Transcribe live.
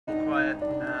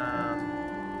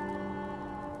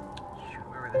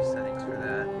are the settings for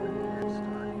that? Enhanced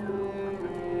audio,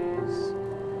 properties.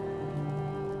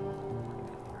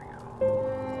 Here we go.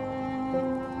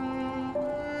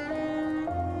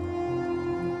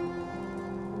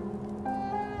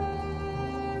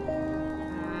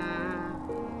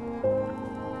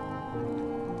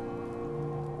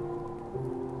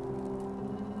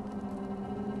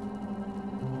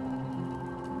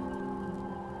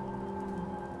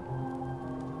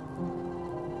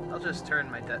 I'll just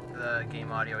turn the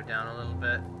game audio down a little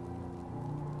bit.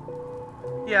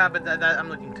 Yeah, but that I'm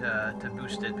looking to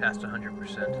boost it past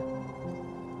 100%.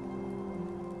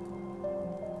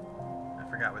 I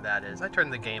forgot what that is. I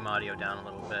turned the game audio down a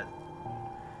little bit.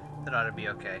 That ought to be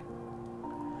okay.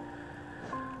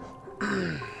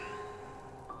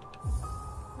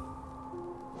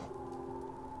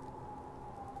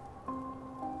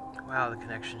 Wow, the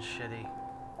connection's shitty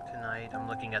tonight. I'm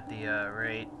looking at the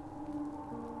rate.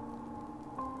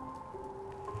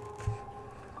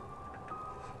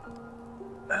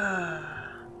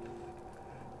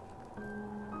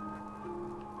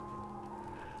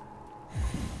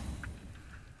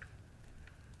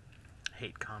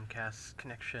 Hate Comcast's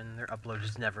connection. Their upload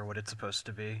is never what it's supposed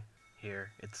to be.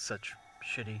 Here, it's such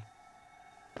shitty.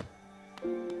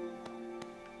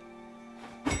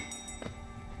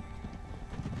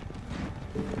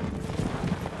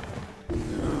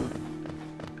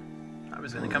 I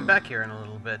was gonna come back here in a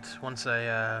little bit once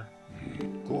I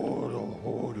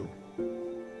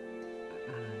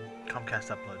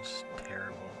Comcast upload's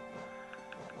terrible.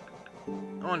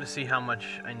 I wanted to see how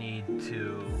much I need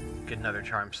to get another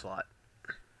charm slot.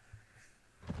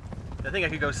 I think I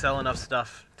could go sell enough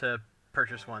stuff to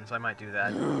purchase one, so I might do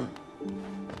that.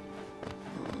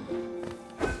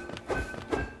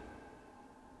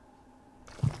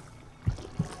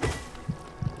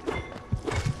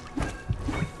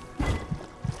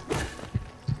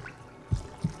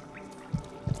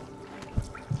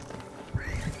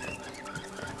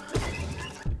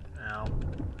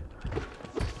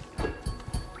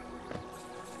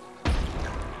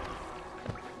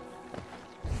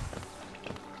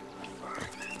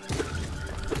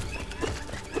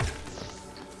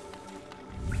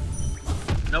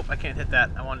 Nope, I can't hit that.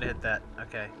 I wanted to hit that.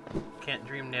 Okay. Can't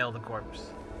dream nail the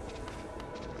corpse.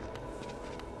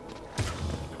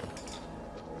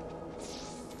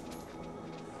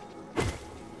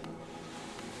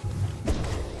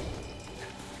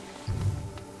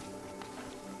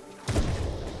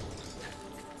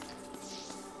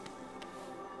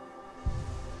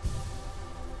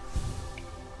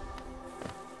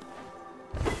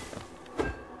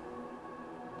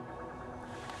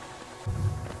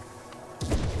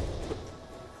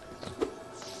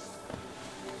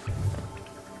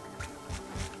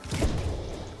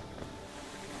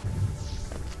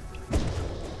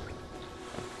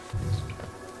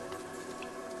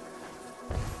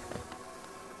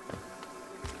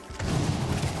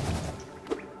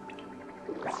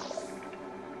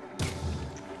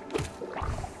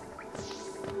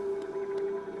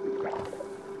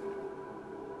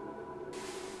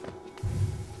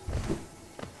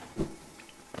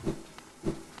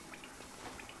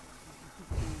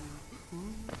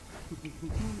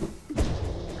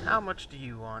 How much do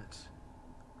you want?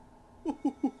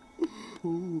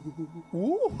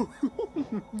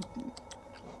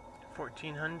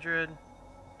 1,400.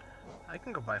 I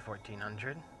can go buy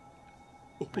 1,400. I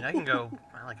mean, I can go.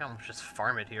 I almost just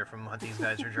farm it here from what these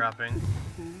guys are dropping.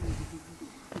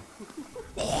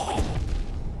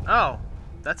 Oh,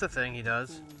 that's a thing he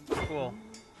does. Cool.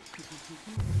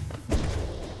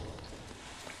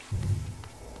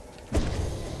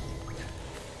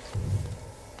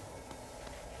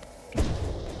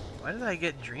 Why did I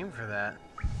get Dream for that?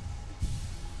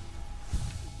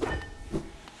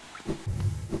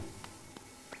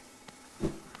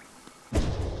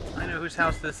 I know whose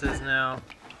house this is now.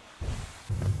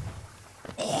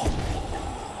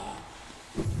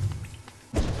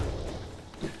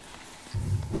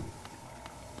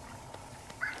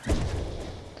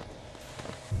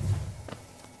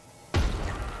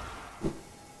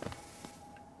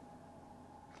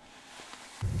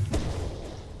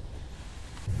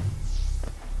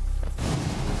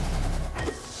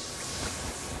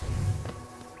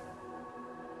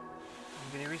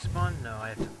 Respawn? No, I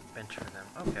have to bench for them.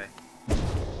 Okay.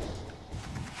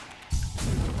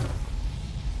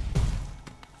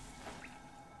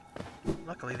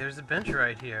 Luckily, there's a bench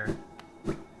right here.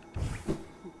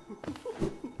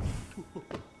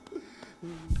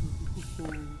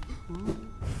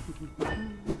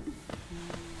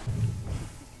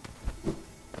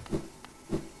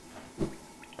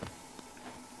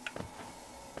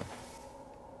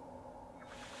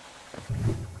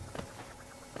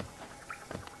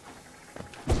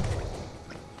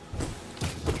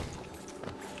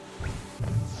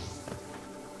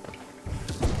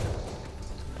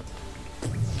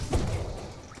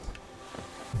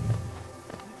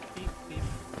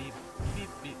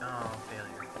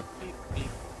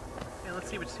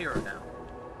 Who's hero now?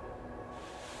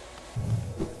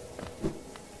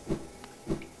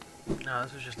 No,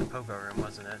 this was just a pogo room,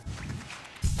 wasn't it?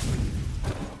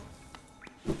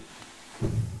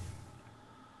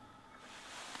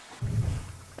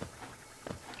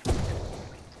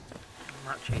 I'm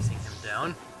not chasing him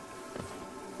down.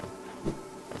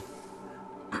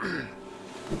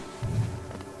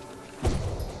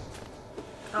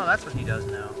 Oh, that's what he does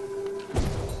now.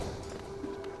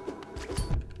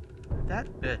 That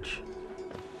bitch.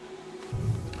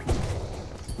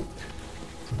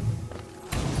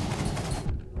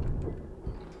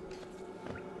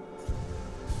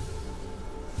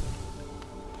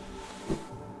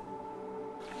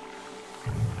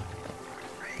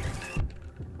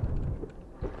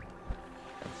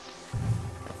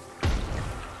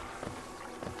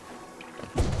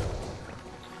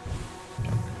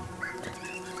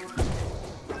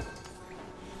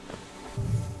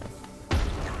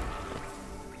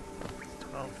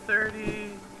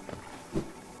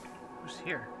 Who's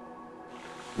here?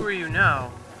 Who are you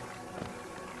now?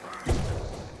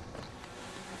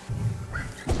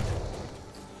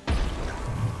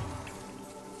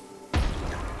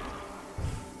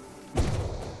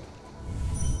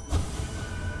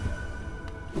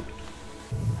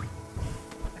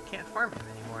 I can't farm him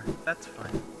anymore. That's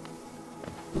fine.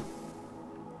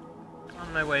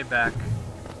 On my way back.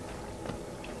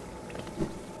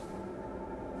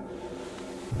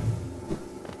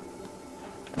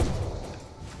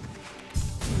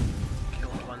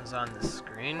 On the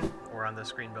screen, or on the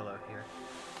screen below here.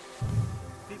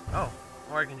 Beep. Oh,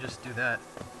 or I can just do that.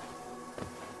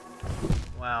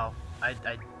 Wow,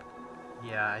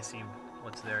 yeah, I see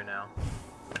what's there now.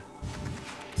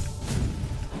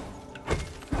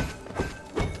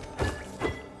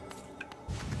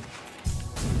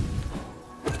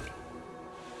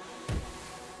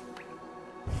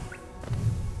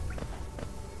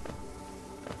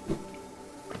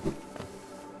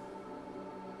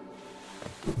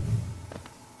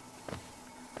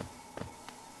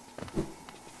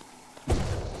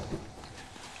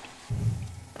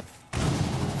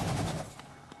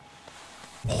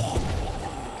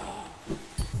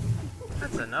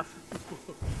 Enough.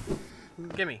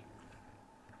 Gimme.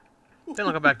 Then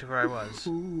I'll go back to where I was.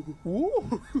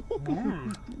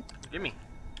 Gimme.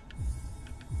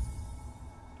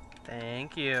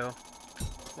 Thank you.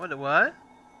 What?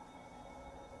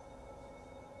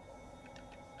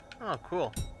 Oh,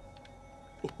 cool.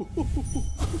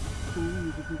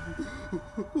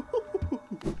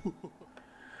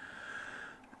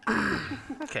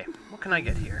 Okay, what can I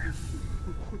get here?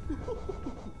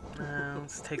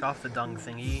 Let's take off the dung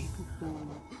thingy.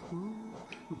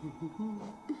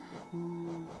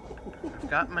 I've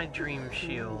got my dream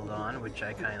shield on, which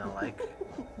I kind of like.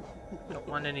 Don't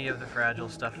want any of the fragile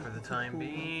stuff for the time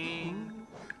being.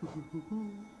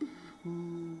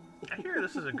 I hear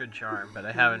this is a good charm, but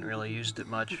I haven't really used it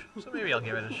much, so maybe I'll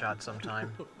give it a shot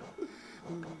sometime.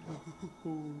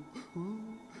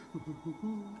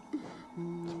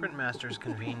 Sprint Master's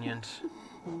convenient.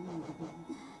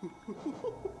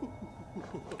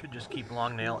 Could just keep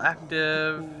Longnail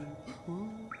active.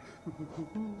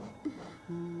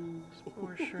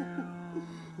 Spore Shroom.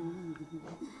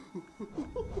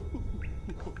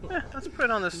 Let's put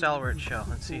it on the Stalwart Shell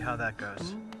and see how that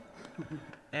goes.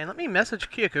 And let me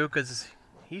message Kyaku, because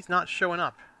he's not showing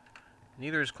up.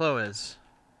 Neither is Chloe is.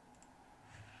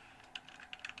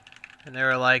 And they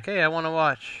were like, hey, I want to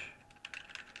watch.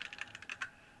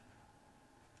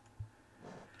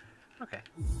 Okay.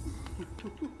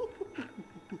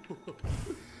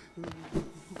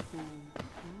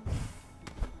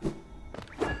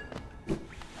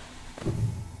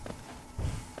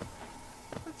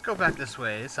 Let's go back this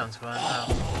way. It sounds fun.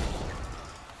 Oh.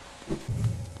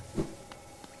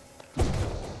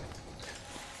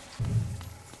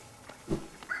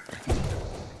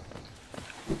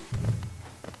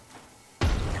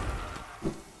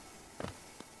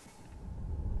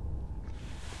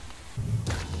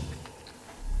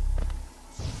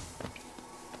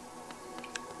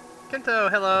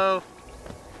 Kento, hello!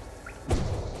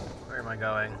 Where am I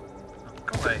going? Oh,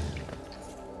 go away.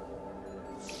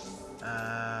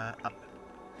 Up.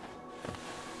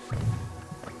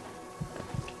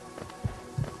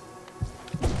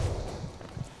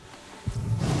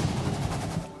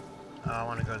 Oh, I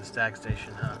want to go to the stag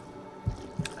station, huh?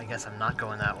 I guess I'm not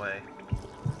going that way.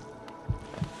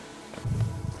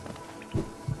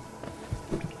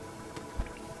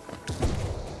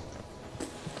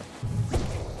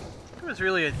 It was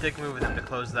really a dick move of them to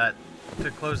close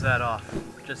that off.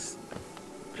 Just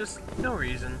no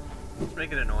reason. Just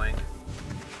make it annoying.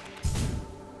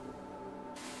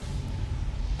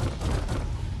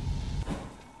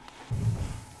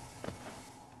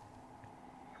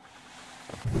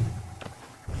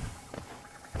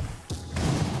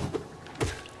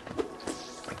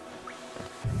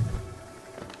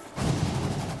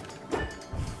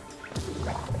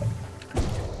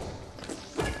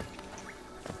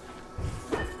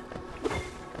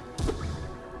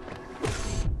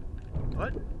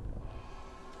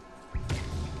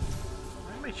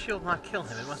 shield not kill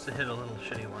him? It must have hit a little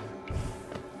shitty one.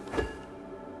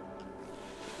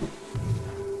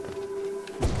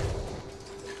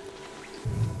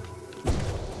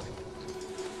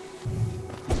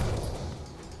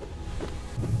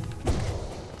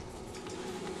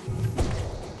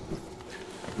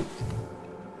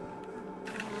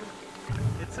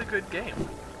 It's a good game.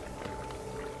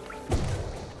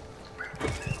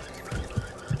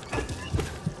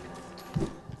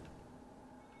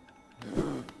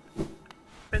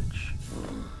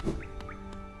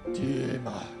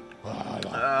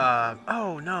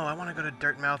 Oh no, I want to go to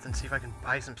Dirtmouth and see if I can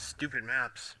buy some stupid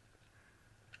maps.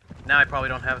 Now I probably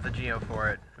don't have the geo for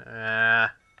it.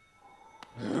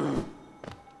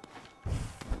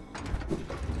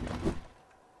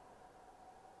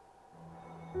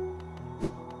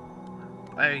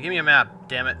 Hey, give me a map,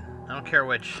 damn it. I don't care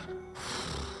which.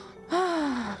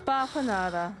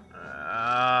 Bapanada.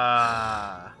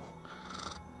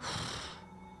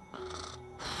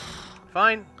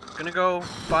 Fine. Gonna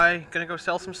go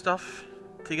sell some stuff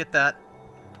to get that.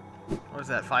 What was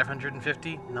that,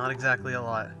 550? Not exactly a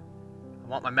lot. I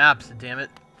want my maps, damn it.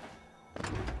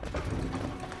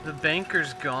 The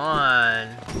banker's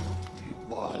gone.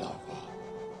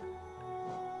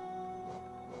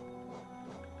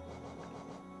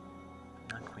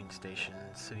 Not Queen Station,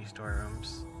 city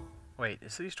storerooms. Wait,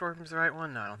 is city storerooms the right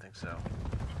one? No, I don't think so.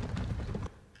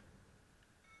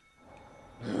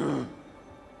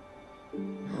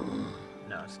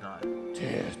 No, it's not.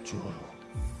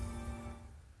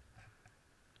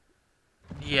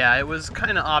 Yeah, it was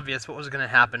kind of obvious what was going to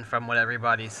happen from what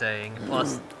everybody's saying.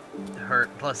 Plus,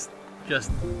 plus just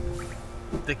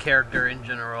the character in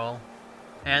general,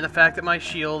 and the fact that my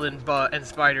shield and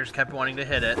spiders kept wanting to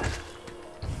hit it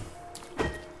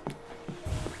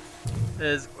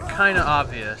is kind of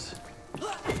obvious.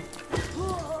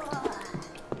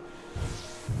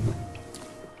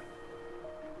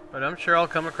 But I'm sure I'll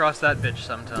come across that bitch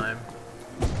sometime.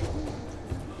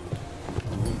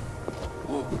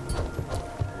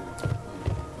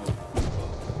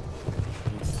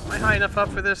 Am I high enough up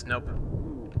for this? Nope.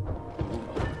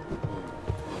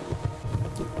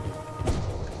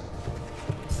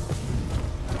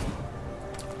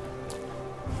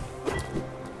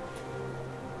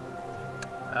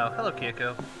 Oh, hello,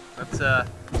 Kyoko. That's,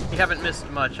 you haven't missed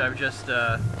much. I just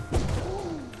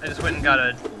went and got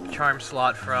a charm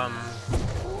slot from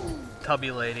Tubby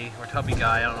Lady, or Tubby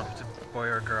Guy, I don't know if it's a boy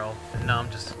or a girl. And now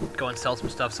I'm just going to sell some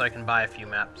stuff so I can buy a few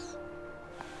maps.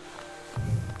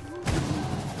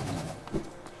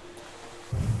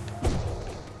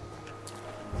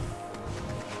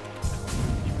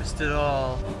 You missed it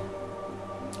all.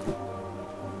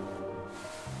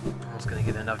 Almost gonna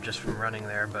get enough just from running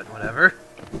there, but whatever.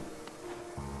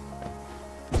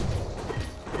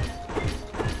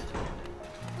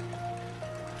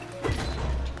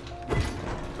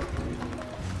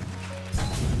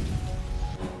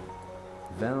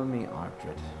 Velmi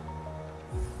Artred.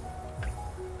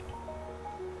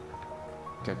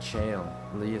 Kachael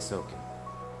Liasokin.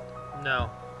 No.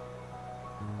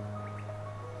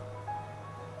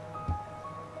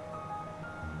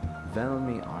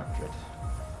 Velmi Artred.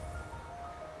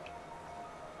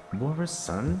 Boris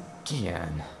son?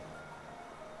 Gian.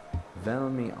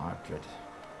 Velmi Artred.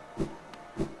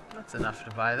 That's enough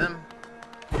to buy them.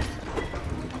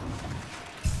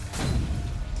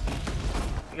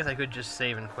 I guess I could just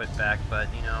save and quit back, but,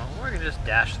 you know, we're gonna just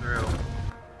dash through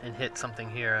and hit something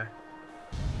here.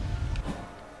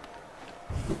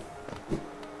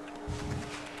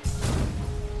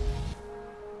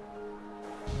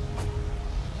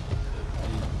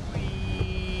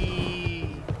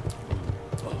 Whee!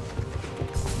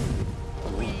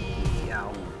 Whee!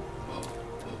 Ow.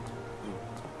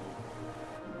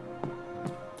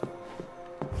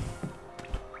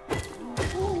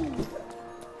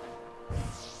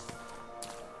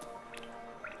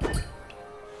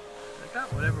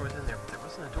 Whatever was in there, but there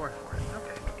wasn't a door for it.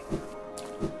 Okay.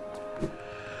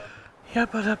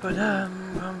 Yap-a-da-ba-dum,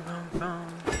 bum bum bum.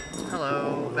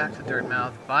 Hello, back to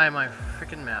Dirtmouth. Buy my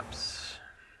frickin' maps.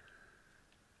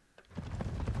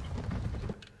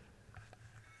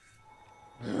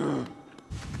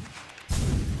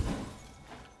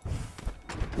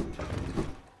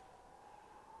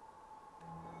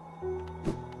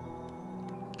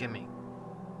 Gimme.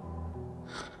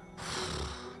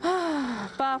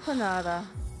 Bapanada.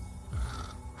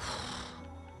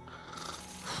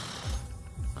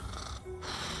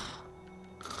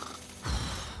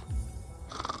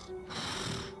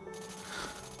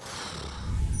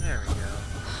 There we go.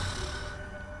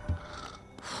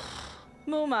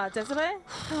 Muma, Desiree?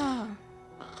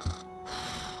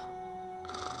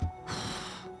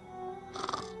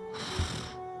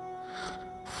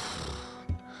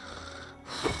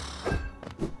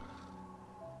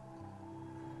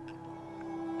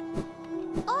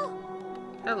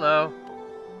 Hello.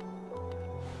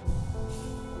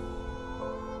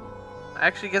 I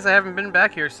actually guess I haven't been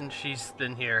back here since she's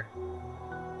been here.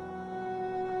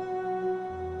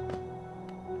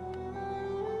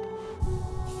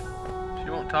 She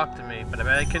won't talk to me, but I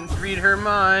bet I can read her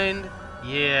mind.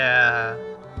 Yeah.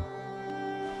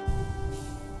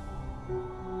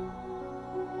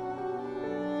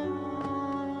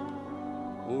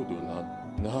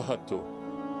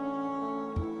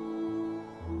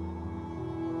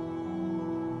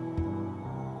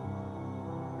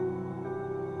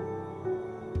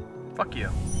 Fuck you.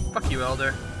 Fuck you,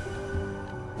 Elder.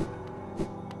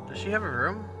 Does she have a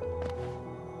room?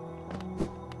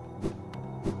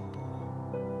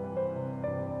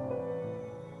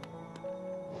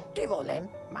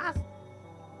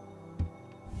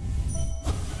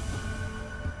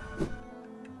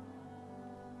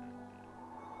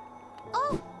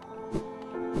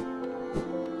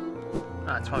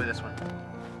 Ah, it's probably this one.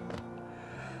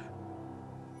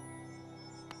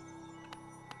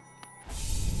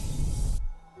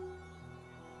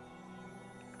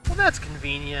 Well, that's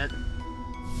convenient.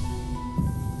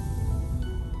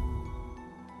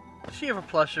 Does she have a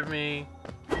plush of me?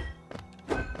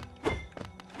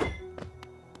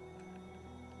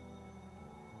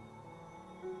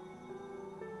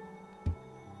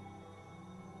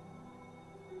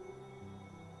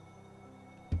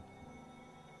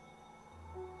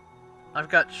 I've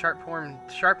got sharp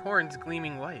horns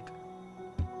gleaming white.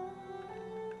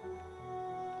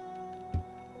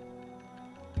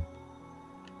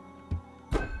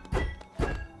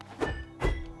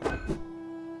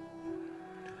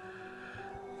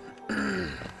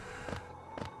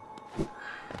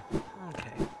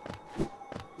 Okay.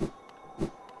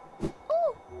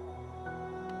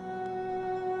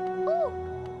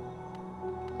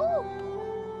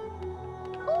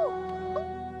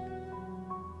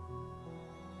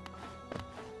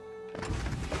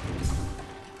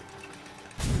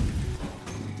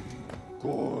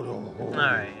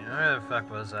 Alright, where the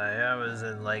fuck was I? I was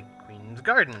in, like, Queen's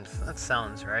Gardens. That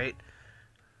sounds right.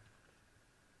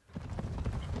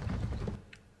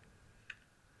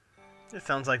 It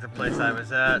sounds like the place I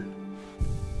was at.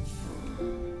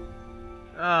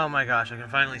 Oh my gosh, I can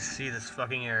finally see this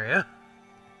fucking area.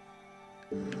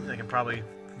 I can probably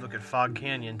look at Fog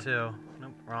Canyon, too.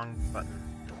 Nope, wrong button.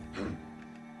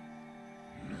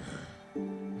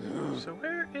 So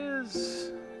where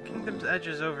is... Kingdom's Edge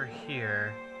is over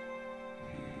here.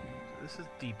 This is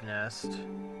Deep Nest.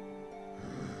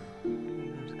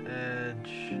 Kingdom's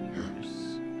Edge.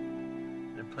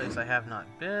 There's a place I have not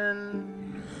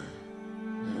been.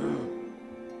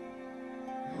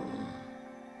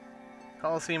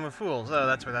 Coliseum of Fools. Oh,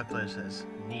 that's where that place is.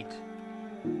 Neat.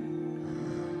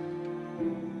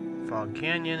 Fog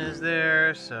Canyon is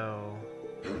there, so...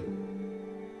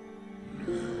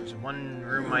 There's one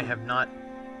room I have not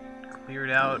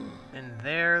cleared out in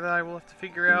there that I will have to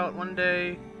figure out one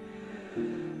day.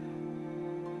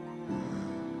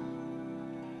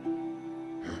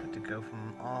 Have to go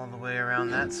from all the way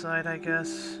around that side, I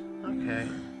guess. Okay.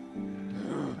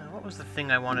 Now, what was the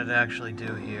thing I wanted to actually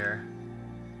do here?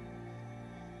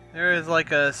 There is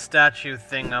like a statue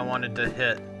thing I wanted to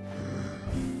hit.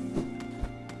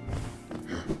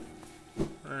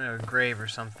 I don't know, a grave or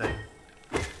something.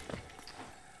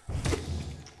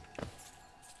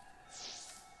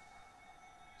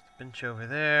 Bench over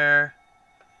there.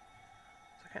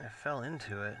 So I kind of fell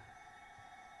into it.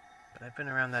 But I've been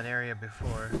around that area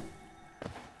before.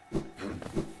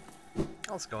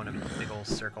 Let's go in a big old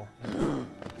circle.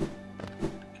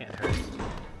 Can't hurt.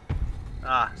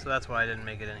 Ah, so that's why I didn't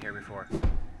make it in here before.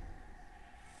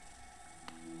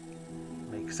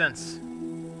 Makes sense.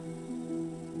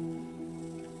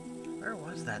 Where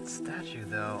was that statue,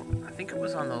 though? I think it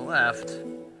was on the left.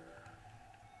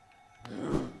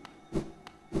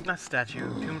 Not statue,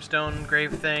 tombstone,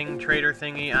 grave thing, traitor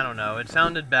thingy, I don't know. It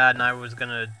sounded bad and I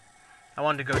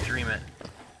wanted to go dream it.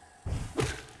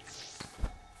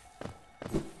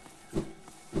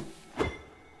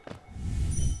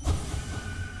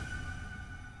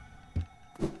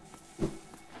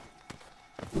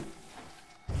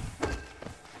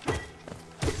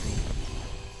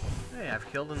 Hey, I've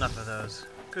killed enough of those.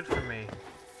 Good for me.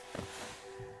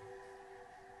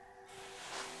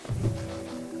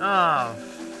 Oh,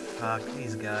 fuck,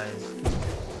 these guys.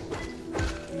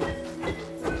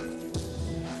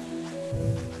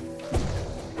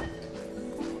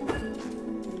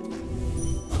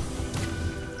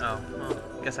 Oh,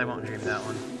 well, guess I won't dream that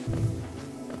one.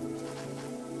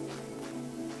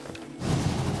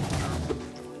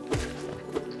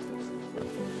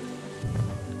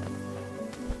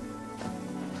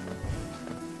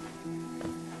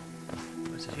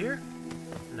 Is it here?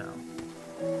 No.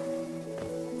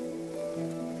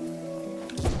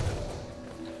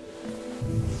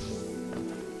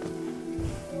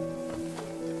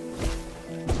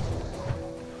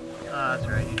 Ah, that's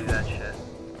right, you do that shit.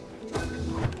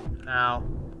 Ow.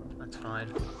 That's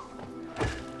fine.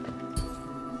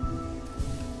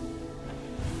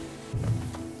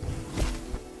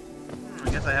 I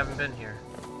guess I haven't been here.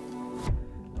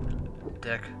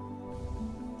 Dick.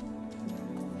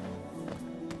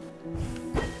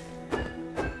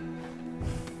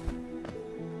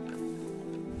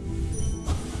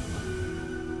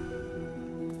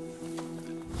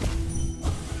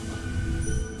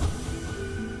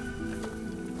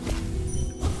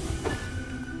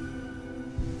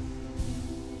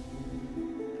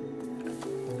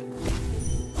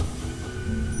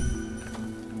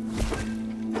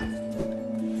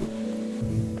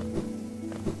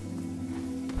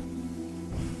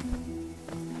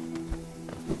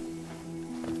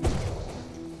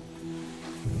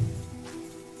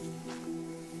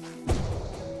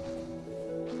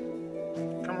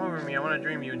 I want to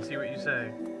dream you and see what you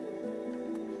say.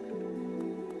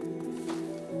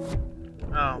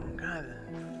 Oh, God.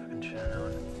 Fucking shit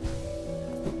known.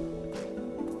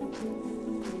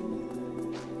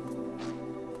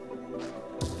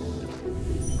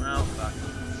 Well, fuck.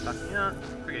 Fuck, you know,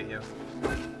 forget you.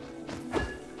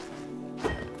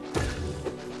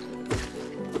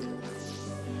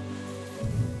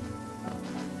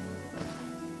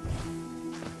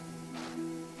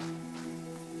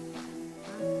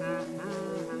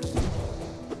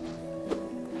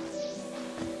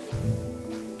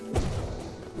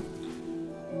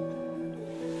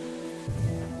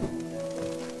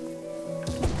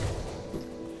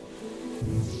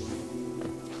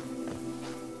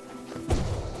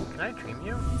 Can I dream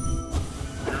you?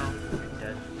 No, you're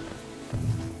dead.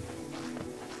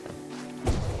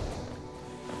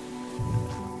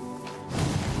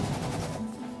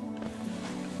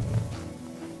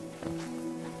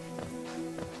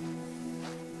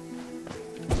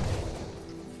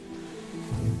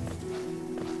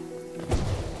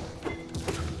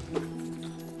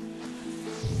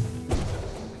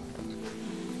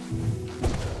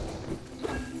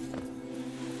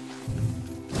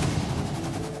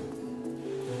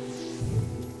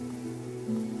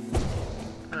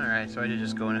 So I did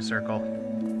just go in a circle.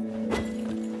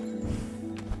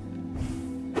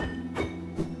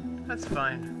 That's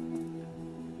fine.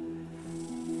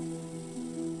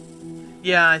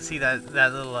 Yeah, I see that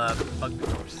little bug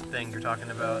thing you're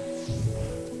talking about.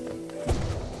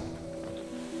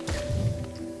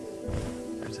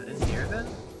 Is it in here then?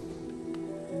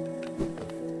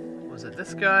 Was it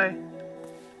this guy?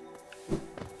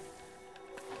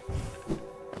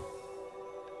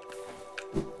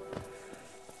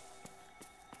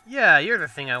 Yeah, you're the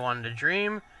thing I wanted to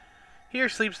dream. Here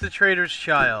sleeps the trader's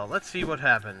child. Let's see what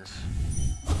happens.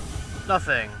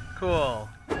 Nothing. Cool.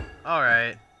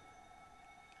 Alright.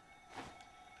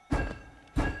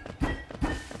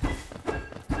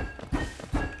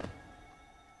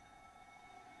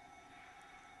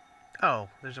 Oh,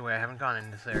 there's a way I haven't gone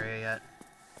in this area yet.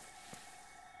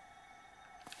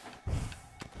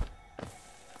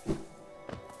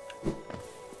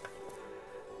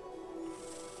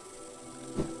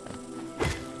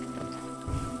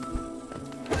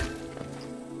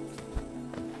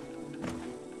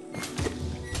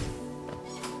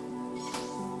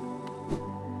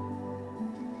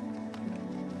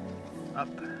 Up,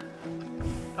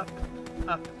 up,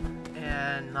 up,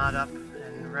 and not up,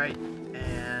 and right,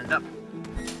 and up.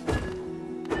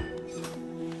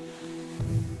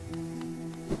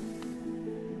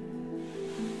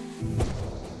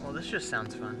 Well, this just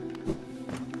sounds fun.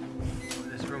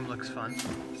 This room looks fun.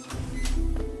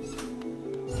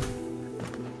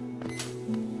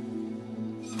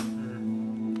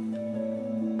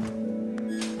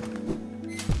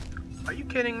 Are you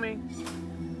kidding me?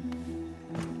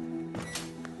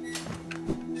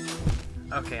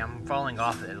 Okay, I'm falling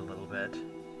off it a little bit.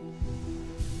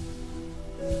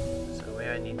 So maybe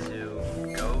I need to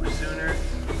go sooner.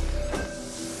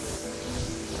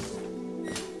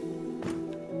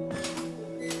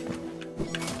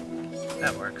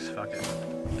 That works, fuck it.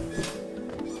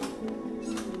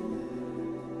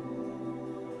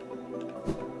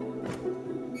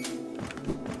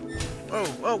 Whoa,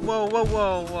 whoa, whoa, whoa,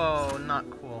 whoa, whoa, not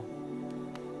cool.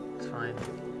 It's fine.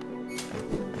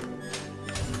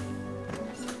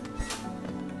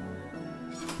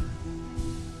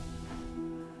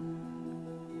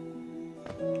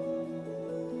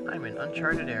 I'm in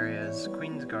uncharted areas,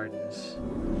 Queen's Gardens.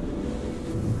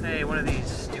 Hey, one of these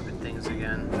stupid things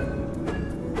again.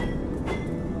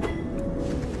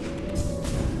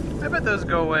 bet those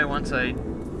go away once I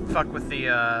fuck with the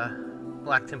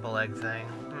black temple egg thing.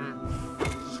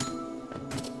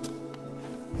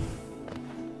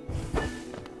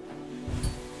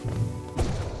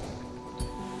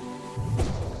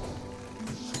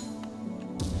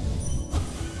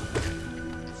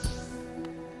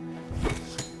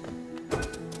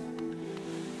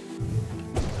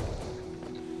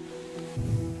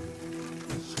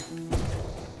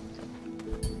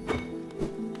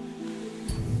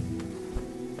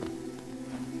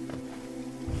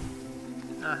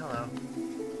 Ah, hello.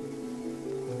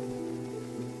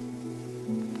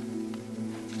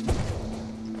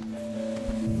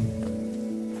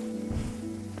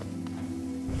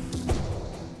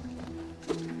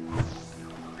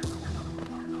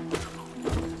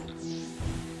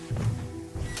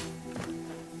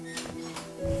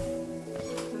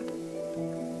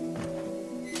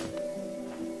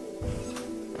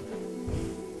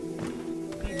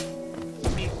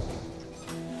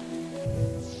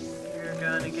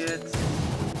 Get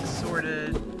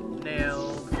sorted,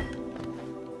 nailed.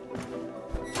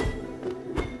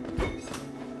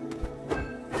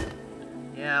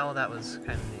 Yeah, well, that was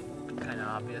kind of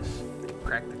obvious.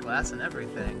 Cracked the glass and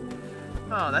everything.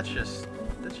 Oh, that's just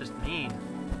mean.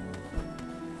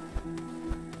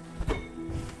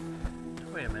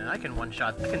 Wait a minute, I can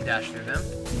one-shot. I can dash through them.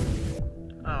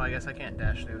 Oh, I guess I can't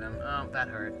dash through them. Oh, that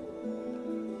hurt.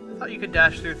 I thought you could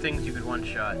dash through things you could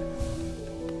one-shot.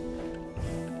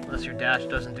 Unless your dash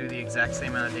doesn't do the exact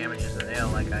same amount of damage as the nail,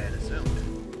 like I had assumed.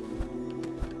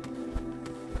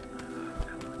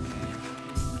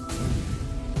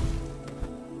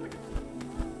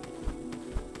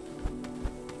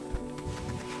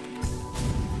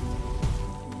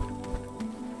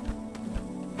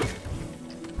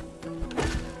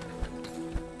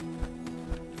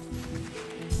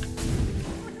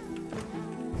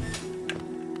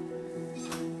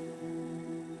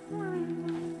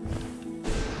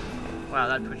 Wow,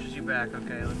 that pushes you back.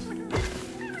 Okay, let's...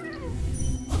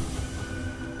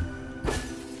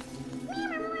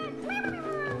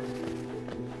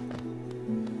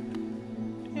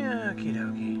 Yeah, okie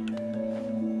dokie.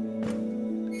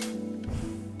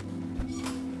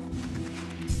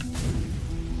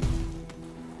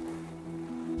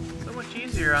 So much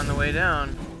easier on the way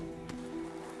down.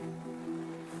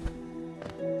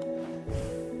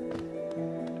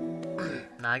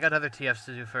 Nah, I got other TFs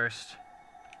to do first.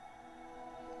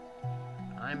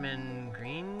 I'm in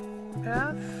green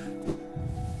path?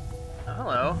 Oh,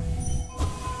 hello.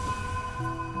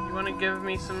 You want to give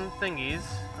me some thingies?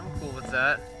 I'm cool with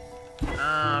that.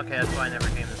 Oh, okay, that's why I never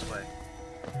came this way.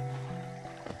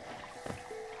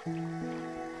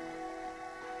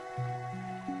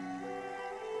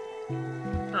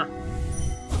 Huh.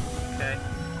 Okay.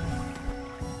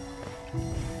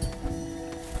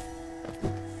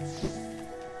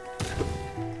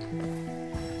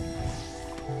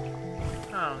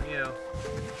 Oh, you.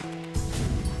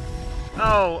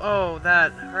 Oh,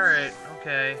 that. Alright,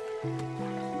 okay.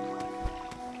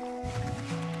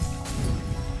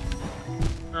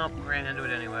 Oh, ran into it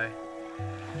anyway.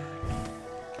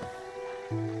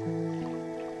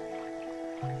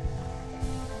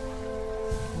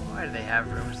 Why do they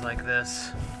have rooms like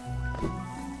this?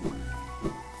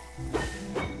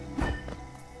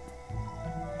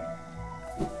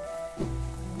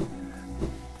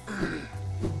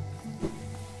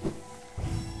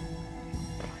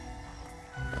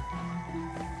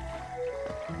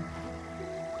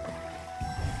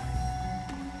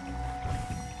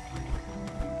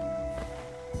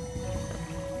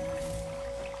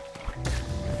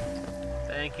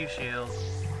 Thank you, shield.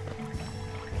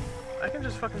 I can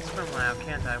just fucking swim now,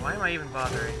 can't I? Why am I even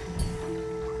bothering?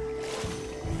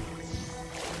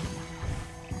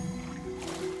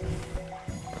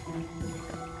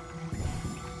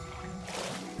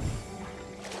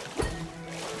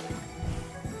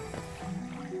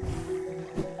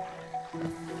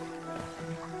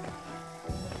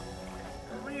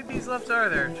 How many of these left are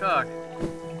there? Chalk.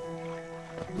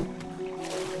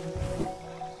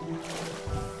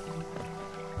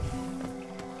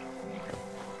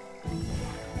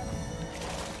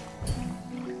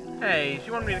 Hey, she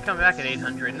wanted me to come back at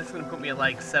 800, and this is going to put me at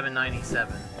like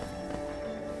 797.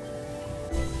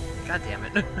 God damn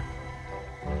it.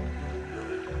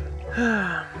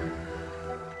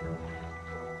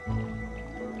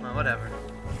 Well, whatever.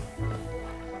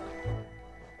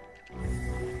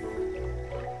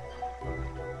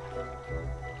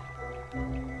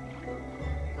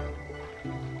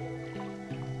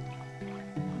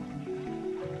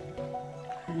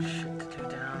 Shit to do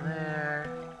down there.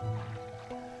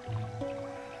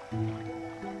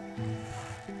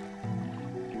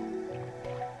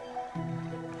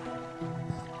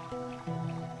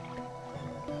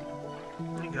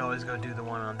 always go do the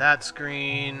one on that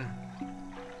screen.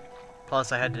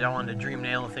 Plus, I wanted to dream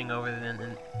nail the thing over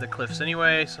in the cliffs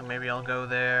anyway, so maybe I'll go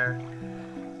there.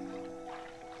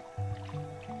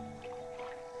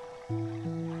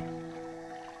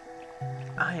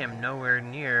 I am nowhere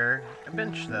near a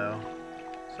bench, though,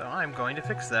 so I'm going to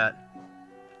fix that.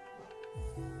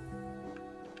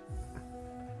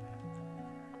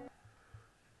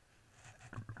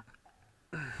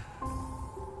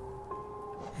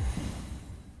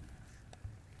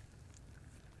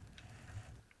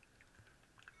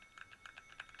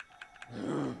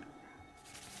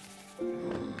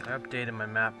 I updated my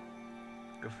map.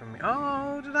 Good for me.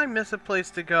 Oh, did I miss a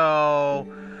place to go?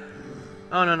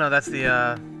 Oh no, that's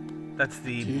the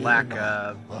black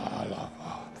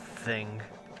thing.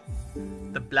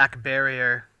 The black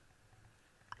barrier.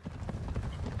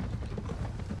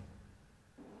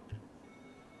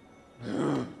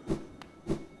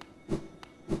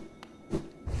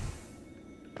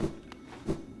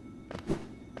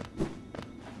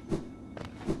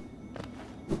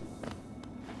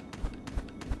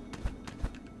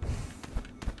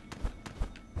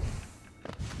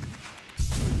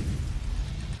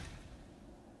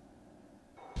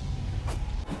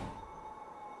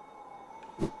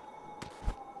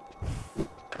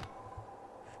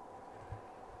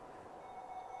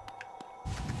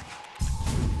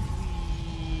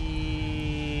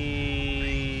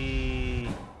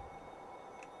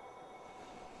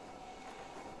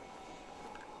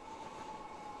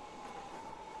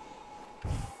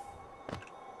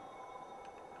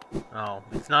 Oh,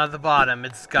 it's not at the bottom.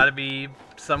 It's got to be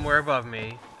somewhere above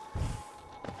me.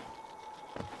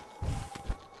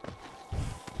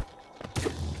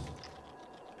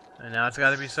 And now it's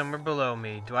got to be somewhere below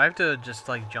me. Do I have to just,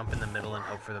 like, jump in the middle and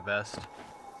hope for the best?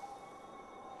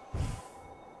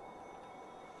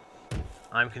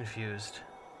 I'm confused.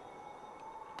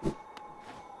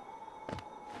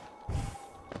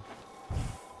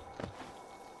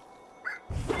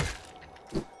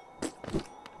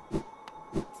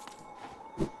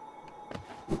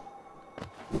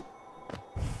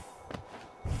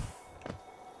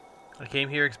 I came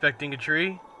here expecting a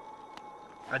tree.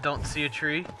 I don't see a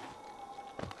tree.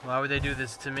 Why would they do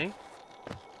this to me?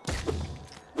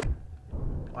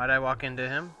 Why'd I walk into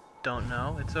him? Don't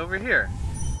know. It's over here.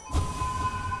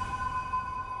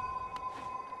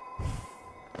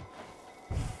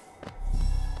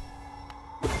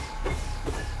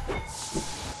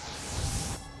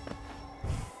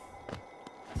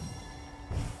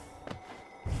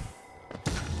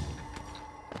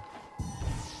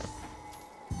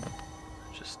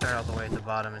 Just start all the way at the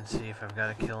bottom and see if I've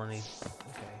got to kill any...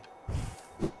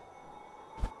 Okay.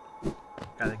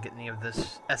 Gotta get any of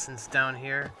this essence down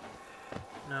here.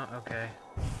 No, okay.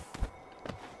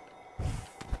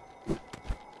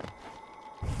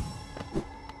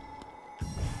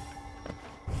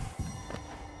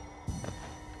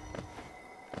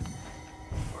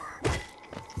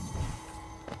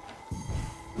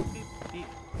 Beep, beep,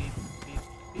 beep, beep,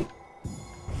 beep.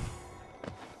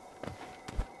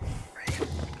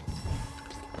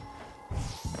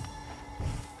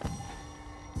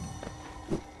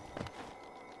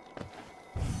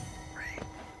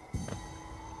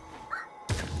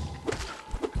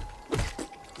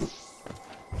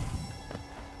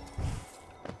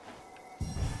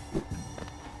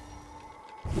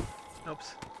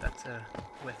 Oops, that's a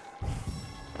whiff.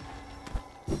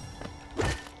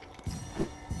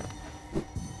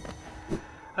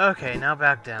 Okay, now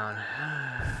back down.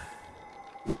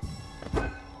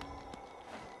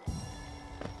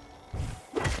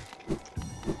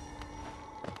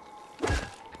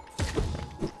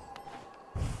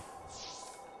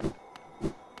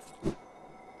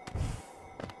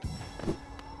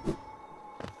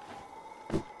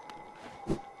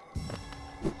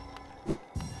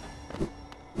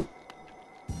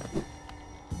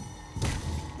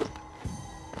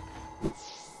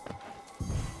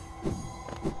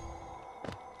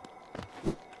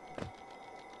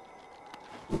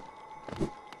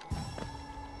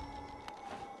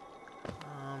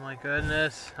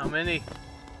 Goodness, how many?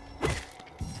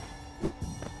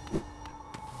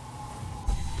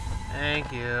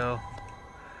 Thank you.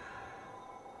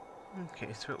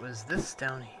 Okay, so it was this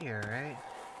down here, right?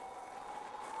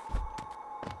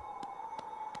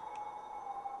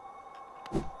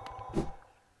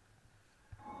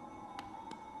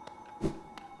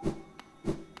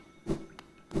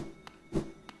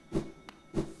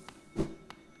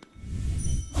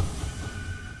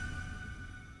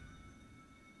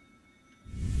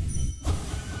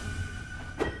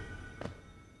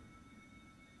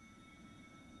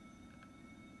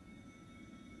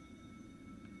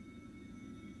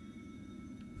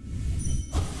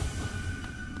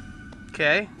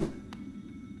 Okay.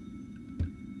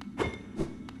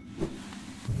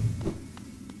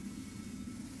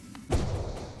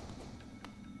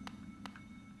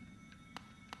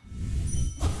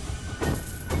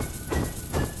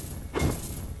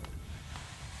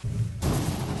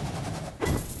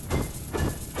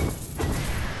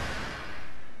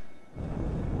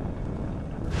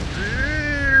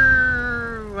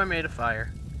 I made a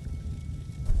fire.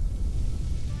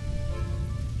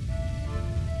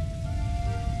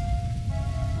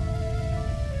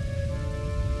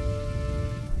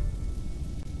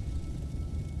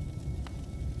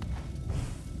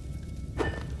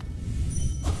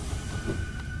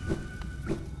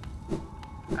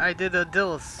 I did a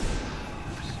Dillis.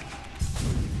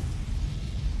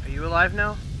 Are you alive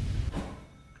now?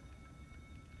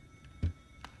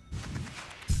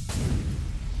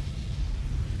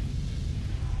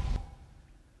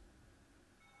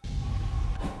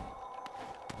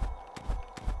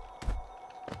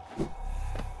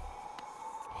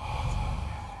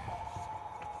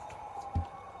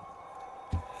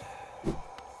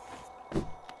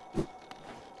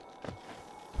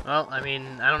 Well, I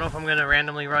mean, I don't know if I'm gonna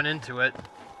randomly run into it.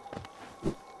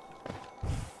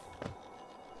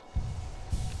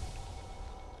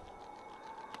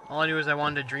 All I knew is I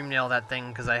wanted to dream nail that thing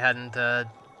because I hadn't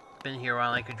been here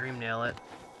while I could dream nail it.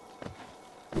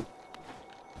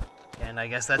 And I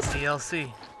guess that's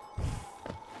DLC.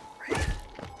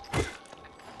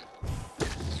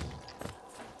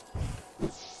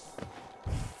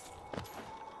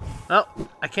 Well,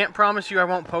 I can't promise you I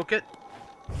won't poke it,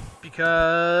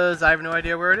 because I have no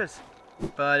idea where it is.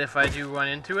 But if I do run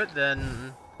into it,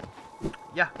 then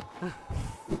yeah,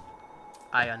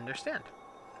 I understand.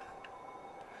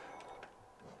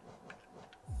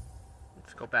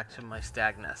 Let's go back to my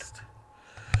stag nest.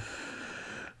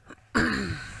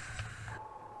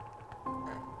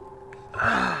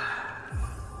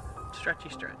 Stretchy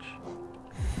stretch.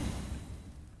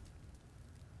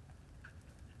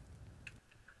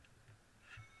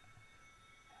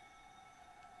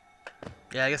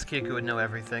 Yeah, I guess Kiku would know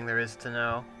everything there is to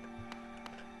know.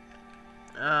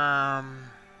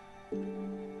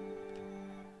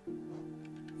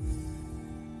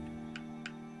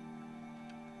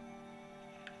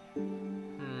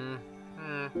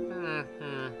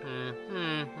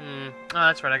 Oh,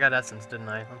 that's right, I got essence, didn't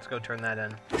I? Let's go turn that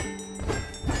in.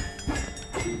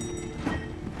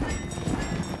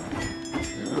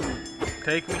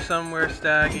 Take me somewhere,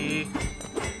 Staggy.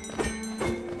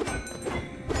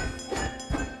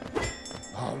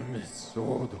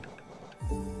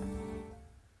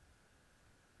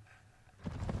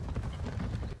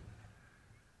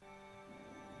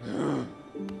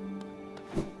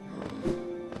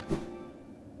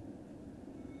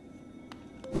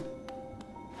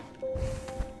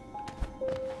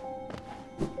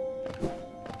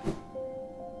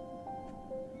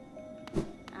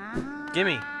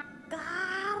 Gimme.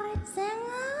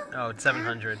 Oh, it's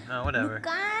 700. Oh, whatever.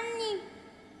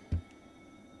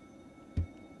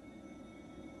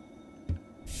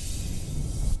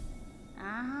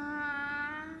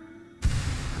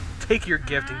 Take your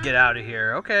gift and get out of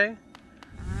here. Okay.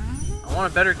 I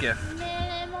want a better gift.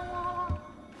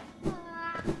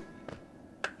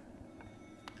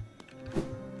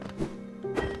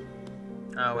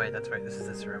 Oh, wait, that's right. This is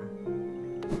this room.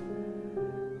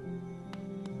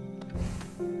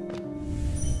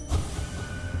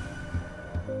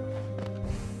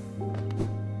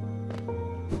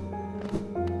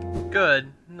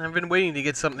 Good. I've been waiting to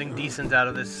get something decent out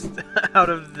of this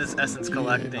essence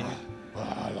collecting.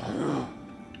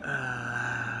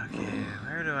 Okay,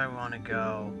 where do I want to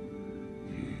go?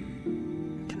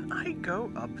 Can I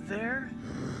go up there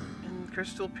in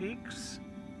Crystal Peaks?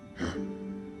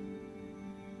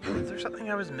 Is there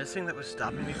something I was missing that was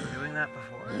stopping me from doing that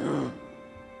before?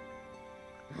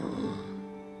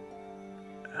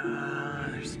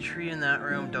 There's a tree in that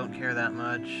room, don't care that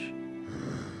much.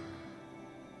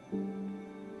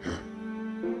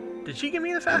 Did she give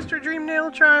me the faster dream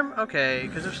nail charm? Okay,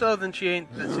 because if so, then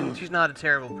she's not a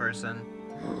terrible person.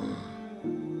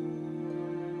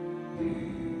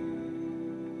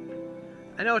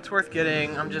 I know it's worth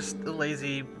getting. I'm just a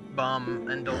lazy bum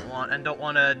and don't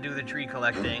want to do the tree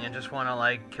collecting and just want to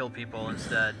like kill people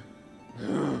instead.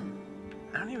 I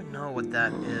don't even know what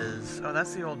that is. Oh,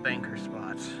 that's the old banker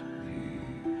spot.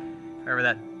 Wherever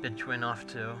that bitch went off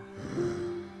to.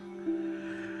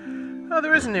 Oh,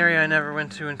 there is an area I never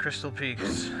went to in Crystal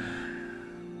Peaks.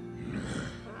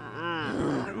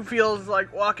 Who feels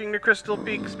like walking to Crystal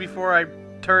Peaks before I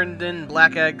turned in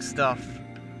black egg stuff?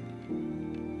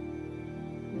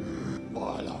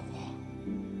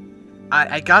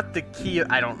 I got the key.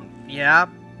 I don't Yeah,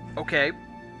 okay.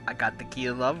 I got the key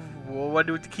of love. Well, what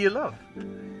do with the key of love?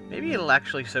 Maybe it'll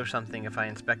actually show something if I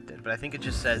inspect it, but I think it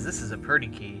just says this is a purdy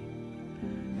key.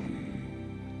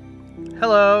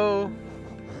 Hello.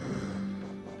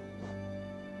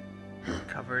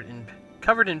 Covered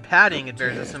in padding. It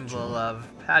bears a symbol of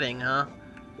padding, huh?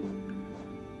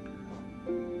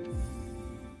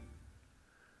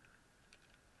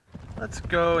 Let's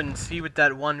go and see what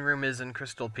that one room is in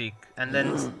Crystal Peak, and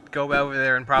then go over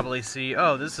there and probably see,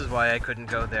 oh, this is why I couldn't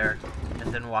go there,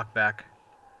 and then walk back.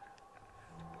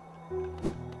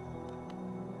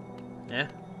 Yeah?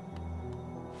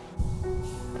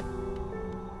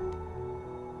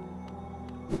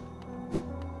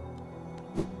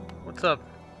 What's up?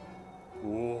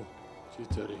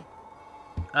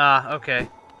 Ah, okay.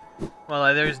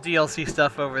 Well, there's DLC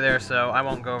stuff over there, so I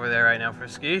won't go over there right now for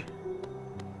ski.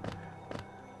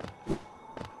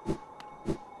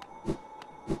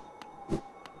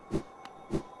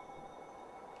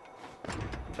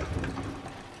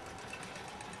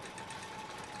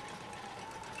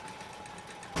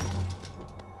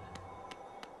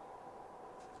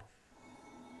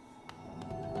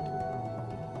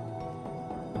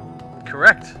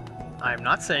 Correct. I am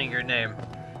not saying your name.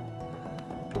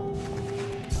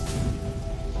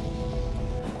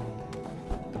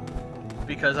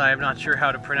 Because I am not sure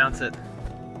how to pronounce it.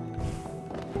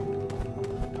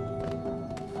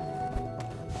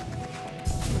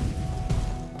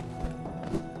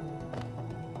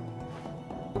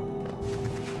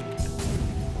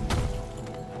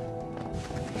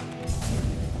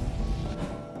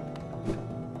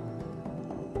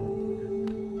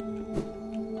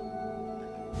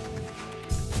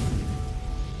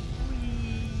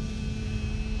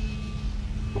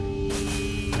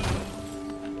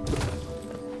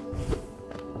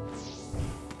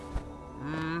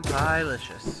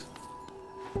 Delicious.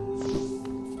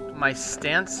 My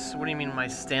stance? What do you mean my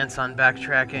stance on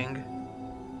backtracking?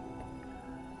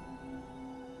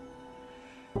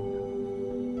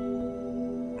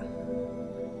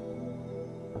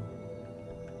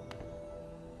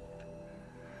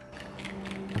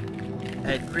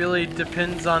 It really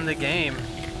depends on the game.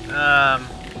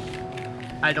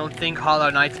 I don't think Hollow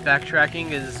Knight's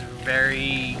backtracking is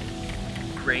very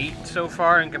great so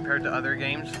far and compared to other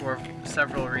games for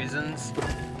several reasons.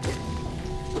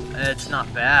 It's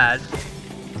not bad.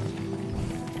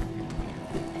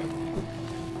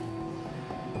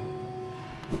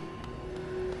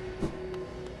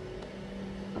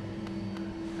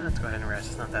 Let's go ahead and rest.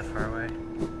 It's not that far away.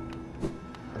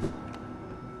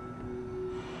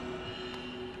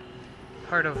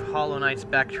 Part of Hollow Knight's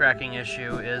backtracking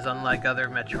issue is, unlike other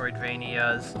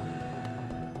Metroidvanias,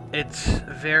 it's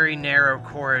very narrow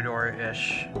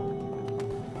corridor-ish.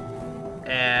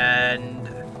 And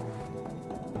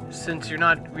since you're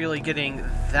not really getting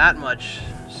that much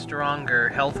stronger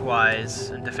health-wise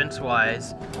and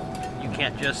defense-wise, you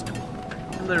can't just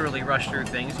literally rush through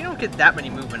things. You don't get that many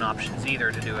movement options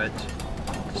either to do it.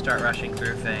 To start rushing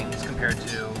through things compared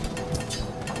to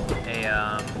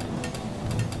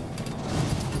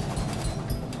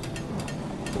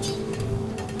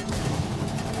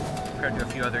a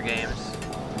few other games.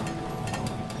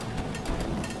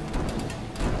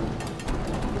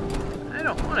 I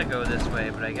don't want to go this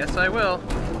way, but I guess I will.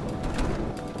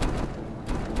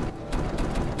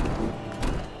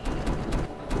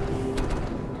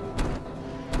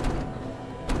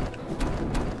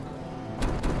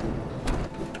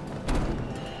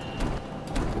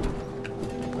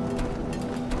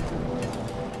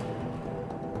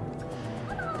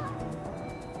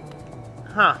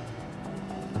 Huh.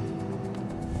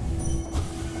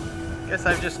 Guess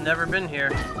I've just never been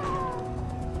here.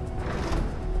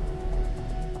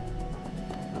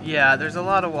 Yeah, there's a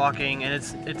lot of walking, and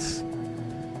it's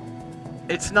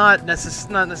not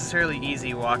necessarily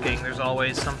easy walking. There's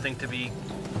always something to be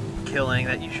killing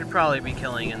that you should probably be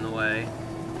killing in the way.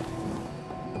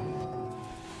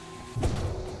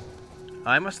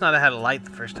 I must not have had a light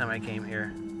the first time I came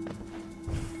here.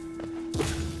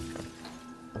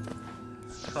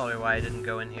 That's probably why I didn't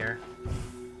go in here.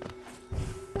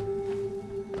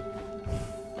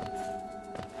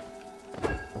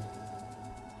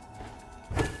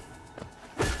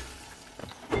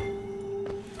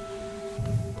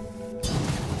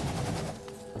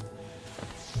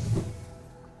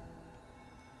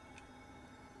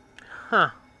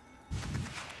 Huh.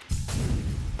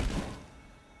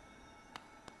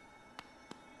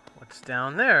 What's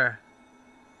down there?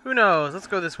 Who knows? Let's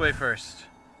go this way first.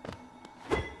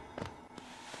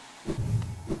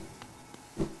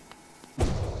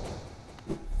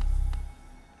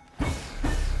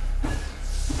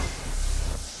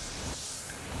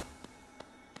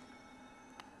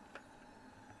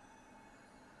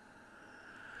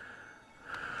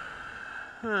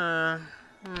 Huh.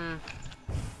 Hmm.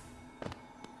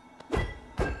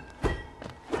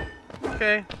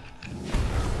 Okay.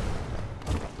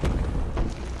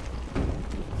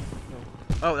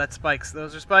 Oh, that's spikes.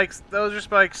 Those are spikes. Those are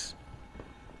spikes.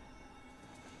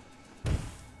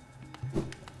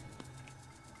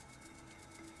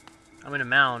 I'm in a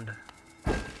mound.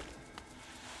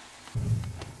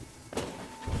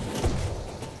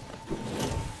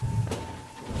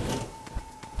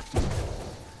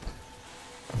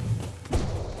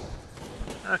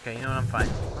 Okay, you know what? I'm fine.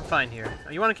 I'm fine here.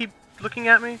 You want to keep looking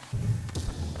at me?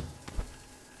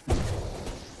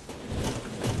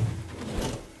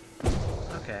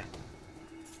 Okay.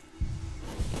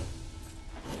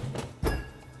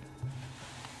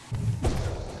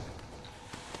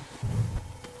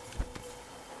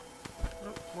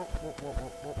 Whoa, whoa, whoa,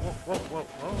 whoa, whoa, whoa, whoa,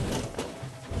 whoa.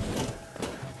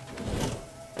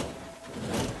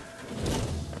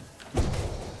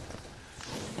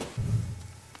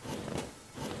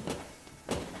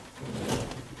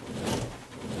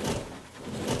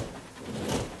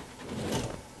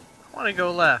 I want to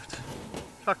go left.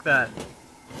 Fuck that.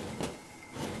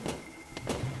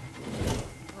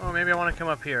 Oh, maybe I want to come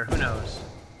up here. Who knows?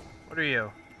 What are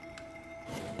you?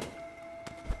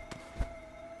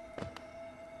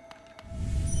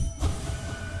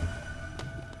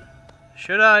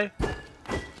 Should I?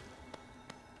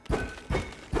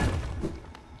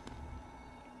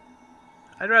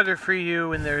 I'd rather free you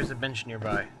when there's a bench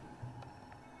nearby.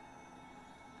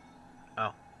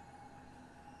 Oh.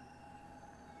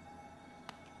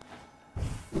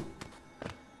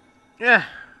 Yeah.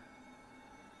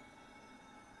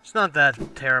 It's not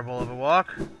that terrible of a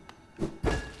walk.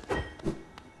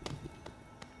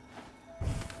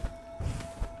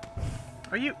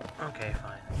 Are you? Okay,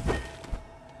 fine.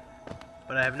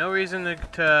 But I have no reason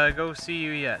to go see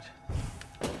you yet.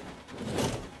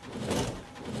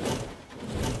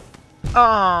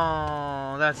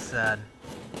 Oh, that's sad.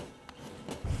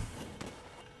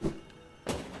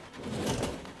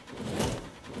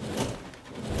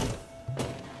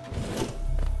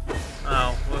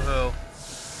 Oh, woohoo.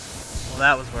 Well,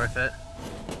 that was worth it.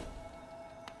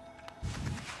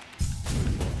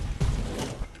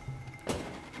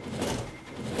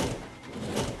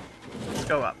 Let's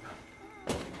go up.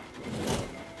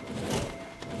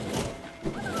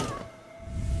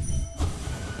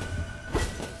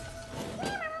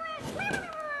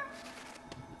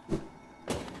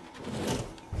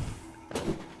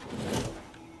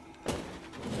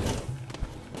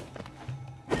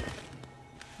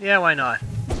 Yeah, why not?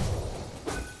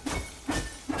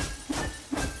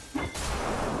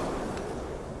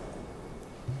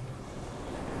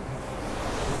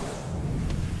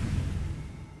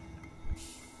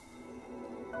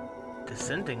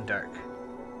 Descending dark.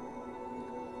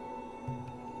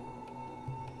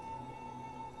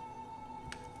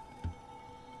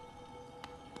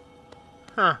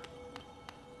 Huh.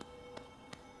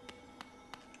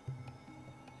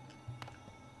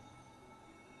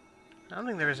 I don't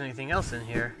think there is anything else in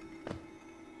here.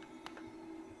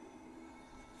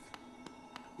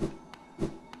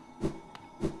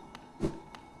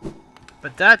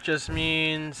 But that just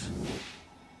means...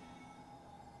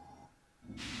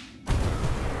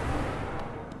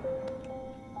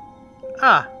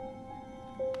 Ah!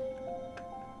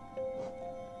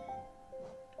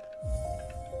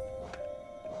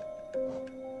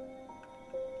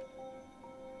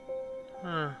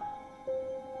 Huh.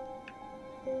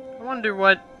 I wonder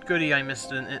what goodie I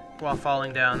missed in it while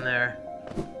falling down there.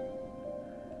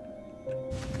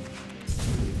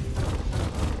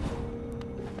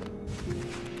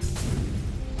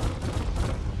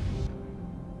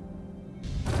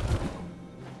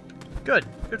 Good.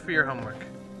 Good for your homework.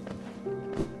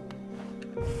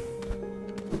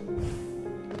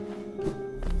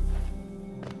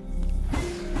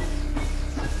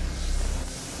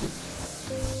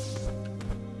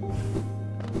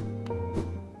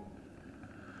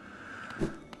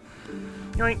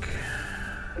 Yoink.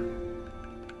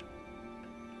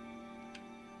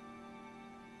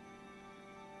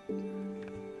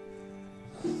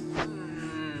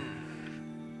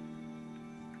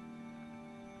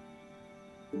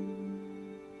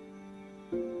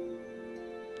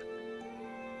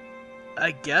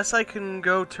 I guess I can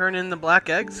go turn in the black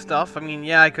egg stuff. I mean,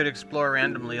 yeah, I could explore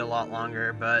randomly a lot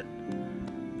longer, but...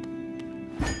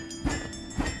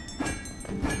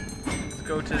 Let's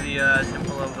go to the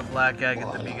Temple of the Black Egg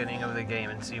at the beginning of the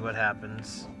game and see what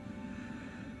happens.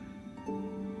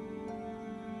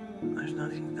 There's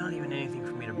not even anything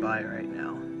for me to buy right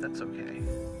now. That's okay.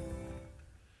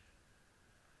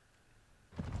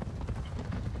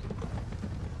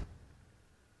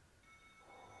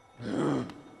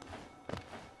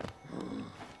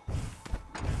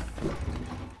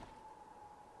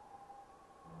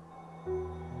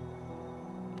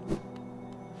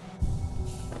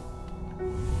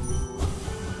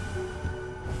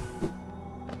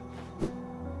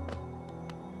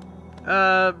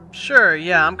 Sure,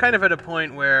 yeah, I'm kind of at a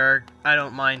point where I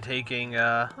don't mind taking,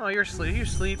 oh, you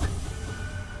sleep.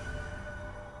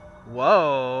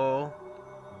 Whoa.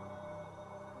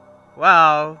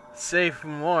 Wow, safe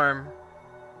and warm.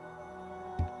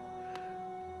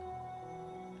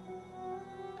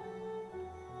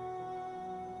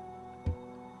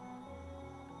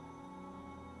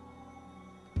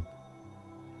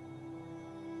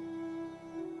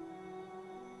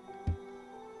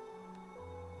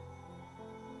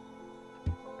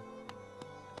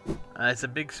 It's a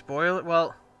big spoiler.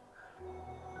 Well,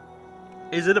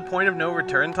 is it a point of no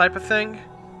return type of thing?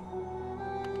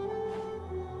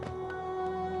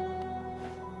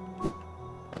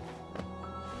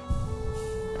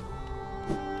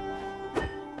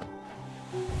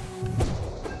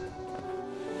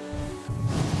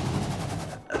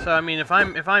 So I mean, if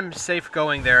I'm safe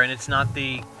going there and it's not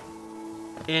the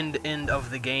end of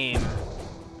the game,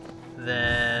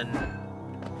 then,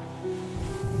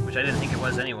 which I didn't think it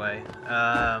was anyway.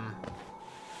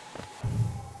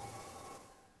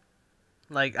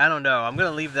 Like, I don't know. I'm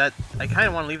gonna leave that. I kind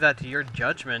of want to leave that to your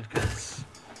judgment, because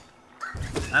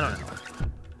I don't know.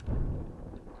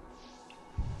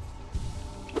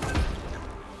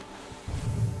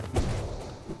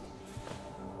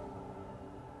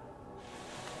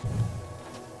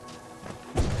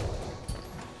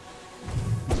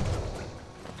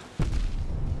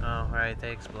 Oh, right,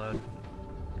 they explode.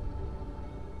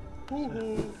 So,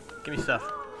 give me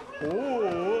stuff.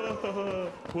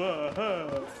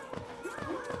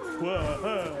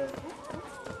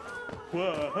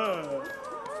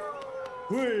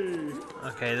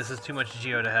 Okay, this is too much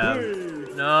Geo to have.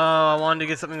 No, I wanted to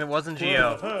get something that wasn't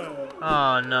Geo.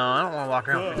 Oh no, I don't want to walk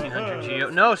around with 1500 Geo.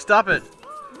 No, stop it!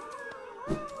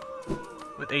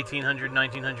 With 1800,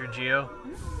 1900 Geo.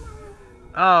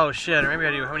 Oh shit, or maybe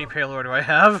I do. How many Palor do I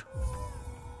have?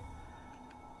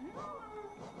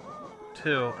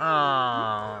 2.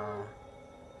 Oh.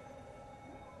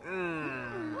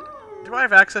 Do I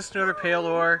have access to another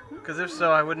Palor? Because if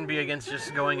so, I wouldn't be against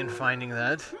just going and finding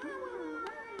that.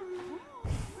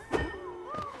 I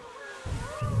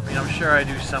mean, I'm sure I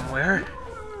do somewhere.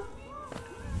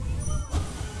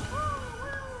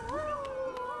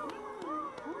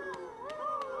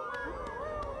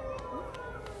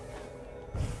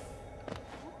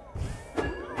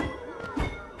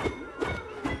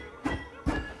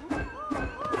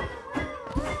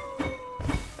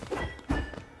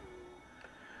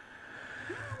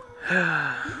 I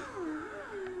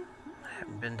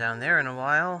haven't been down there in a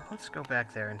while. Let's go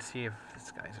back there and see if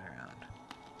this guy's around.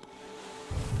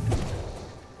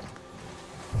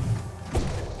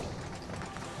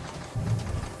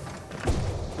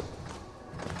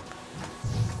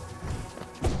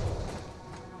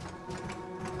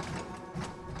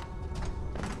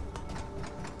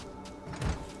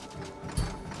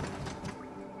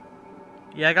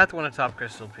 Yeah, I got the one at Top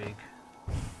Crystal Peak.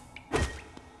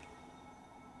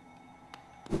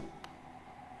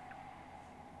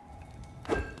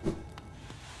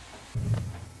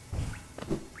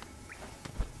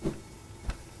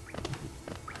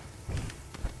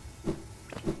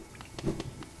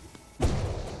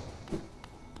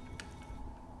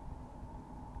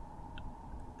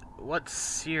 What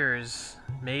Sears?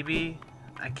 Maybe?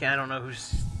 I don't know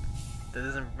who's... That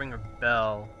doesn't ring a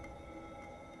bell.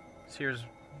 Sears...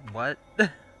 What?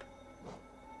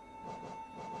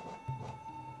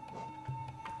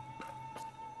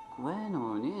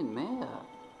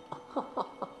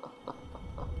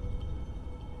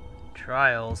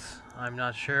 Trials? I'm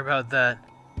not sure about that.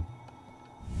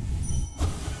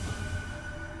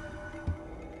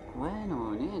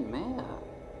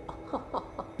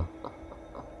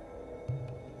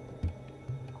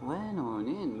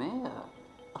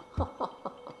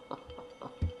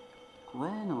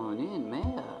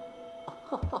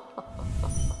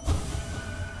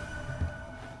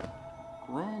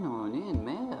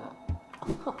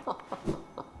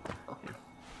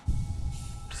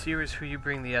 Sears who you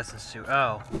bring the essence to.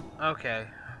 Oh, okay.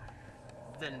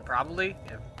 Then probably.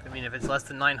 I mean, if it's less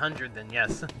than 900, then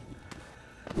yes.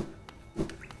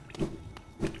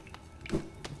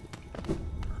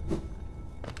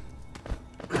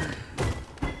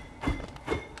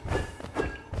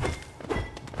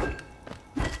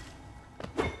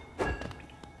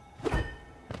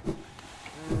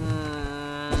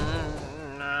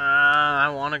 I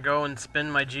want to go and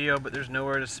spend my Geo, but there's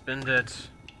nowhere to spend it.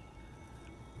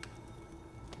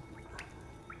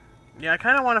 Yeah, I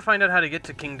kind of want to find out how to get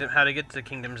to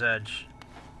Kingdom's Edge.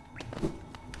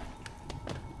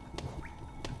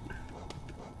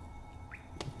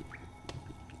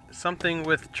 Something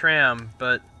with tram,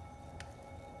 but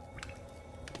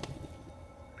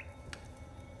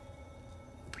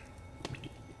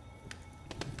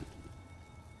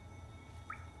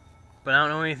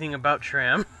know anything about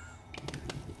tram.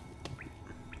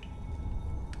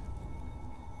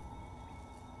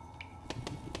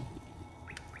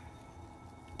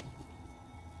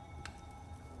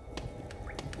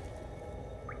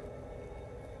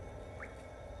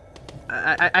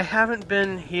 I haven't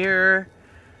been here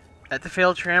at the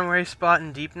failed tramway spot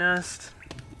in Deep Nest,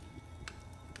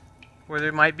 where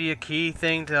there might be a key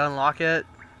thing to unlock it.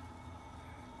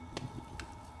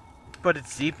 But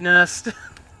it's Deep Nest.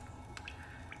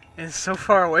 And it's so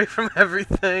far away from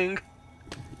everything.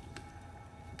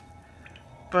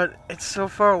 But it's so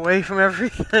far away from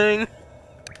everything.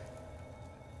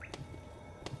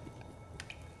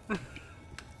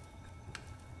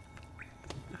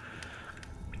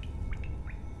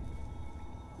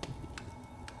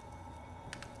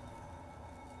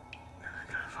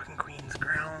 Fucking Queen's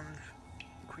Ground.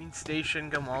 Queen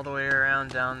Station, come all the way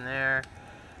around down there.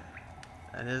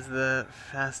 That is the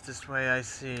fastest way I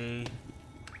see.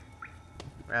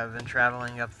 Rather than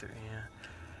traveling up through, yeah.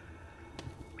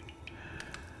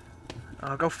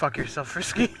 Oh, go fuck yourself,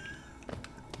 Frisky.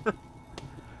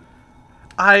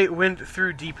 I went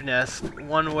through Deep Nest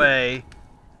one way,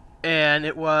 and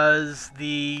it was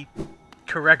the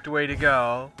correct way to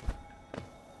go.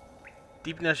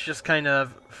 Deep Nest just kind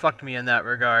of fucked me in that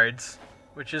regards,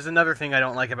 which is another thing I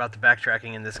don't like about the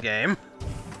backtracking in this game.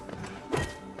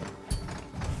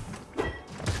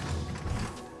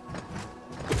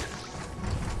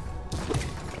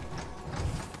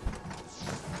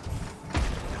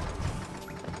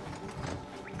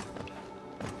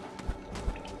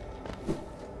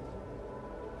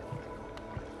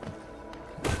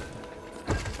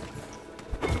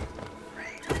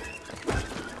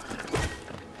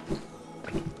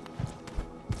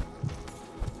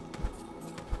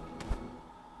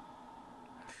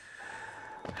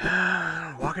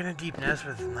 Walking a Deep Nest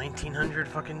with 1900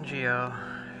 fucking Geo.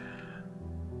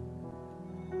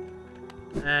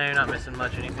 You're not missing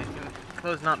much anything.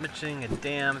 Chloe's not missing a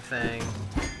damn thing.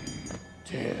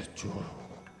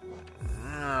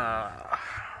 I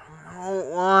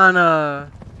don't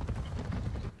wanna.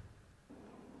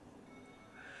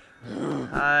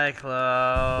 Hi,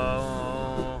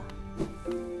 Chloe.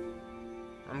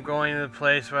 I'm going to the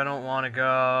place where I don't want to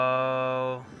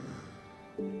go.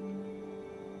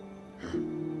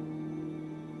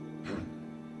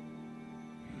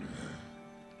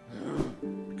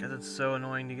 Because it's so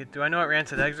annoying to get. Do I know what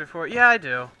rancid eggs are for? Yeah, I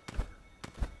do.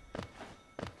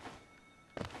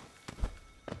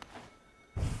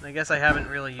 I guess I haven't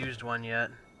really used one yet.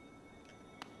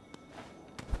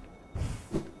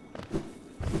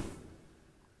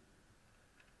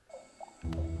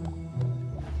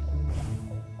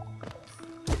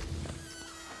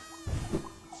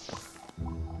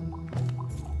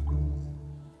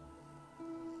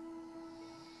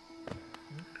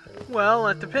 Well,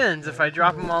 it depends. If I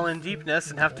drop them all in Deep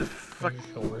Nest and have to fuck...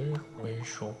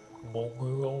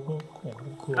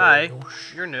 Hi,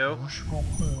 you're new.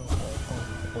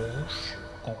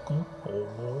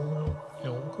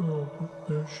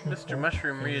 Mr.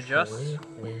 Mushroom readjusts.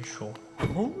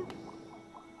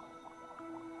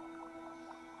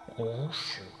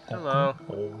 Hello.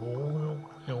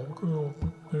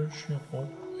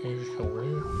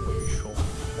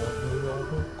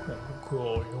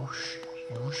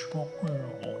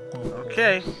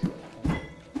 Okay. Is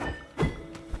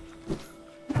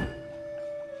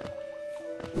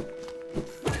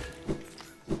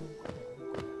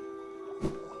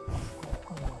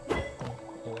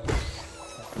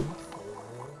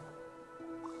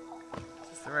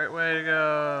this the right way to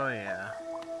go? Yeah.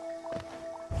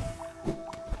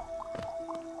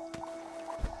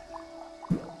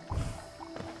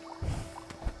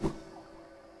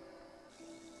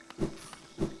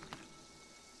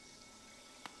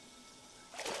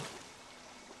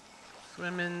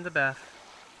 Swim in the bath.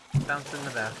 Bounce in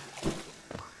the bath.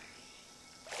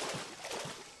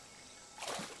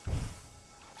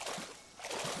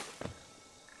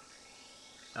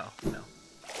 Oh, no.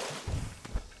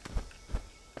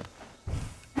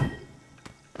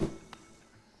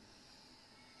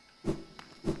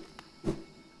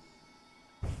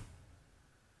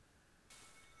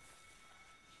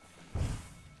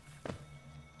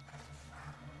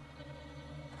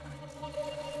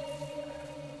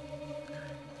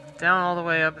 Down all the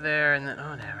way up there, and then...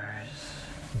 Oh, never.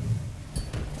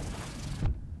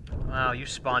 Wow, you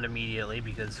spawned immediately,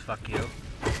 because fuck you.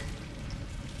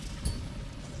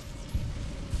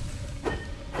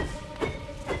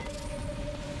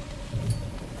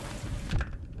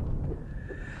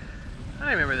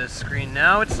 I remember this screen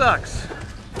now, it sucks.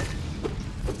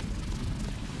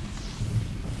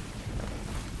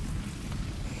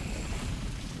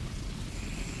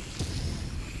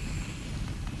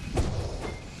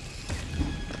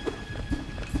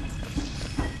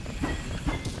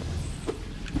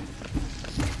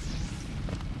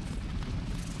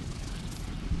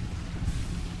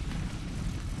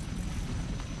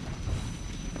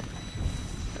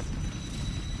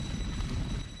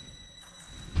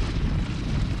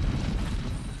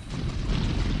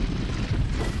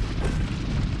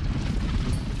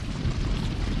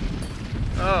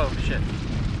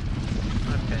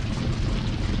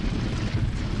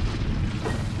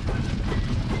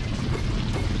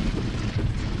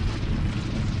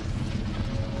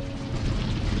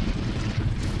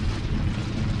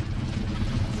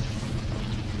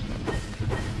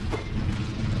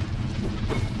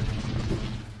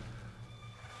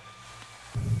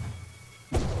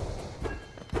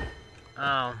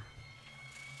 Oh.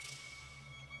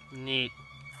 Neat.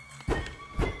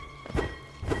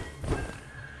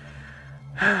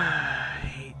 I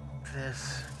hate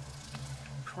this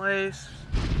place.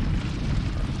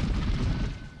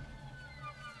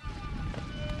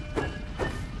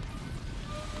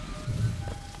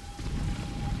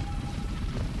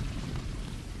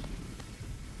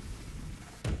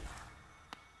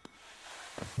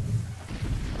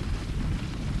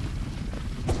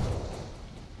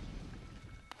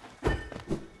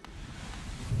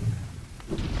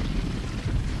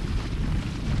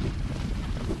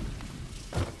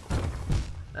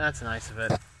 That's nice of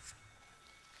it.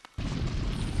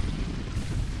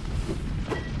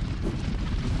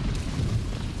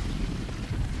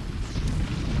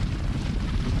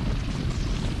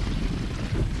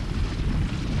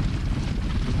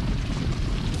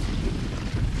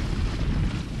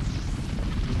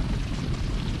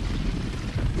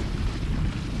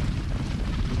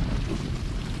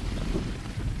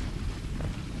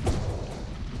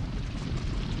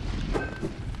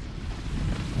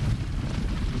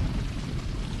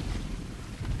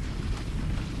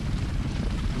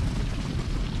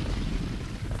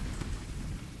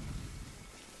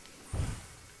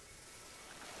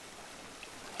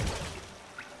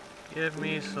 Give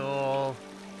me soul.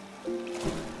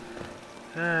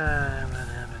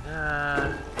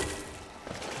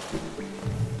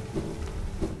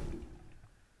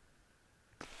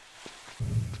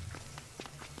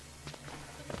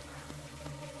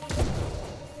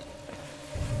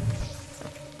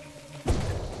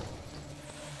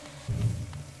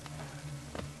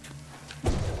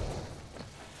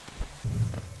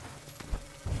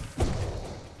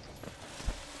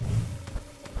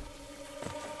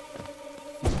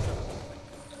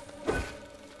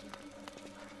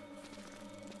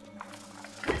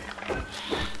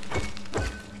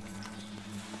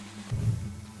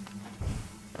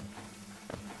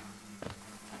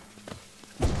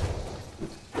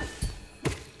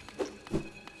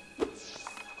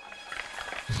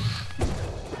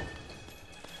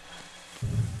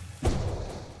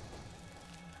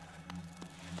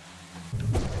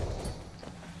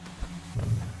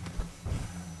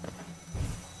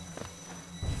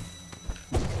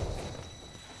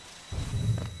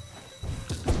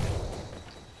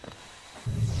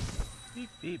 Beep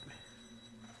beep.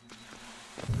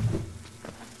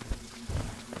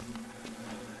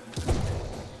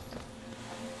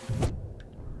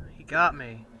 He got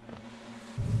me.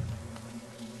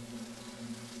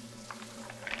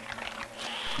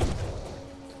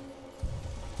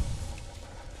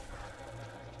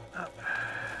 Up.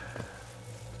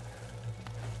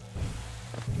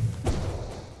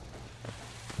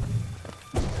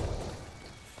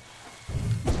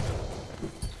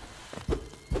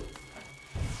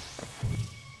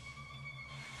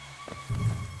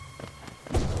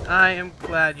 I am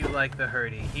glad you like the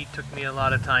hurdy. He took me a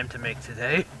lot of time to make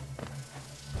today.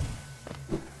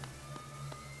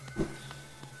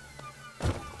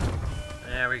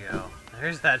 There we go.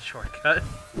 There's that shortcut.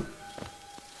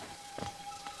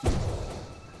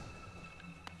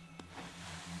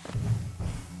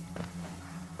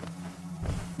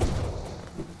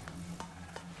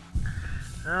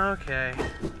 Okay.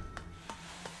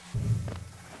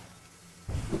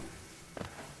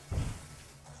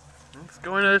 Let's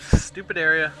go into this stupid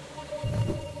area.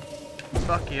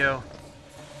 Fuck you.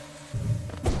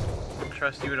 Don't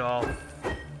trust you at all.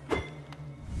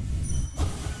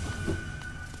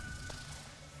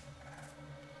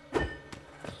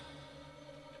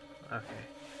 Okay.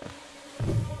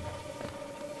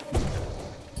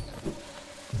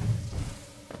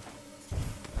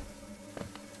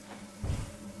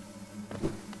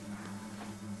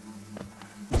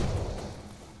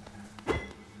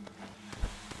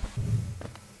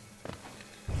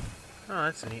 Oh,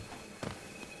 that's neat.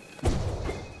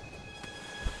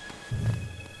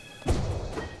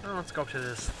 Oh, let's go up to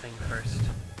this thing first.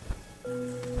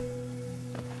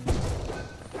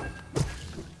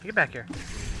 Get back here.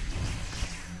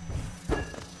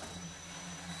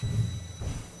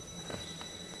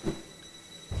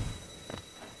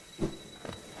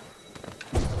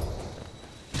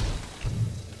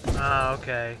 Ah,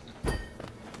 okay.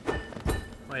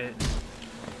 Wait.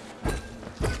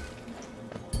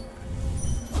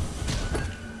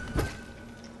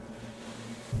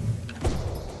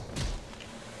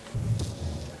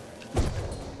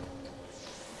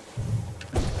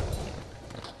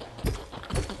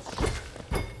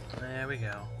 There we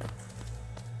go.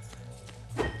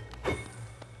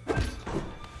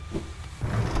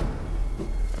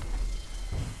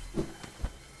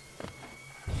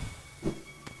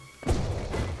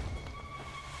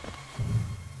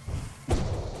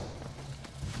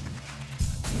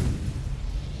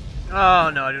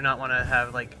 Oh no, I do not want to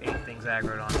have like 8 things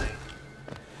aggroed on me.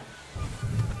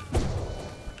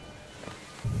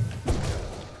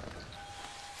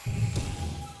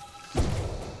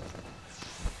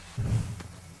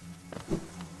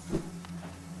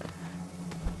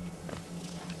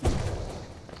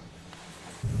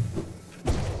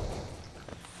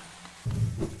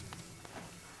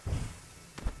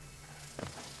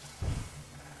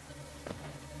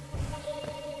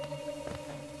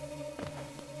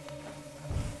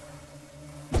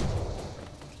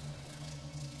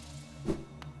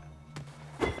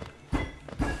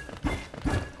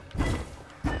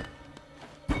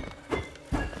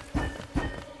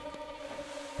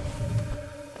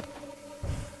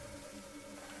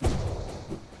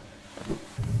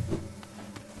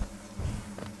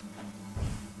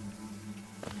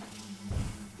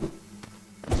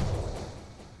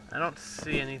 I don't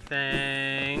see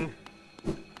anything.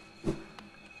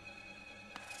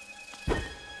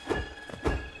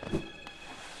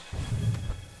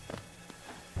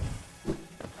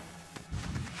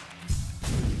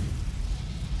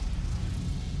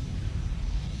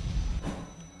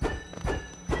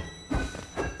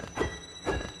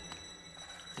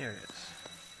 Here it is.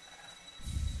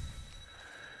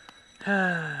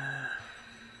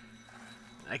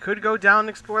 I could go down and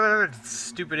explore that other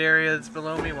stupid area that's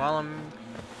below me while I'm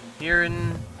here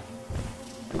in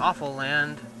awful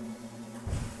land.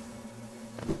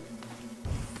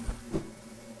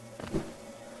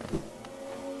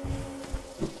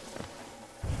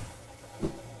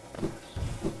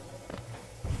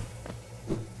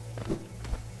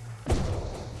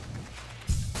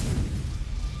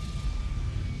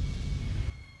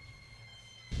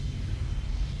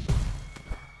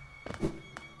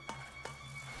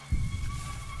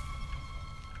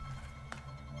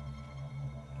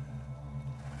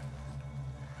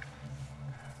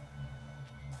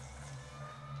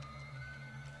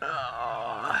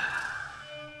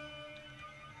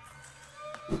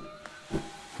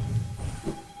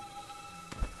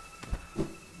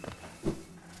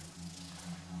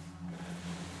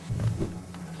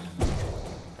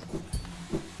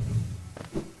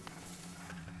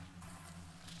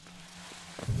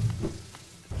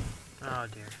 Oh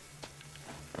dear.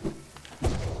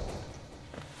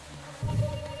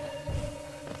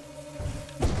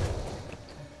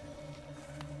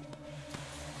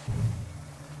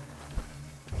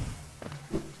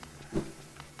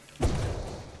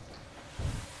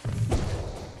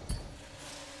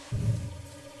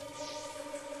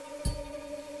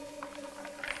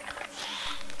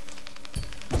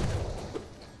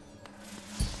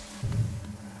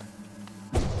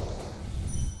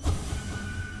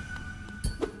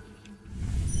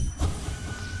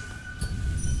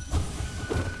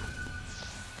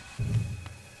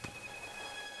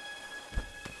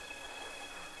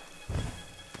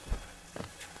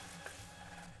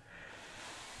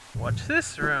 What's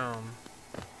this room?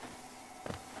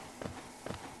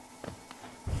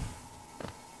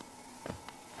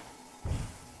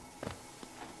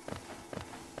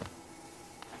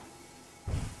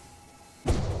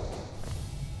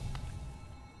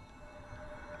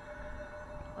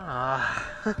 Ah.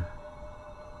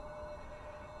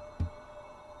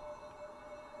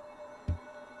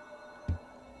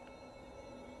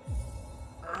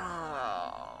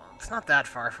 Oh, it's not that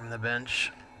far from the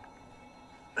bench.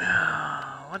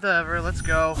 Whatever, let's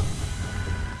go.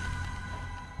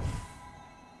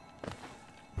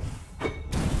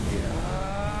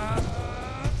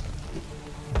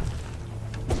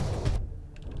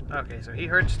 Okay, so he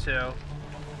hurts too.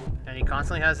 And he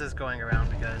constantly has this going around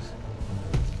because...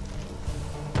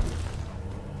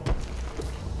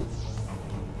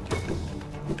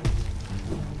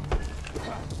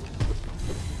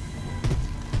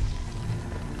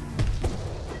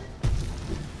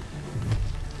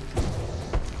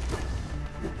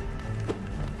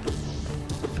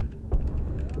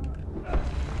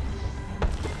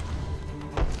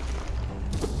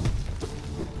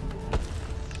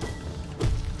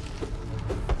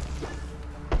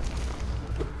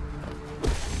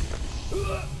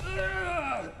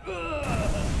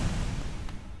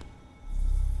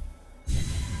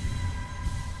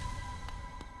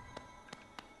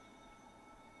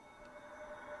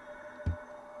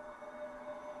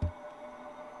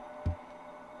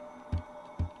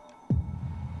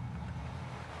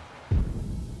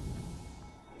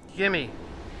 Gimme.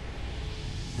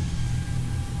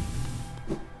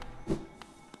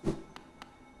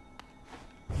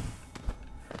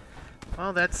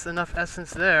 Well, that's enough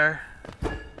essence there.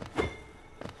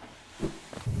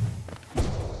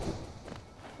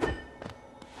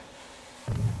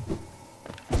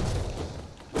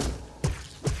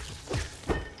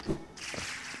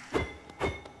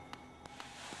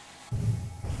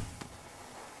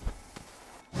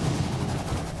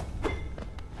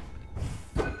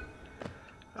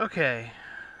 Okay.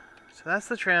 So that's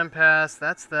the tram pass.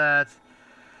 That's that.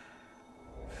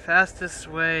 Fastest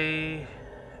way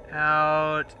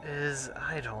out is,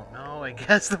 I don't know, I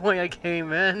guess the way I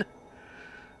came in.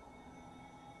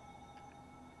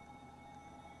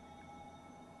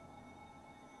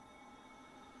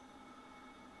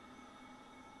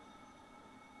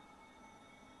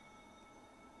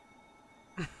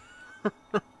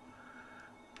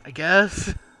 I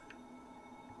guess.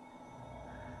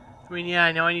 I mean, yeah,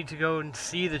 I know I need to go and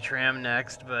see the tram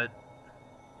next, but...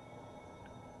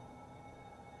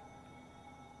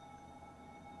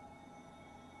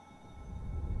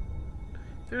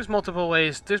 There's multiple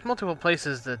ways, there's multiple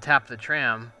places to tap the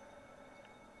tram.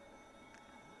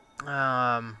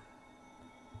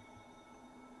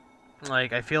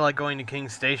 Like, I feel like going to King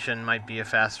Station might be a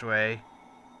fast way.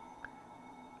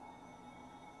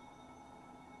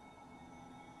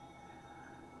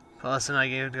 Plus, then I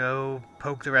get to go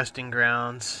poke the resting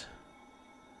grounds.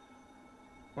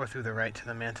 Or through the right to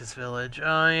the Mantis Village.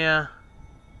 Oh, yeah.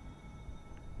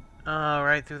 Oh,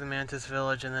 right through the Mantis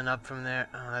Village and then up from there.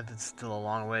 Oh, that's still a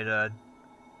long way to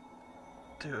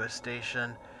a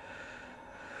station.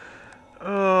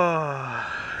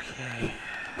 Oh, okay.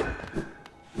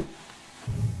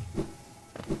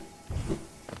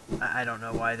 I don't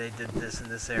know why they did this in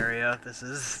this area. This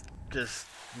is just...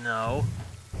 no.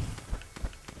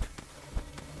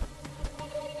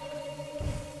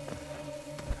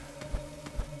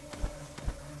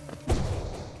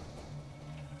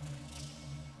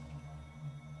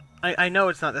 I know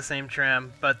it's not the same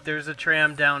tram, but there's a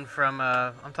tram down from,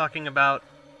 I'm talking about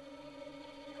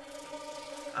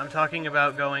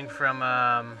going from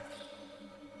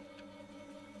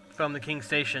the King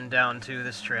Station down to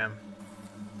this tram.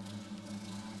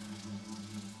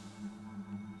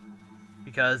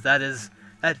 Because that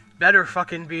better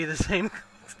fucking be the same,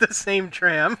 the same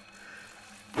tram.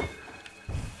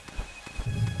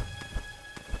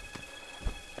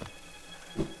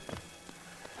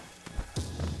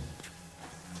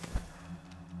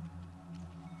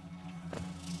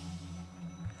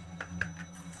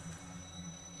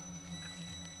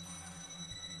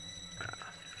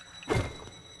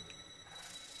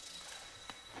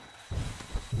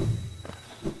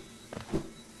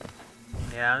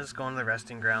 Yeah, I'm just going to the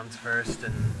resting grounds first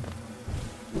and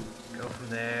go from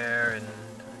there, and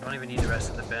I don't even need the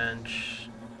rest of the bench.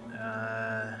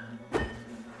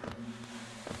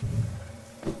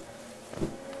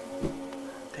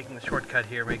 Taking the shortcut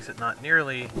here makes it not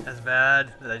nearly as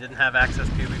bad that I didn't have access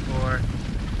to before.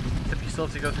 Except you still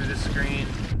have to go through this screen,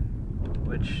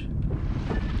 which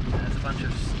has a bunch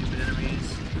of stupid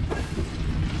enemies.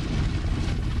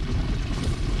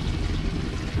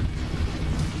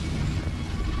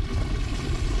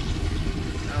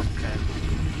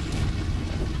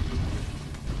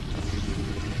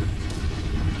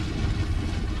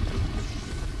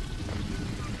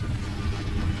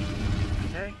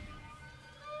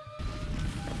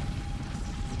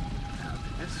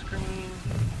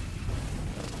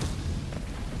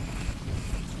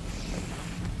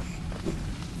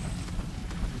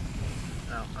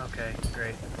 Okay,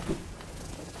 great.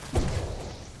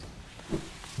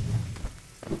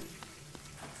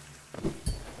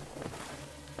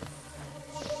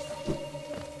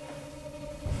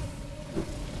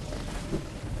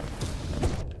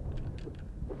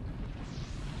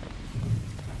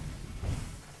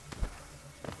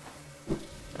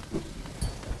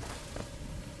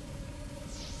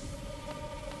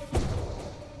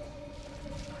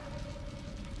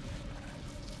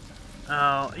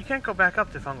 Oh, you can't go back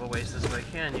up to Fungal Waste this way,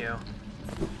 can you?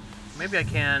 Maybe I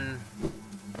can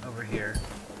over here.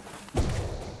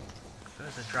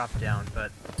 There's a drop down,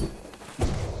 but...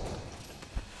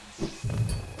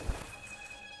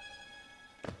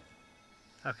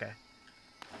 okay.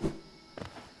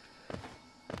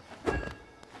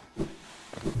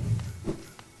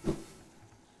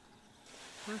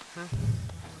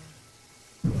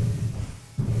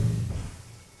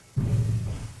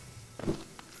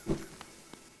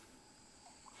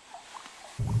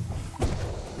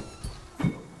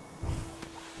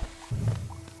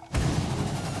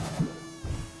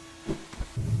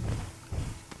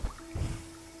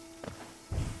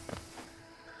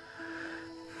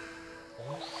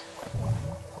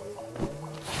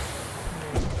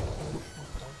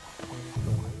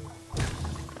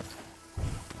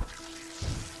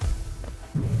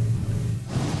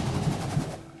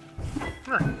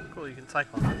 Cool, you can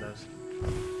cycle on those.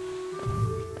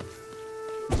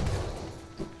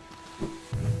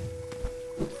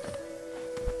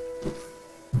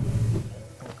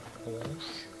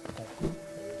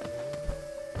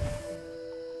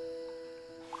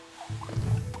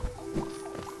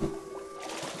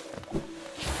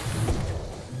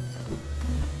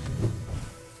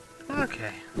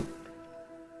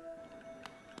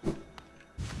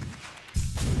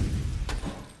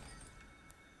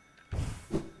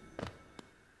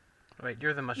 Wait,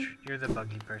 you're the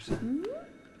buggy person.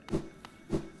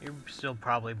 You're still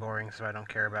probably boring, so I don't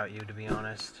care about you, to be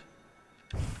honest.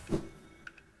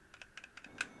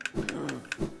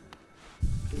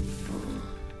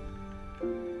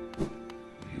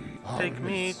 Take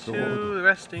me to the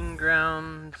resting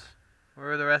grounds,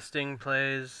 where the resting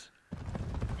plays,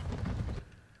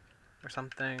 or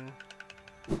something.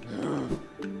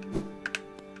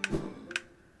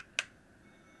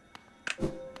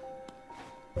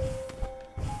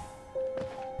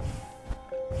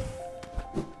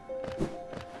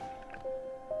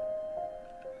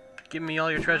 Give me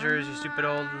all your treasures, you stupid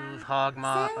old hog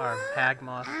moth or hag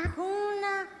moth.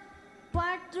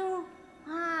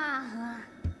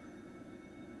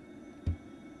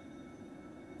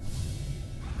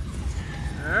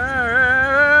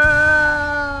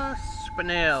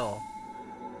 Spinel.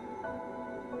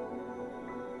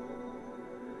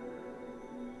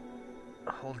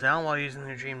 Hold down while using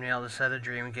the dream nail to set a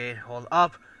dream gate. Hold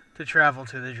up to travel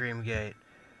to the dream gate.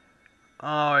 Oh,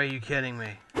 are you kidding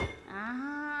me?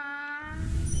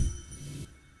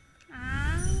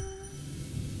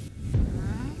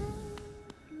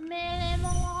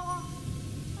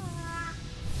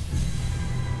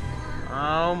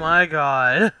 Oh my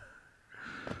god.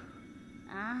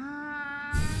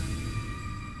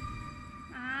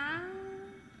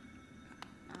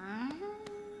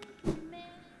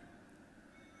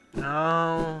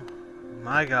 Oh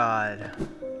my god.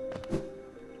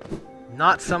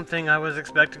 Not something I was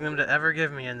expecting them to ever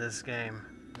give me in this game.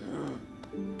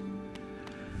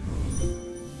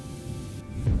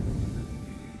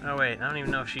 Oh wait, I don't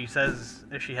even know if she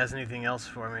has anything else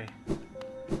for me.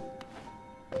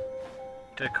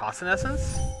 Did it cost an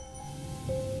essence?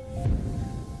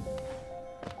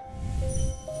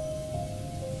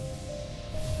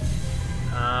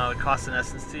 Oh, it costs an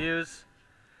essence to use?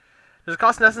 Does it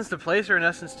cost an essence to place or an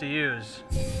essence to use?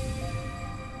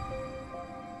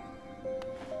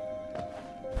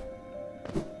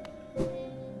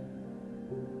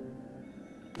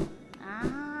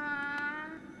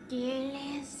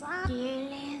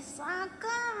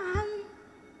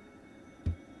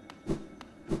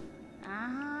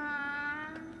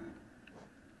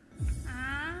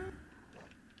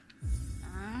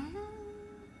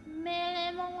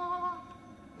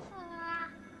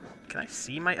 Can I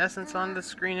see my essence on the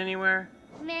screen anywhere?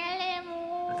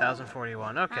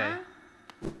 1041, okay.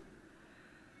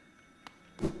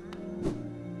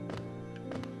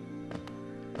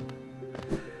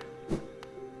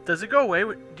 Does it go away?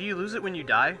 Do you lose it when you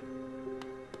die?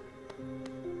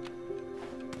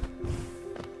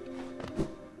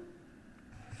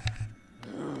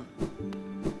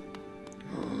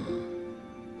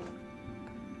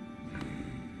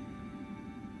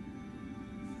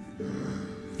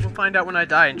 Find out when I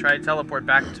die and try to teleport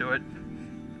back to it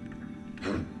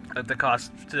at the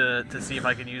cost to see if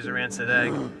I can use a rancid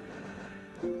egg.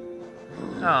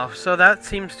 Oh, so that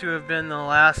seems to have been the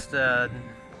last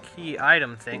key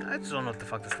item thing. I just don't know what the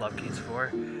fuck this love key's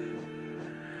for.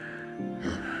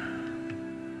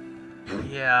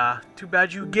 Yeah, too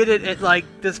bad you get it at like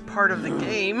this part of the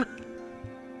game.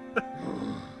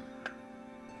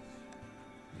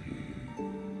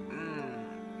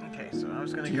 Okay, so I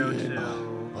was gonna go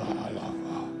to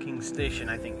Station,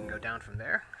 I think, and go down from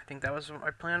there. I think that was what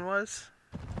my plan was.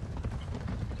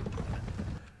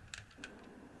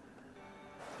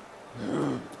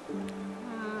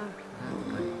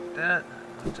 Like that.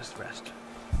 I'll just rest.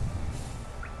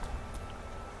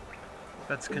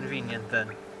 That's convenient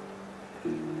then.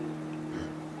 There's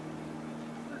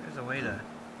a way to...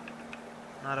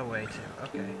 Not a way to.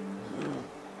 Okay.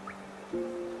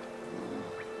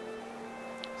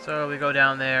 So we go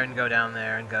down there and go down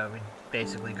there and go... We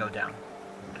basically go down.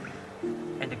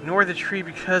 And ignore the tree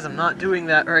because I'm not doing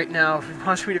that right now if it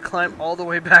wants me to climb all the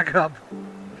way back up.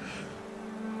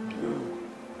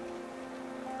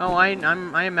 Oh, I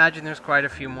imagine there's quite a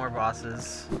few more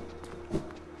bosses.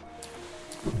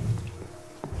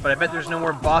 But I bet there's no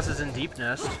more bosses in Deep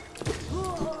Nest.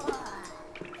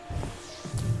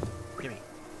 Gimme.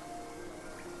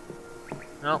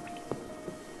 Nope.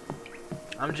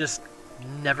 I'm just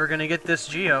never gonna get this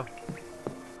Geo.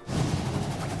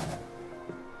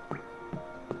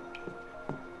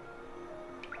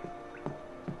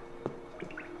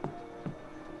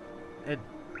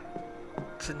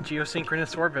 It's in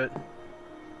geosynchronous orbit.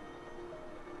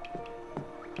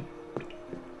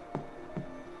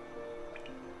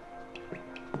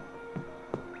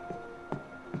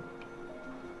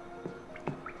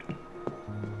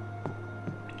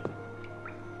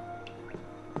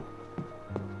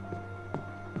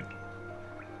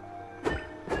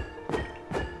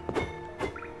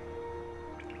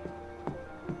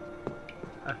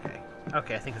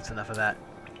 Okay, I think that's enough of that.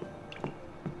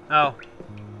 Oh.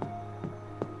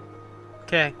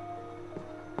 Okay.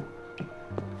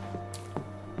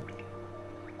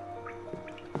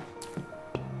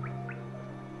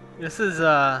 This is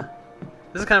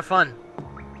kind of fun.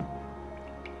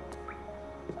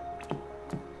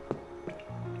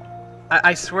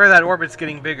 I swear that orbit's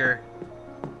getting bigger.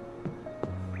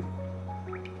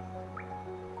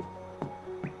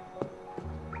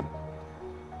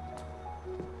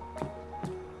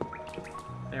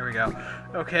 There we go.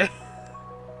 Okay.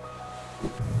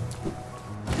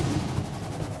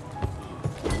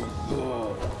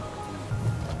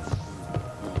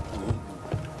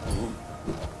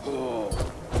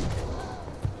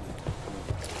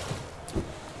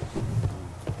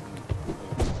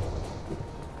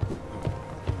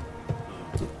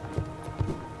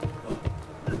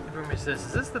 What room is this?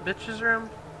 Is this the bitch's room?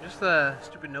 Just the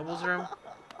stupid noble's room?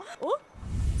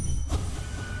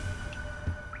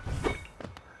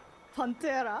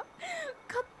 Pantera?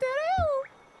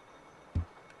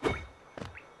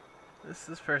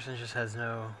 This person just has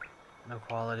no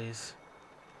qualities.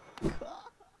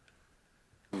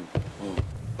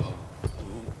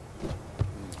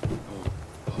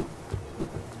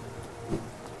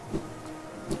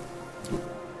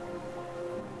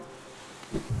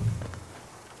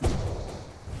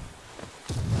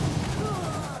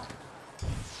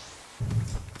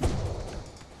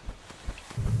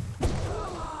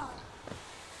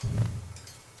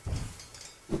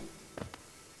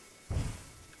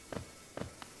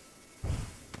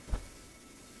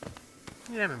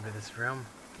 Yeah, I remember this room.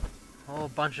 A whole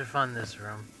bunch of fun, this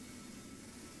room.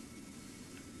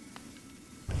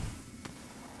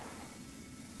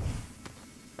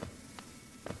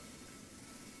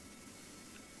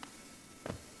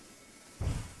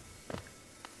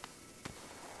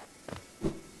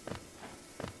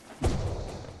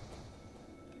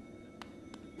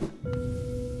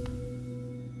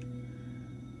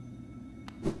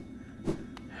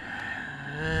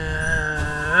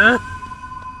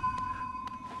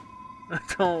 I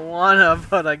don't wanna,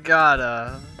 but I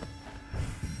gotta.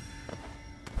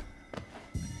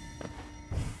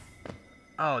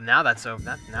 Oh, now that's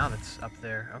over. Now that's up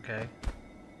there. Okay.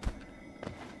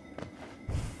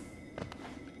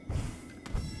 I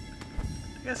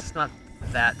guess it's not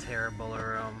that terrible a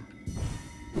room.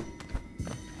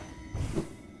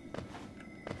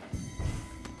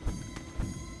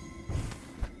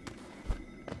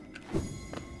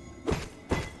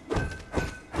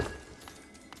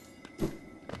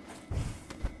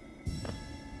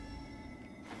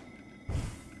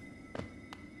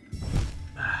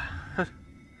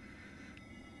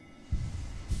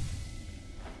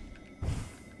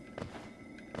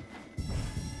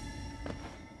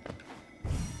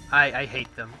 I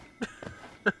hate them.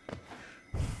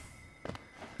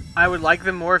 I would like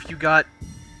them more if you got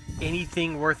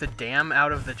anything worth a damn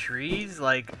out of the trees.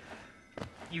 Like,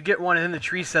 you get one and then the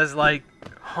tree says, like,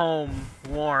 home,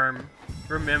 warm,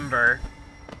 remember.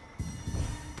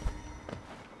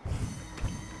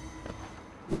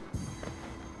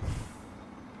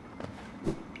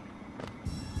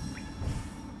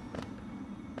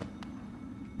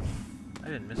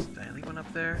 Did I leave one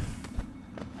up there?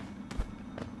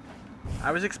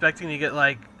 I was expecting to get,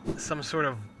 like, some sort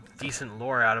of decent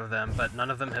lore out of them, but none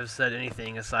of them have said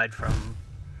anything aside from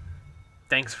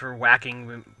thanks for whacking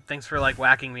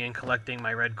me and collecting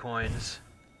my red coins.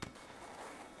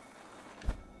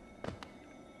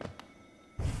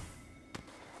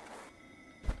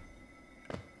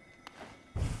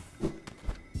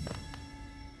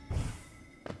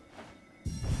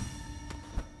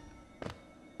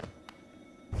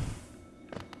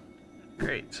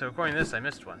 Great, so according to this, I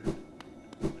missed one.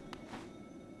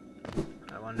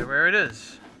 I wonder where it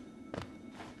is.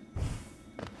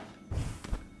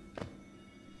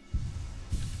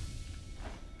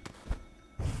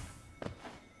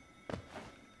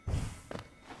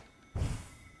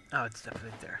 Oh, it's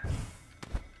definitely there.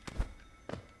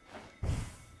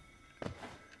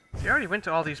 See, I already went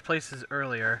to all these places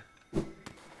earlier.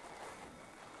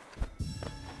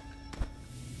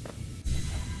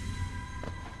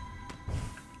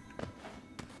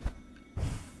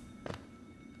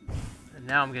 And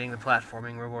now I'm getting the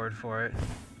platforming reward for it.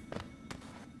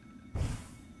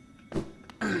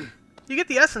 You get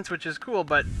the essence, which is cool,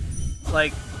 but,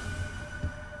 like,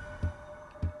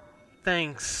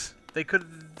 thanks. They could have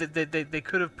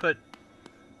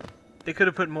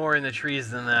put more in the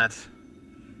trees than that.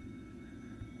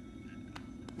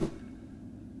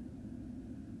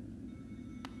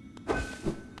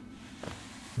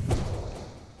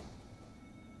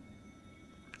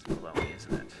 It's below me,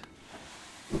 isn't it?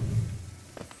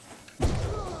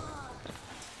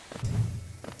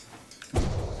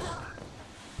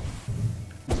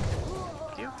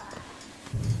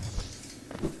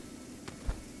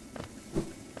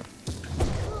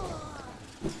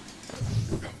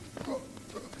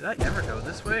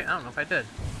 this way? I don't know if I did.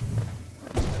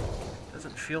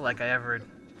 Doesn't feel like I ever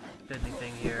did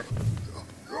anything here.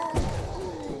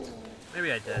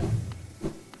 Maybe I did.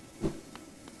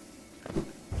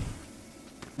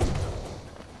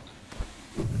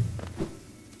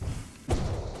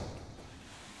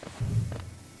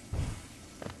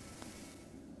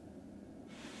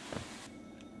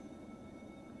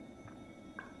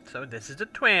 So this is a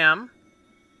twam.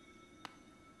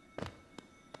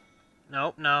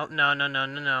 Nope, no, no, no, no,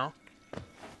 no, no.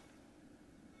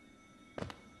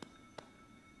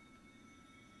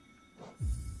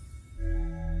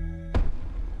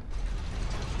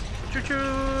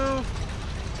 Choo-choo!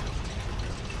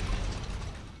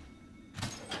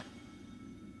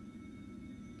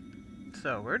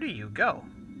 So, where do you go?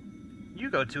 You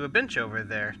go to a bench over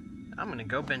there. I'm gonna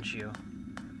go bench you.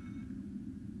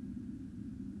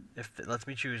 If it lets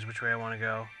me choose which way I want to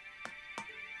go.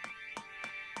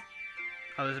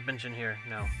 Oh, there's a bench in here.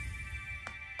 No.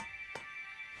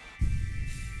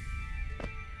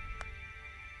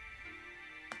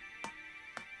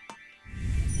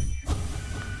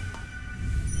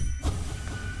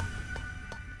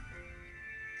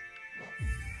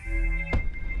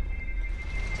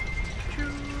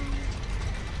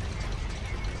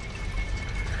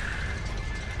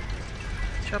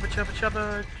 Chubba chubba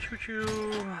chubba, choo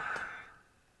choo.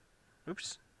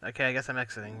 Oops. Okay, I guess I'm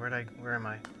exiting. Where am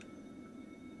I?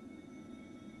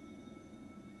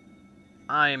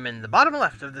 I'm in the bottom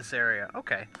left of this area.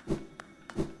 Okay.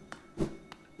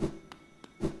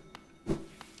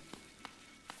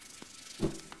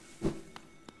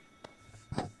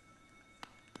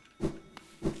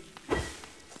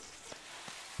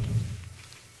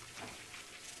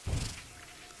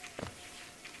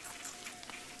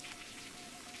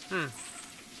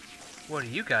 What do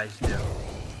you guys do?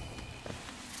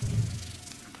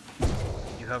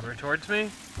 You hover towards me?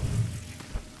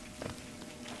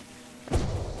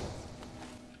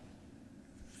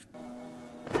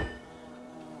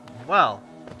 Well,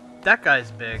 that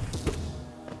guy's big.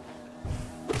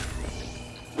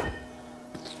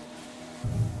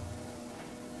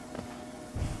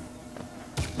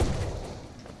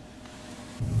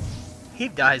 He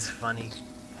dies funny.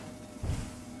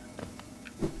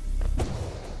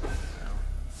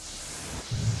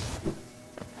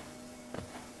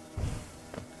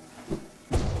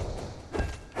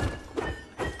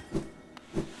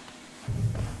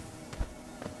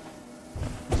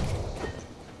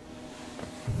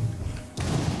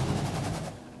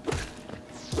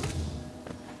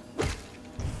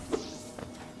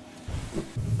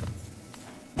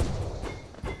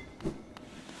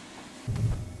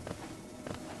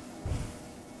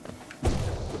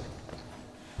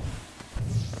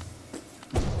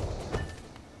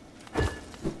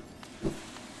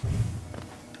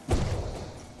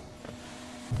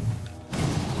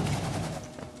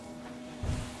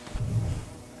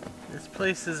 This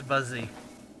place is buzzy.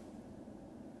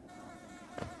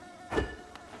 I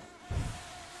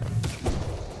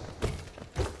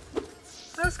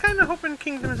was kind of hoping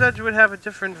Kingdom's Edge would have a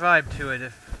different vibe to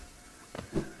it,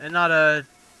 and not a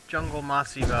jungle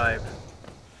mossy vibe.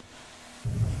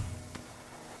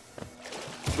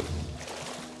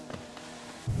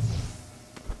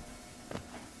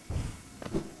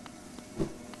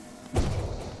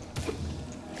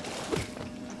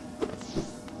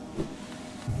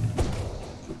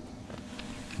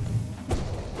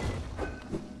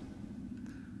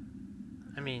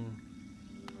 I mean,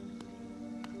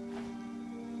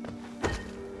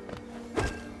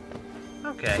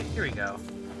 okay, here we go.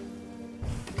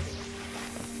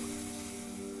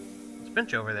 There's a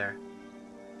bench over there.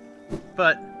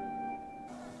 But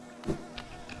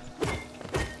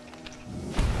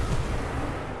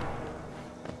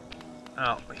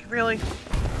oh, really?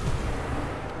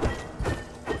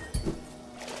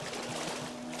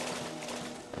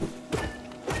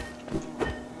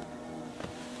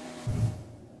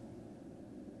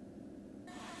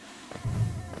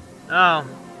 Oh.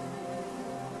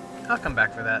 I'll come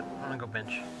back for that. I'm gonna go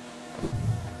bench.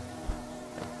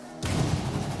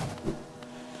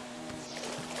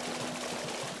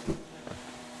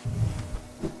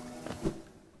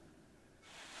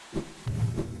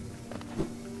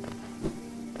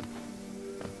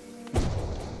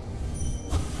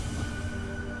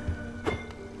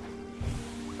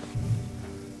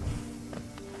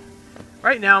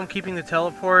 Right now I'm keeping the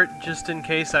teleport just in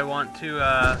case I want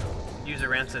to use a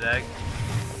rancid egg.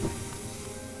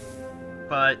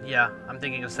 But yeah, I'm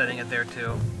thinking of setting it there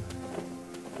too.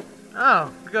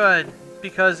 Oh, good.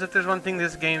 Because if there's one thing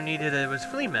this game needed, it was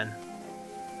Fleamen.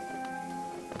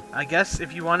 I guess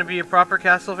if you want to be a proper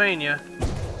Castlevania.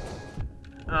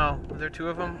 Oh, were there two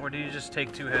of them? Or do you just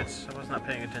take 2 hits? I was not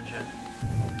paying attention.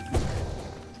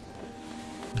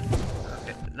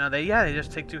 Okay, no, they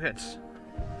just take 2 hits.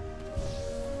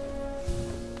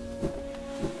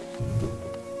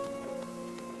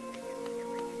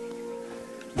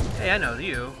 Hey, I know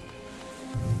you.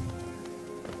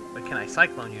 But can I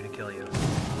cyclone you to kill you?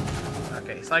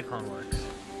 Okay, cyclone works.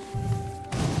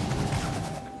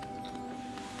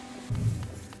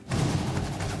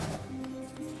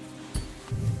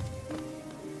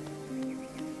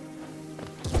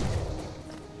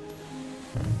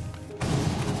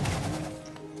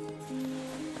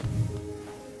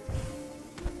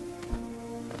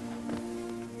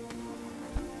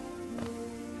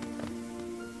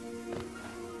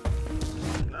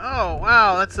 Oh,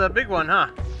 wow, that's a big one, huh?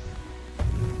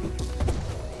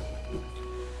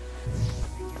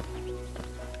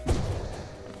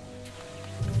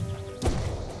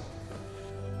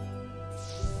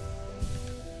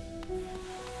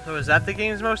 So is that the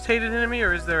game's most hated enemy,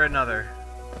 or is there another?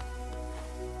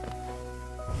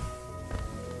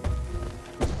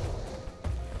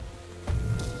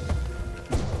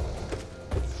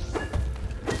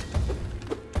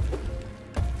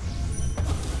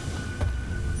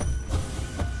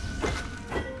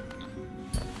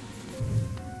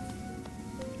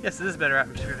 Yes, it is better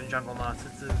atmosphere than Jungle Moss.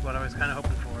 This is what I was kind of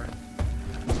hoping for.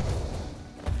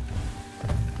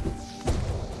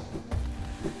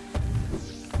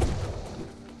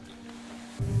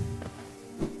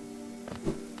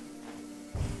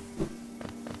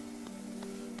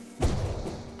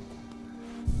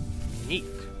 Neat.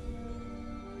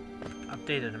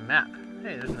 Updated a map.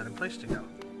 Hey, there's another place to go.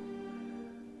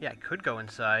 Yeah, I could go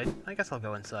inside. I guess I'll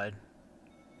go inside.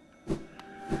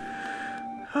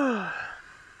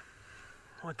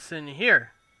 What's in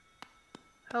here?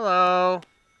 Hello.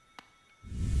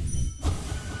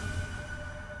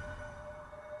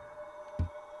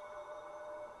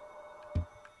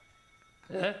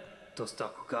 To sta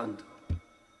jugando.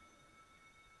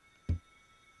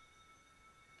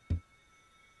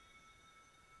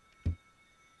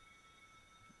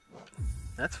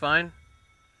 That's fine.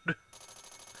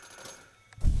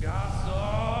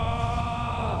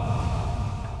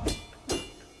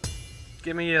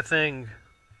 Give me a thing.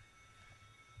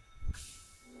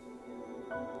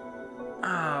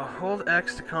 Oh, hold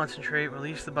X to concentrate,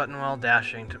 release the button while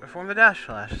dashing to perform the dash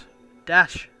slash.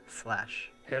 Dash slash.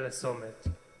 Hele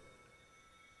somet.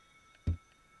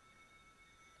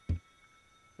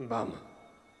 Bam.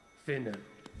 Finner.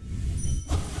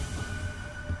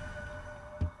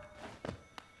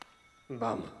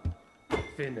 Bam.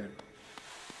 Finner.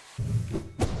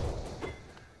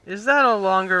 Is that a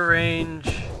longer range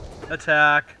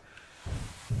attack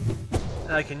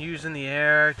that I can use in the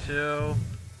air too?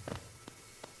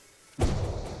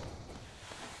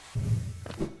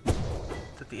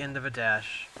 It's at the end of a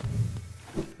dash.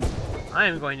 I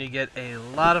am going to get a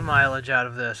lot of mileage out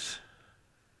of this.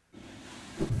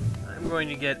 I'm going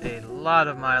to get a lot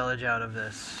of mileage out of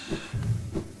this.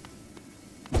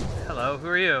 Hello, who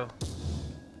are you?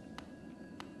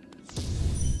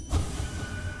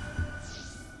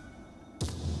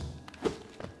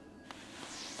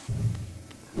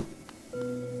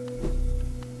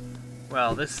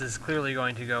 Well, this is clearly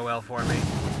going to go well for me.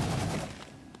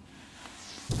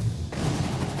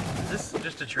 Is this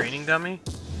just a training dummy?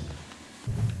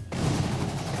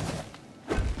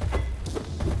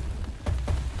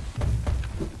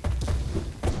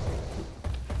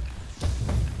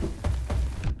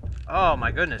 Oh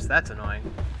my goodness, that's annoying.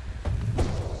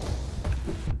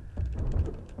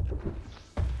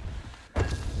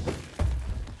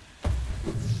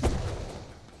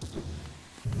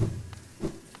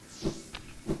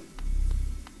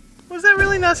 Was that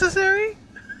really necessary?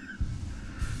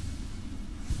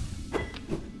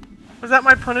 Was that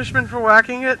my punishment for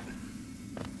whacking it?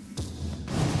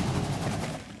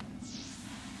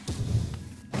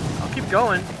 I'll keep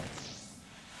going.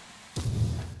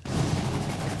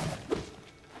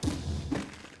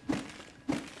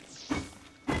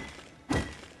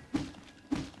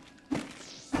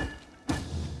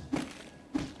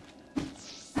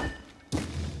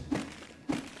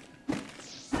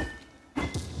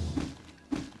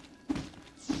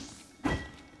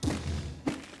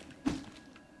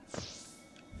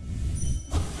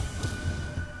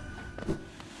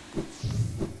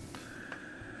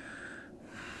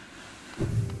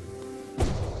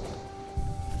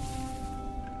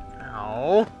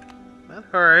 Ow. That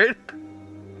hurt.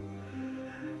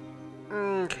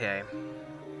 Okay.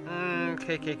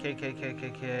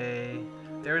 Okay.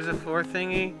 There's a floor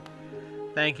thingy.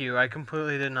 Thank you. I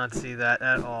completely did not see that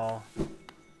at all.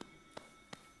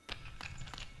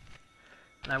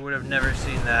 I would have never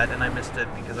seen that, and I missed it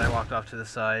because I walked off to the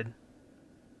side.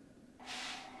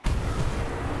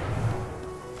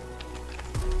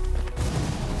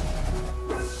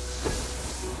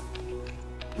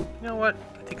 You know what?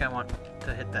 I think I want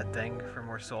to hit that thing for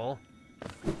more soul.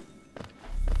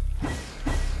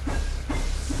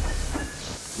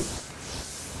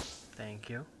 Thank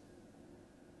you.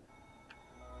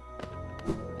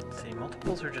 Let's see,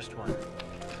 multiples or just one?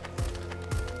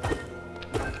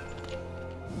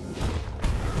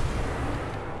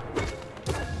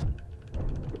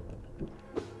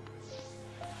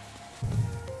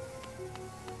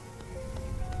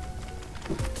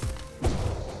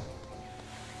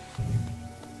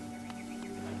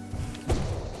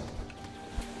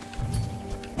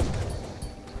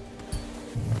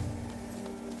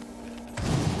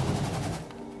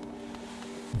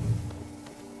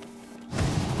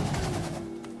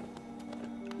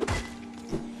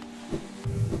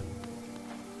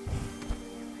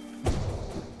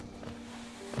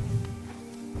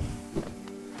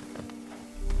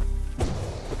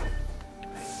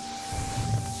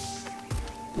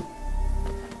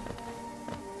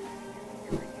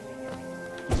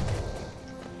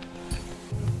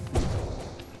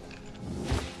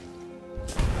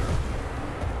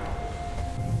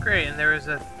 Great, and there is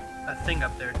a thing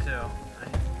up there too.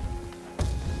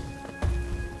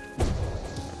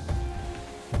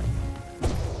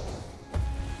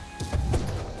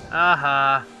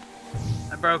 Aha!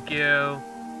 I broke you.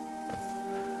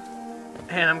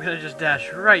 And I'm gonna just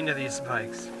dash right into these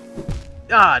spikes.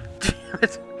 Ah, damn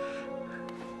it!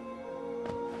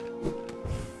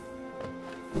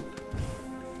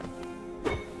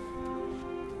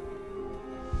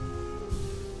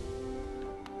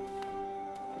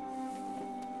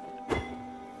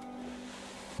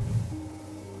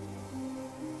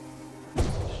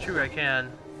 It's true, I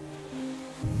can.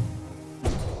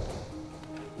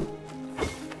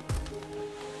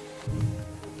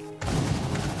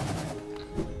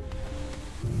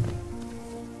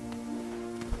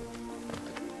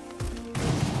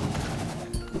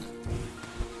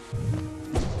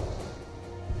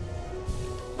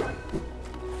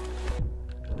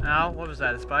 Ow, what was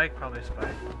that? A spike? Probably a spike.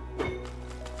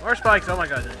 More spikes, oh my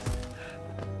goodness.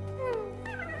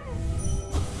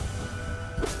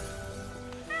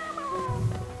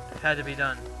 It had to be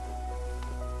done.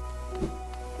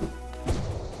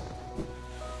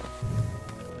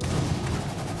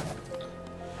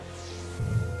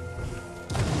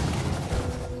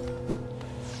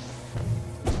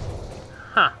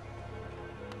 Huh.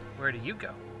 Where do you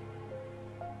go?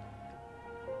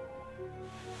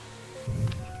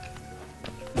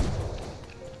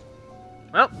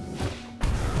 Well.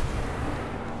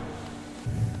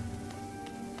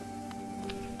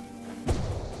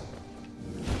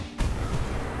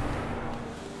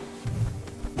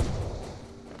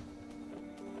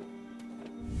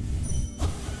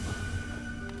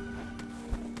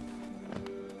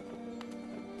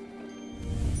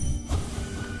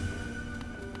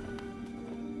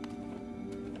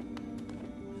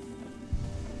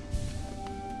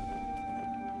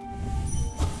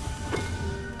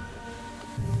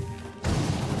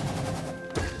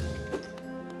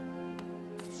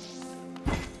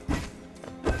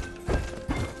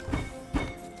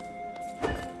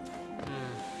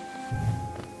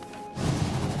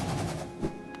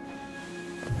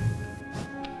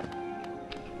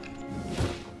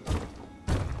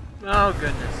 Oh,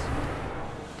 goodness.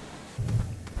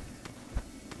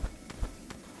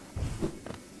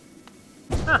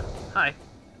 Huh, hi.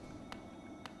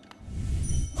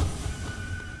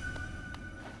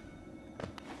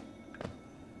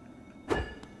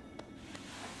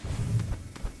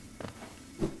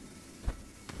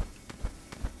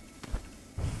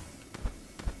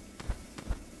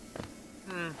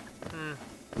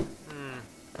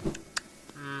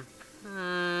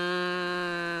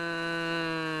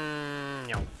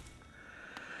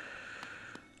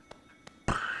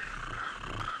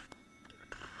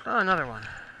 Oh, another one.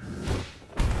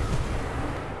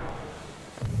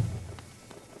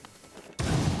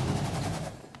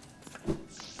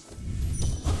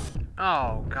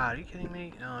 Oh, God, are you kidding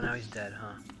me? Oh, now he's dead,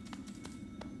 huh?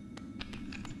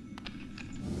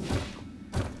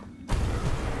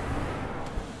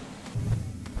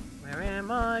 Where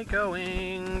am I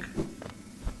going?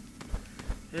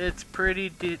 It's pretty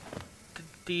deep.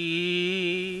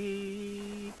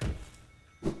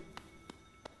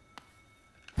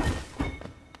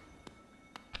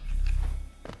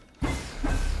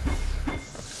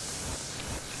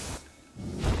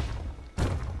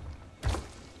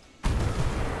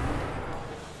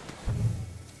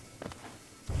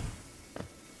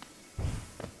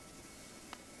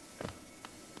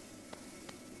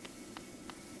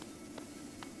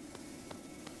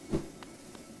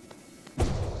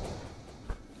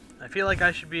 feel like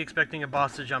I should be expecting a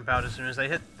boss to jump out as soon as I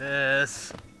hit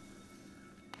this.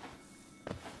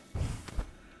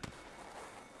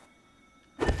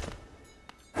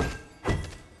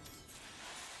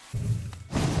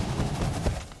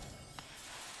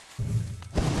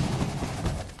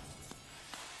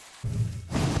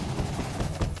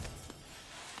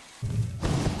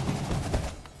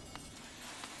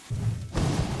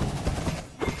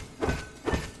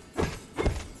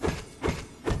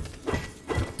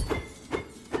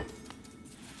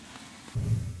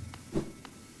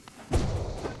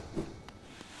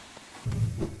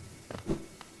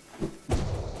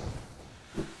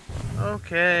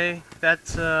 Okay,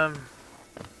 that's,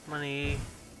 money.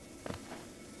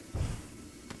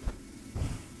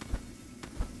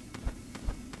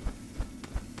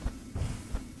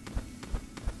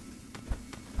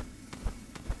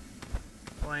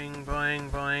 Boing, boing,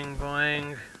 boing,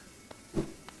 boing.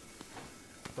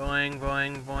 Boing,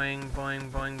 boing, boing, boing,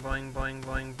 boing, boing, boing,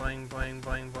 boing, boing, boing,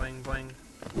 boing, boing, boing.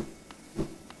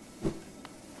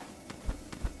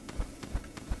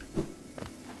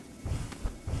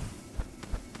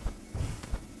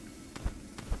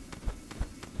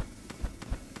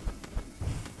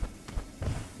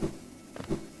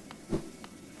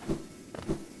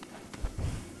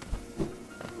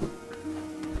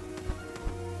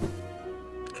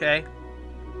 Okay.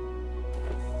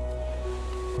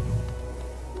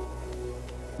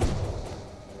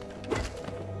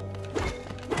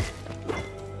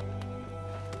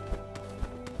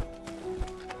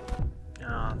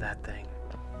 Oh, that thing.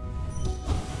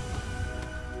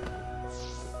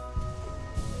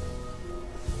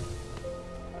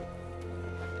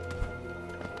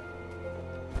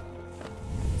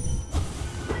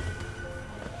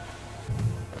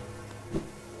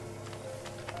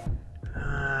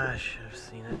 I should have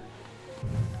seen it.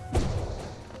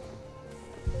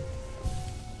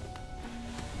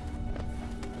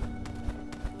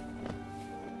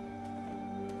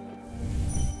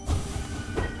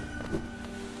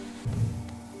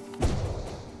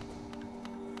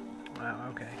 Wow,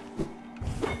 okay.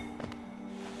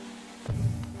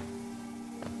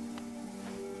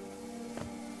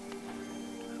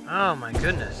 Oh my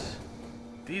goodness.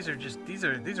 These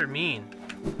are mean.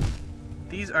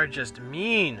 These are just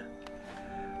mean.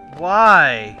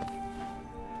 Why?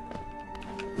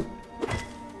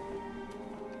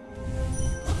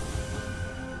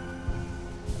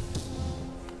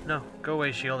 No, go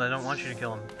away, Shield. I don't want you to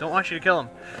kill him. Don't want you to kill him.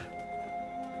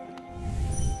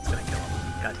 It's gonna kill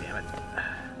him. God damn it.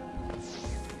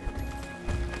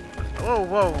 Whoa,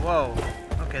 whoa, whoa.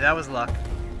 Okay, that was luck.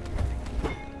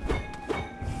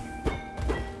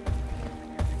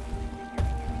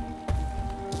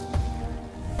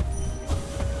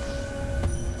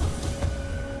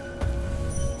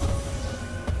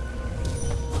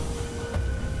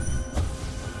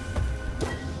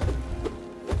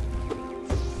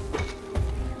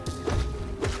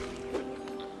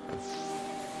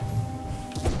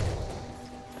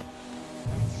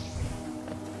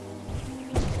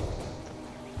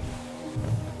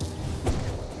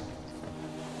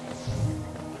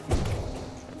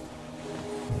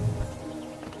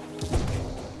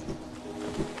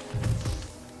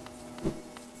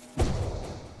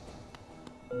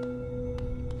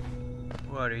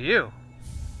 What are you?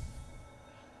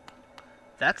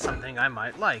 That's something I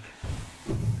might like.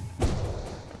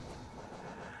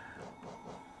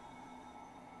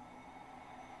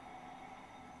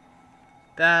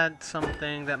 That's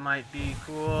something that might be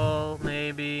cool.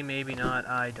 Maybe, maybe not.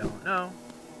 I don't know.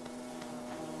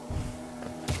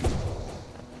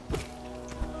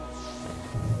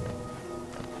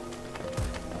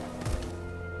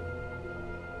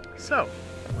 So,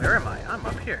 where am I? I'm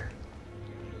up here.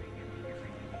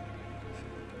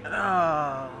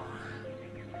 Oh.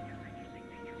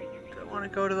 Do I want to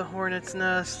go to the Hornet's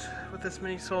Nest with this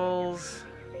many souls?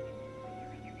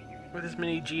 With this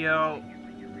many Geo?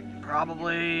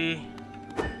 Probably.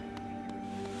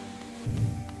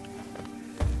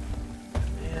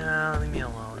 Yeah, leave me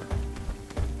alone.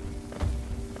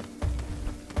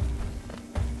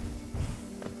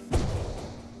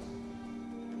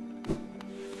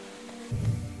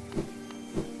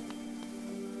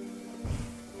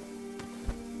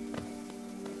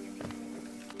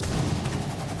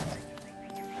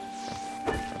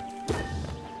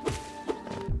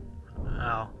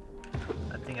 Oh,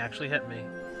 that thing actually hit me.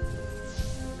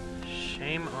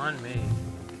 Shame on me.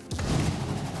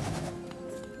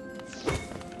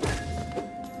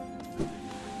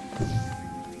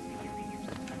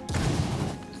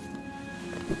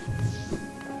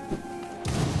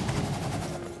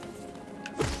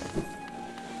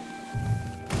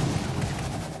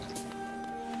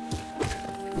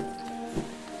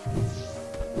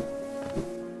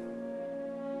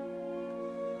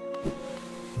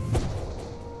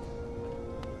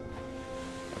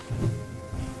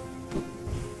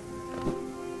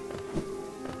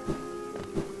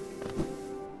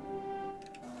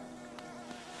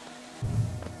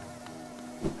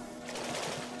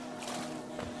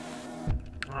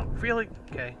 really?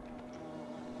 Okay.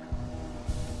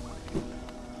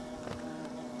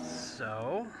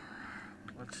 So,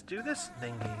 let's do this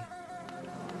thingy.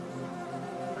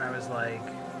 I was like,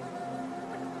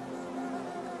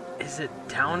 is it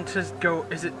down to go?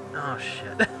 Is it? Oh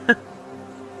shit.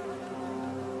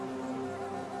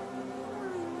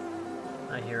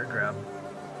 I hear a grub.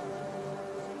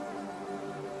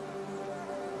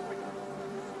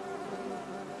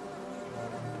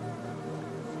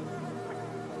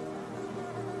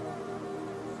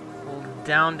 Hold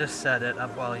down to set it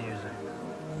up while using.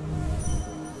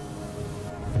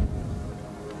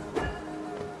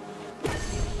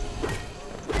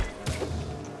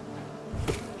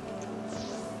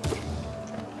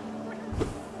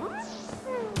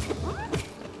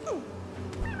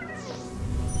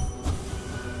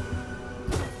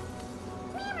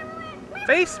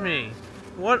 Face me!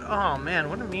 What? Oh man,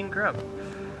 what a mean grub.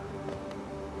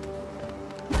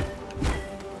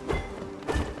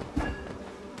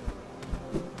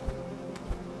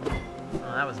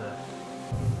 Oh, that was a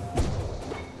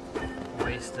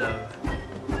waste of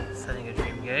setting a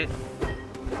dream gate.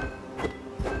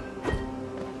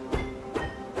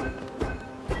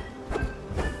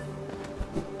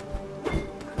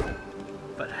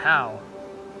 But how?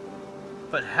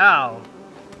 But how?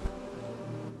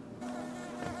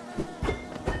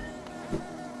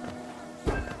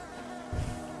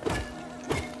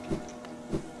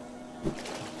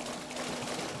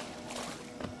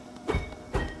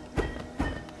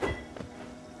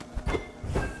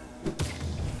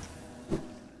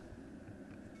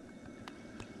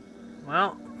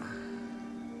 Well,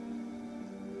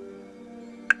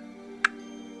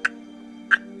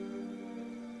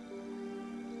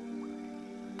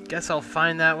 guess I'll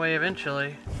find that way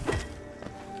eventually.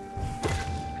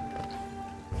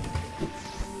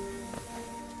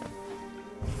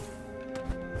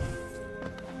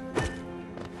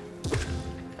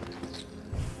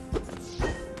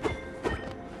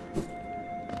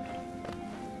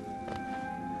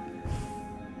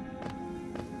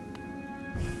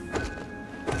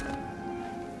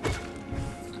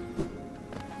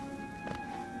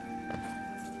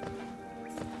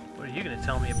 What are you gonna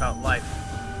tell me about life?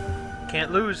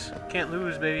 Can't lose,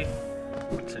 baby.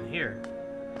 What's in here?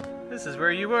 This is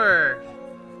where you were.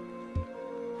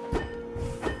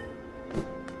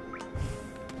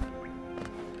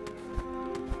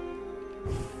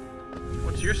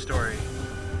 What's your story?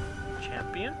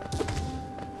 Champion?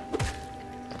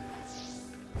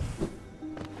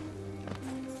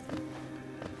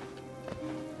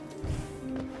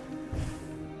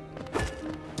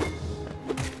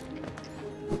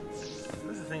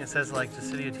 It says like the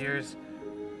City of Tears.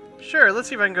 Sure, let's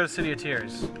see if I can go to City of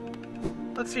Tears.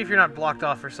 Let's see if you're not blocked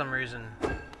off for some reason.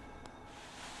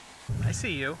 I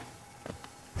see you.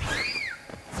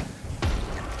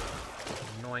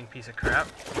 Annoying piece of crap.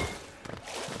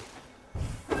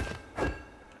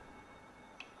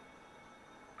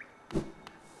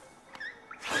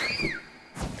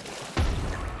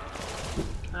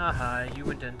 Aha, you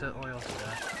went into oil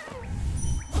stuff.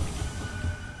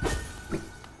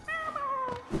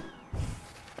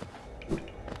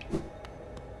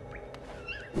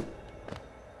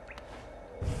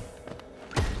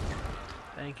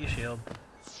 Thank you, shield.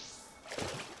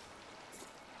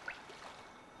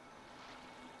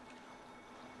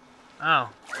 Oh.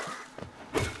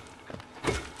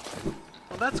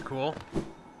 Well, that's cool.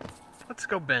 Let's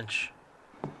go bench.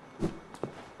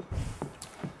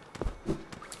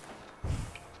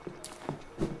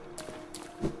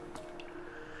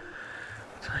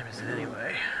 What time is it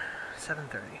anyway?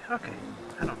 7:30. Okay.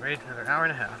 I don't raid another hour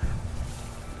and a half.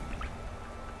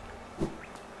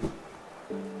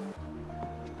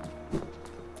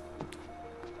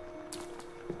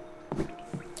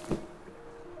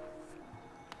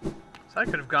 So I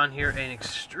could have gone here an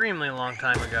extremely long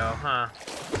time ago, huh?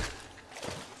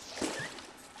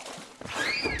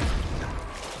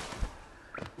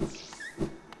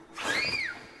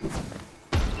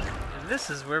 And this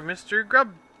is where Mr.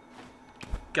 Grub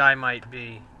guy might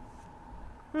be.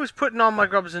 Who's putting all my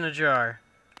grubs in a jar?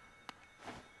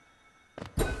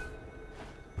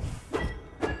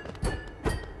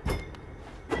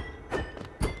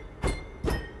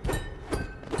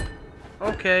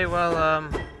 Okay, well,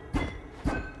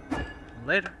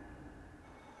 later.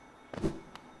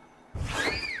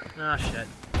 Ah, shit.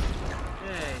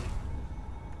 Yay.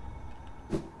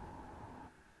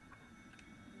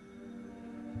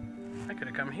 I could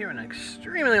have come here an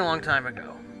extremely long time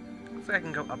ago. Looks like I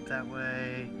can go up that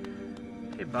way.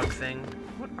 Hey, bug thing.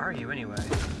 What are you, anyway?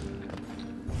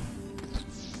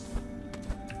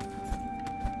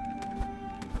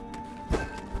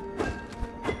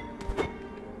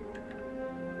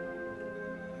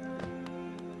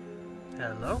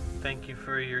 Hello, thank you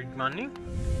for your money.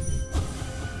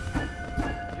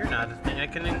 You're not a thing I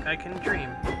can dream.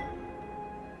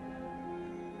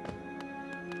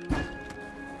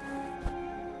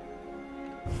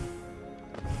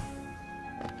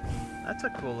 That's a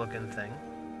cool looking thing.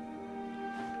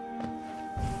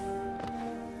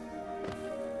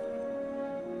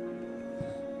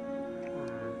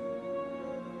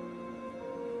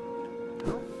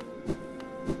 Oh.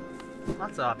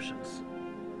 Lots of options.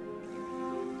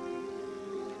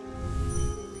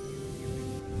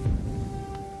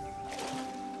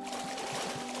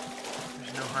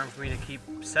 There's no harm for me to keep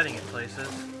setting it places.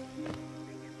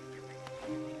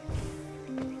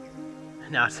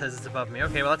 Now it says it's above me.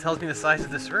 Okay, well that tells me the size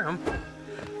of this room.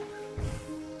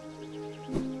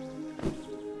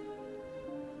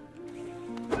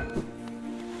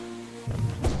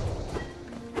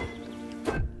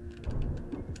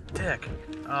 Dick.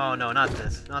 Oh no, not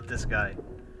this. Not this guy.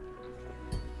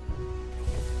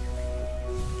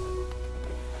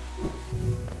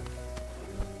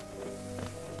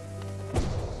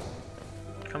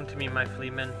 Come to me, my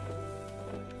fleaman.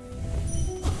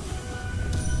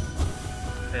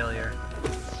 Failure.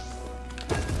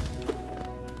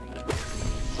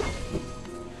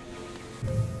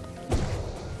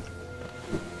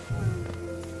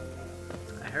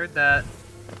 I heard that.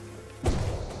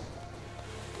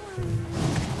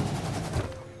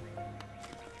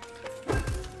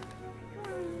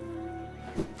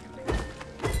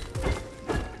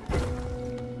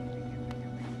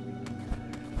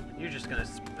 You're just gonna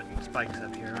put spikes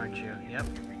up here, aren't you? Yep.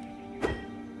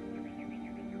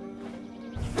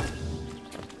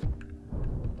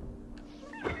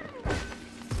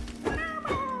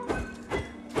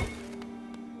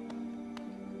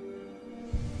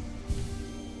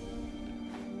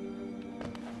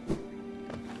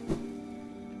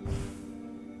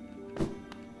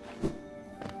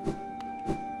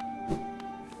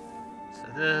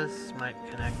 This might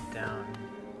connect down.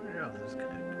 Where does this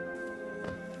connect?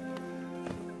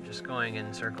 I'm just going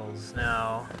in circles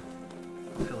now.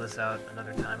 I'll fill this out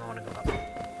another time. I want to go up.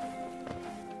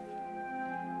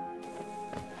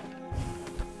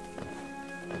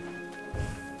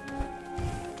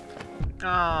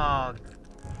 Oh,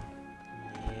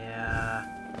 yeah.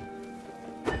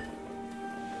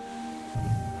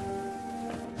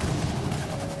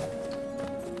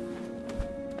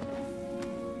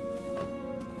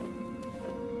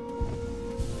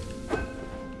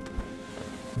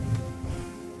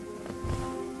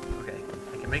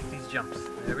 Make these jumps.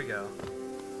 There we go.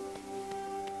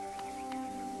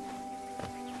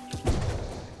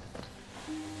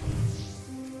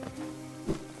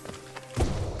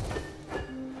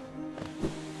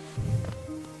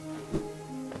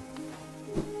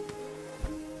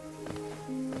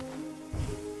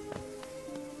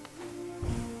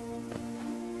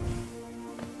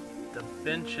 The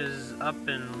bench is up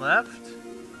and left.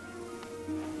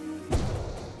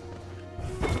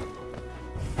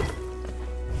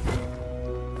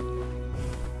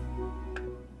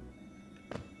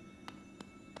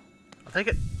 Take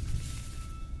it.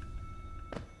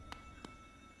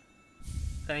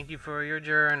 Thank you for your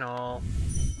journal.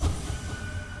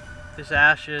 This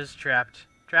ash is trapped.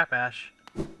 Trap ash.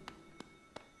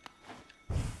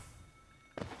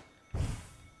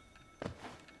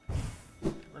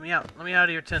 Let me out. Let me out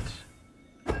of your tent.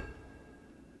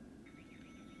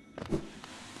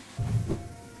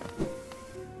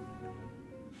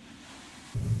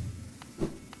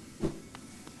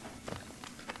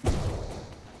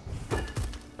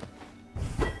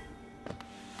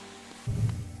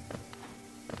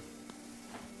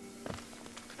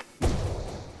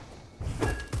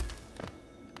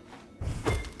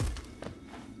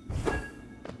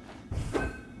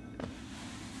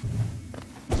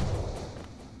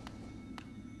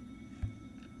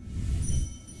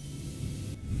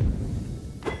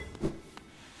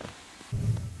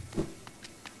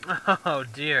 Oh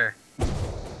dear.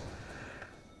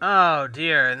 Oh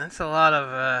dear, and that's a lot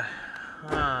of,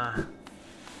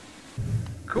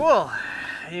 Cool.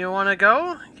 You wanna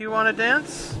go? You wanna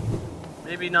dance?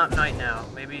 Maybe not right now.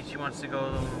 Maybe she wants to go a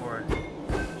little more.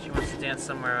 She wants to dance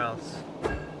somewhere else.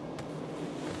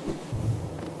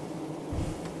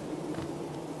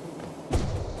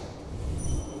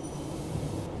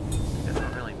 It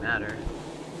doesn't really matter.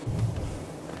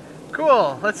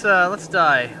 Cool. Let's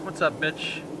die. What's up,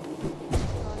 bitch?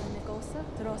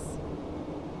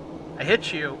 I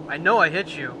hit you. I know I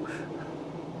hit you.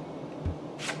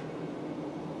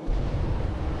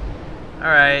 All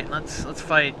right, let's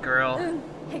fight, girl.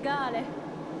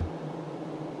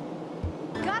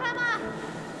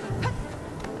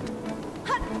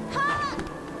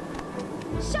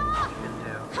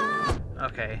 do.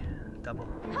 Okay, double.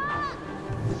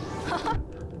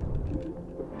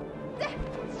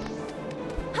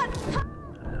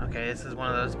 Okay, this is one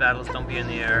of those battles. Don't be in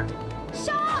the air.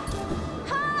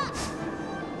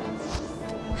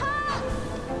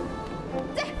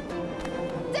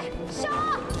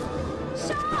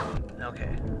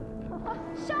 Okay.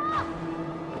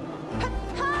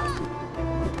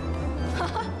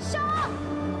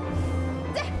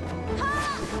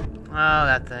 Oh,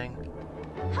 that thing.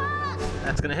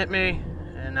 That's gonna hit me,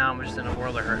 and now I'm just in a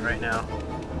world of hurt right now.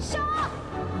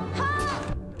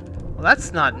 Well,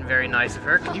 that's not very nice of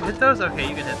her. Can you hit those? Okay,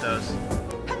 you can hit those.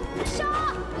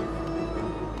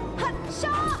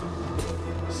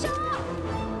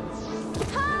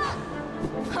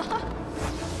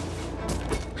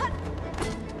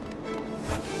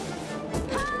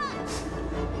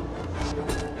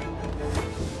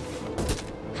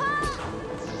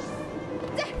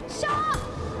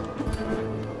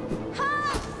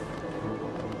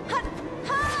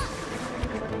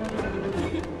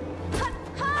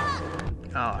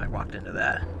 Oh, I walked into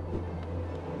that.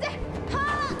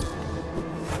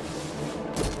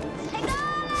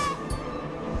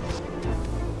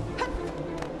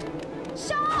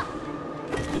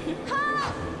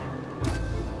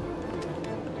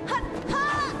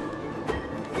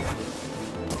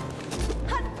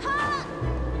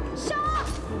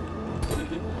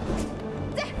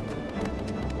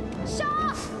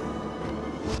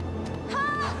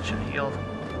 Should have healed.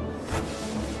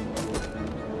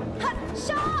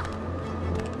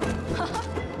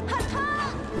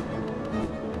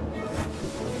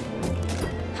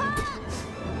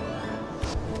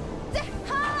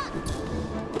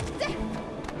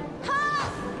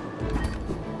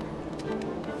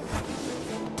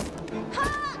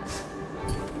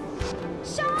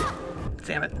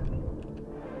 Damn it.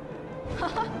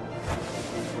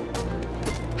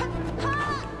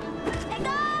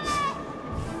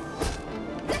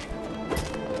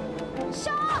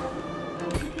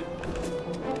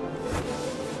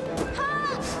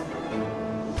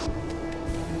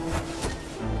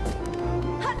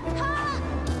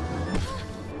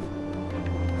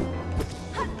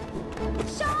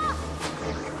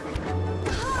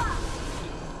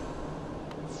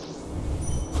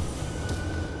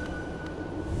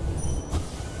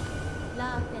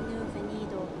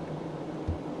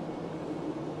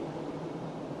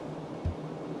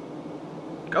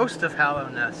 Ghost of Hallow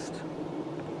Nest.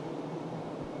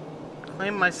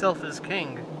 Claim myself as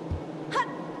king.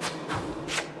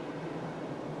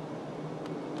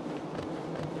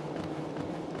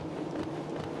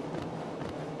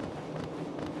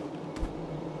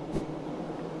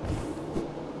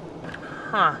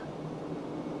 Huh.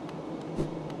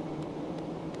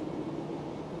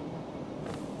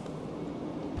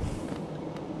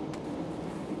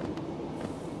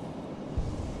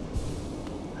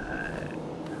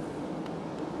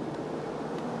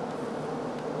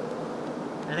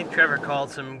 I think Trevor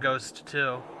called some ghost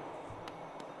too.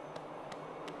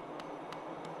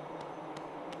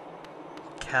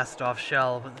 Cast off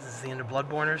shell, but this is the end of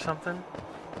Bloodborne or something?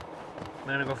 I'm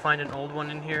gonna go find an old one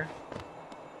in here.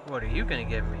 What are you gonna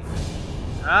give me?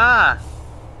 Ah!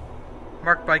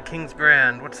 Marked by King's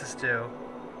Brand. What's this do?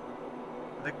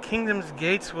 The kingdom's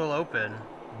gates will open.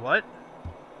 What?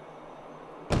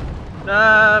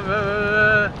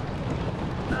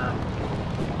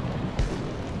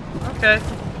 Okay.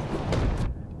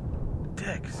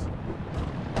 Dicks.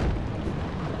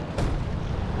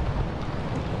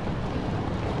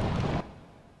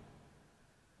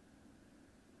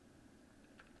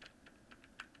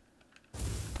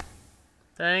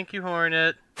 Thank you,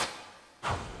 Hornet.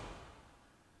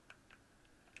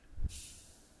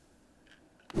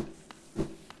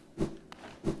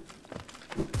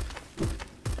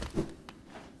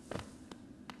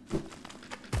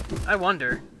 I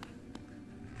wonder.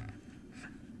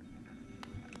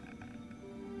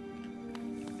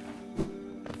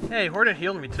 Hey, Hornet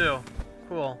healed me too.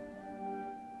 Cool.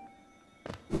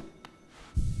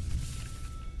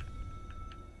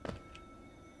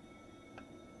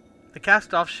 The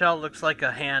cast-off shell looks like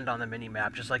a hand on the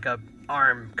minimap, just like a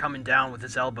arm coming down with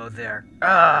his elbow there.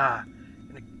 Ah! I'm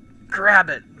gonna grab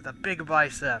it with a big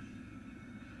bicep.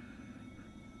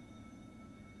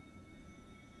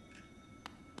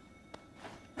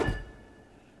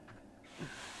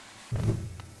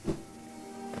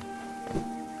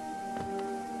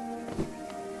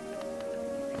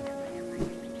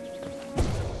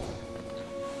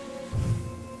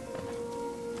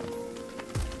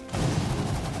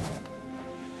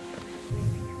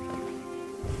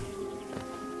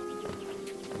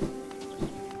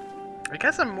 I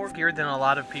guess I'm more geared than a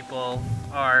lot of people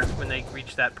are when they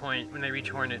reach that point, when they reach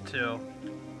Hornet 2.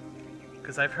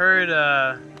 Because I've heard,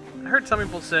 I heard some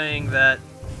people saying that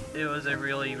it was a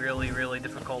really, really, really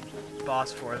difficult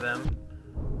boss for them.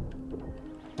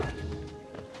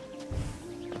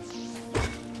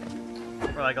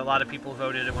 Or like a lot of people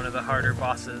voted it one of the harder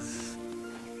bosses.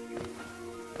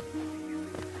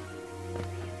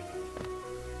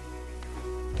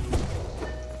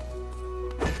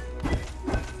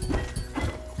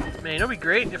 Man, it'd be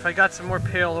great if I got some more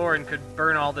pale ore and could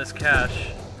burn all this cash.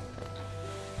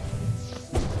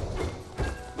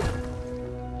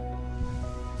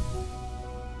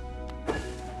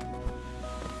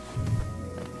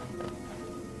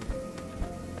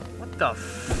 What the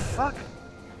fuck?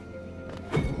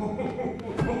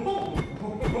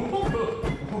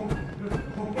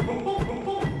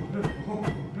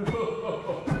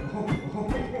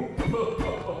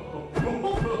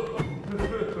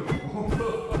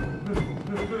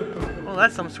 Well,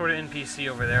 that's some sort of NPC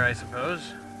over there, I suppose.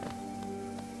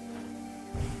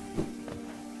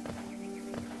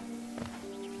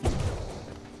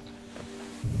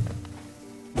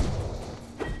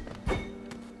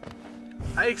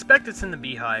 I expect it's in the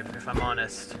beehive, if I'm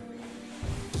honest.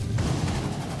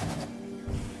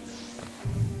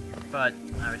 But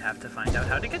I would have to find out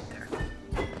how to get there.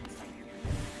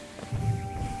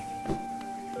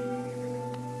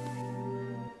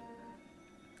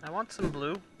 I want some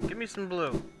blue. Give me some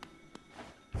blue.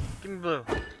 Give me blue.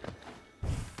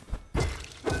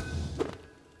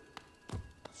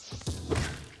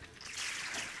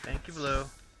 Thank you, blue.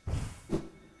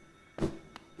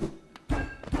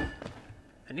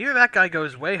 And either that guy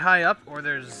goes way high up, or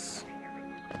there's...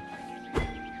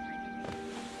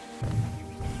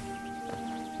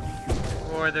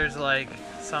 Or there's, like,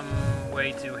 some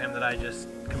way to him that I just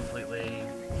completely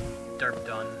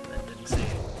derped on and didn't see.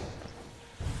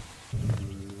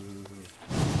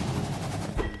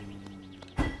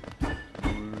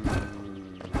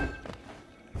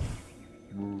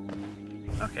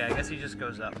 Okay, I guess he just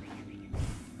goes up.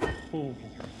 Who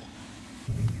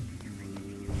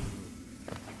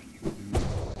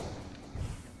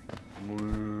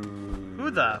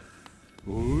the f...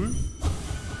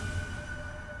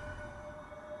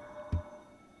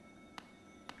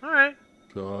 Alright.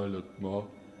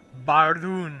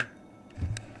 Bardoon.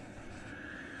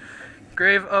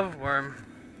 Grave of Worm.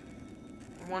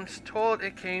 Once told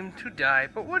it came to die,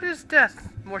 but what is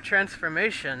death? More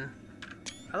transformation.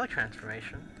 I like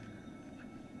transformation.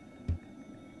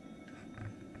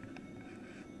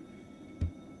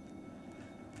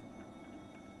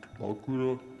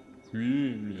 Bakura,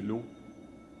 Quilelo.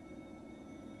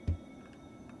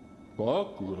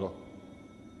 Bakura.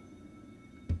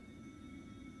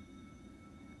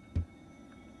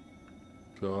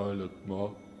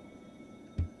 Kalatma.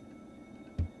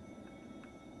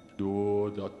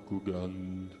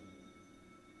 Dodakugand.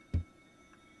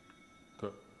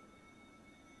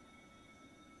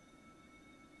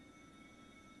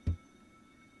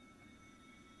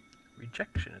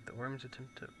 Rejection at the worm's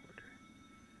attempt to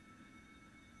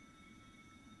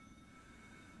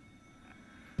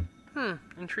order.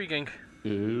 Intriguing.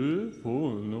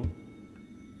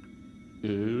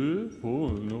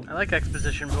 I like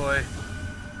Exposition Boy.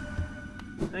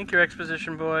 Thank you,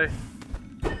 Exposition Boy.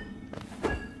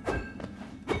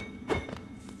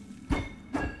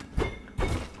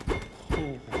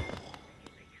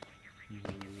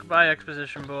 Goodbye,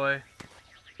 Exposition Boy.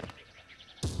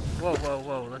 Whoa, whoa,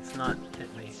 whoa, let's not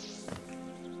hit me.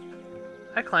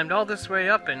 I climbed all this way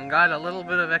up and got a little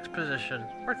bit of exposition.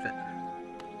 Worth it.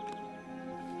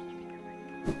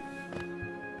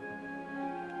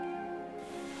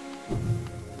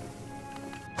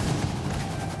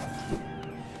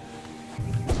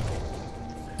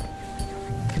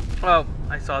 Oh,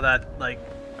 I saw that like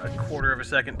a quarter of a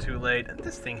second too late, and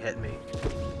this thing hit me.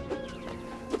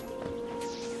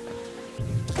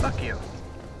 Fuck you.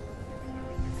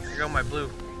 Here go my blue.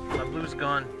 My blue's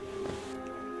gone.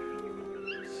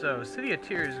 So, City of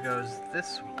Tears goes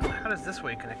this... How does this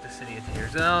way connect to City of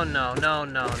Tears? Oh, no, no,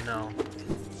 no, no.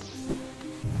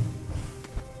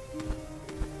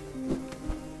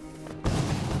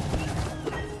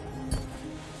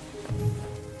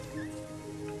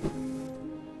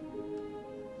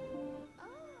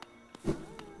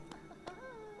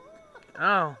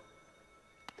 Oh.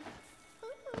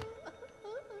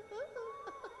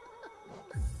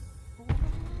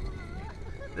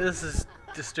 This is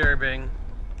disturbing.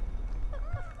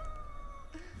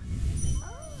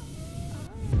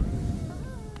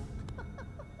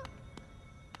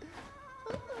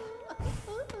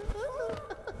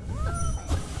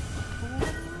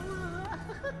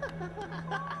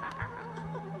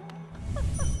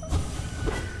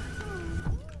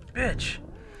 Bitch!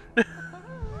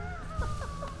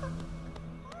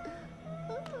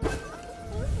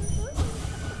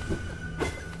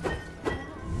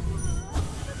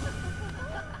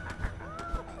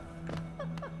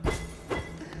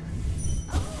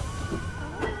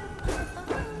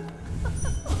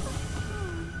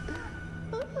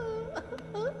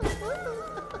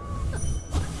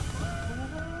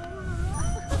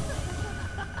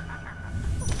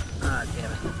 Ah,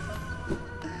 damn it.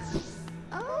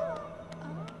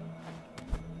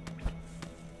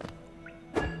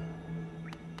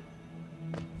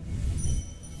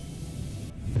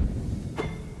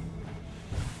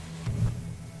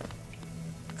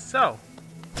 So.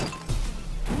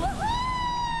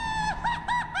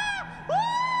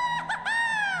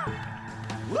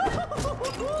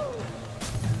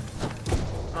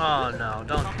 Oh no,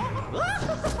 don't.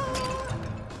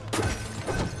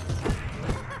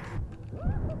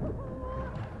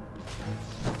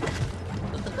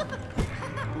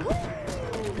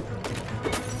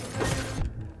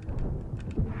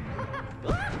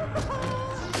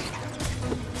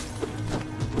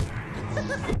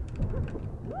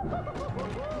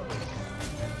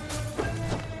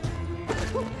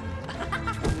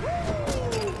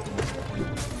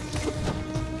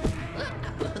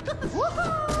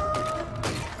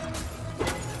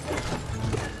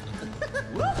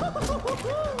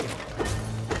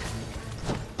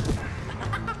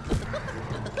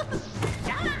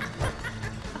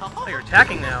 Oh, you're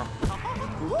attacking now.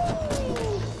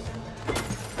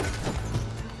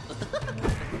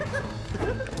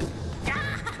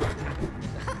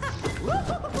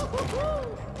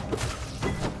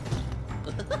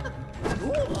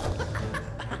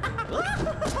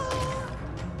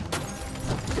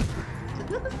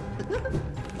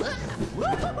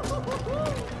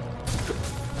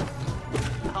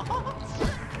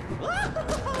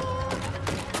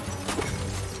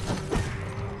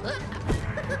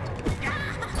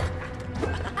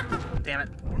 Damn it.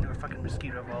 Into a fucking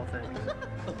mosquito of all things.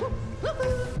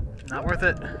 Not worth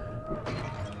it.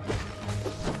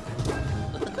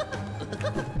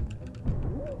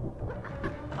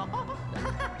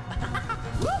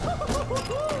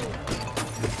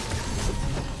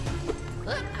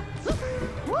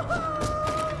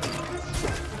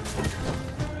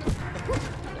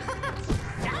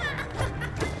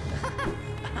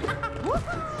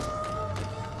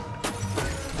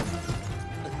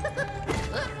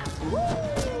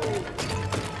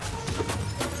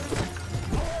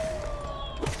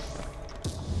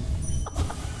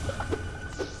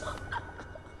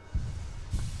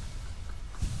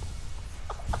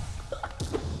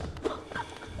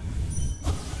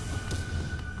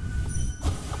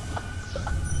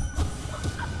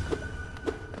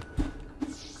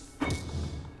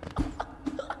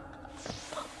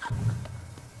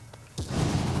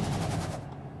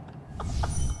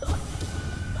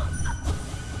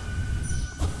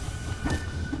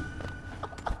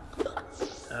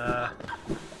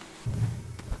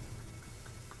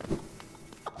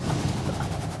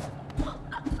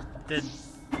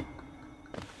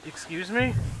 Excuse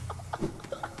me?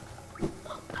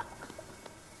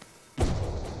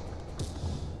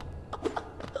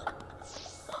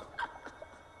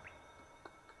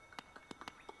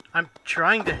 I'm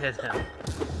trying to hit him.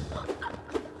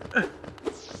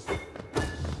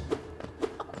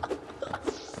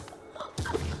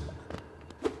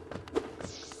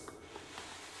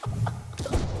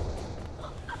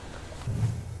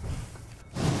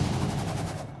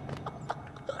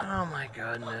 Oh my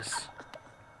goodness.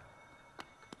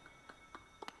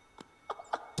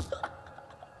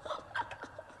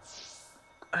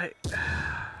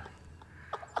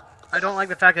 I don't like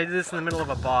the fact I did this in the middle of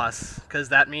a boss, because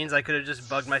that means I could have just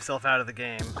bugged myself out of the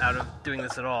game, out of doing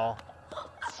this at all.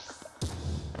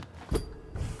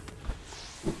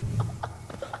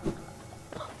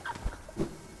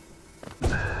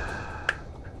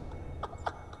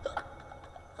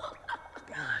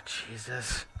 Ah,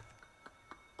 Jesus.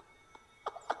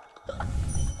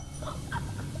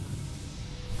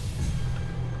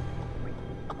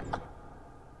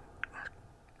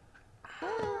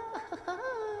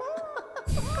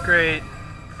 Great.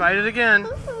 Fight it again.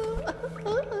 Fucking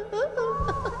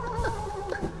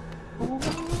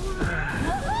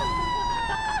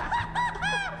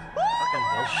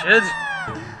bullshit.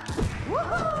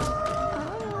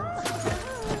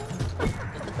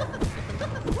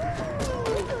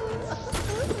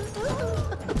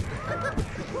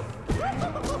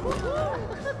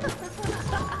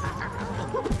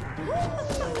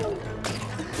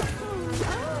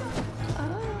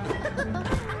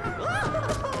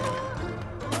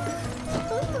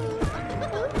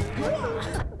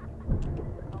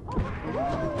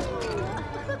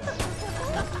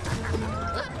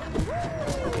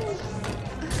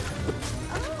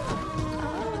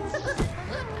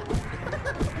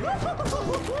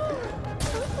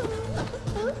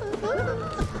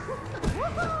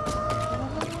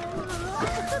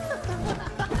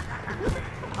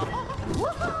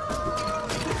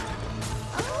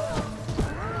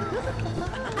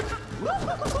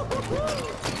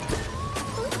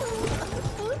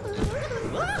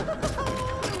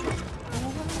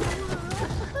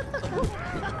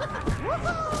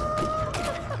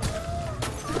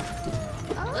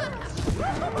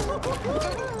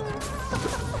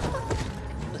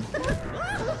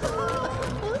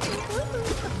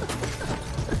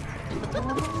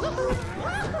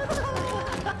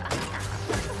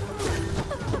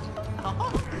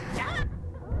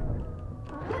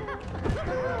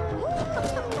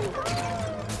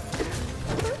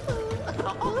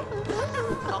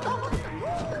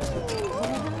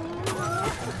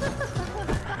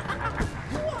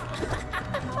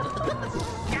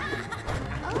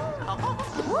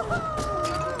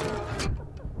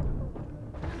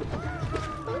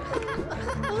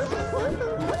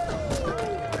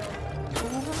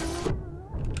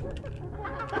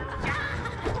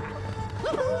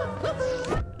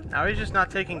 Now he's just not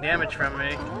taking damage from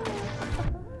me.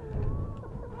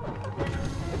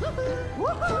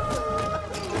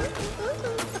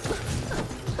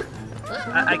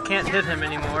 I can't hit him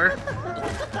anymore.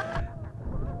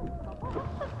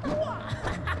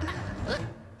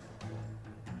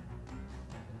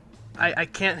 I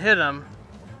can't hit him.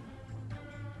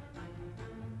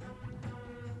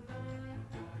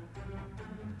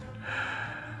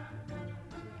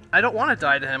 I don't want to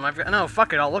die to him. No,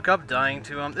 fuck it. I'll look up dying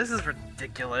to him. This is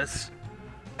ridiculous.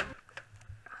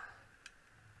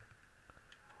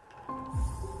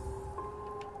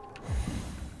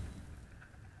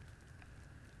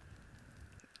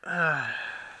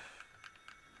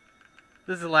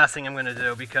 This is the last thing I'm gonna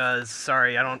do because,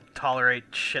 sorry, I don't tolerate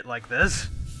shit like this.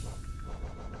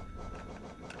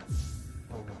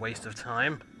 A waste of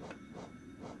time.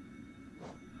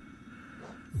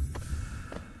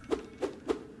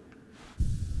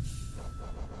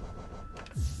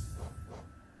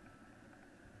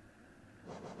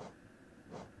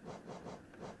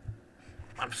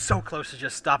 I'm so close to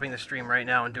just stopping the stream right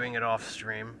now and doing it off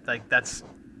stream. Like, that's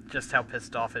just how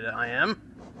pissed off I am.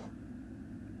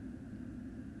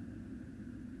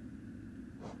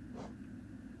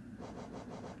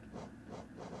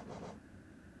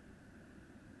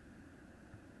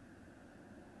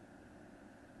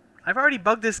 I've already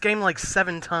bugged this game like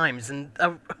 7 times, and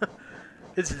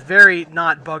it's very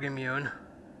not bug immune.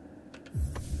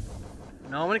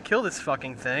 No, I'm gonna kill this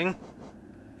fucking thing.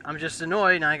 I'm just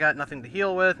annoyed, and I got nothing to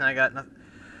heal with, and I got nothing.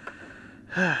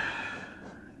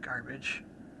 Garbage.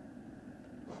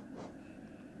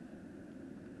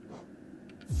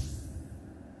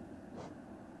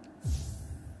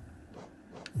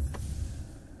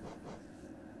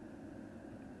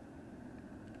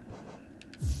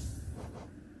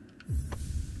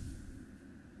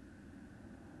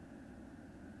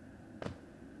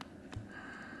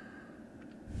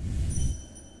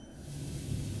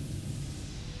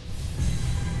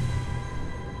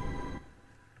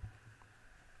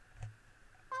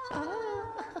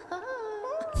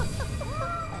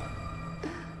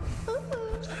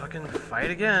 Fucking fight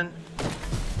again.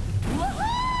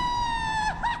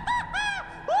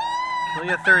 Kill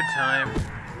you a 3rd time.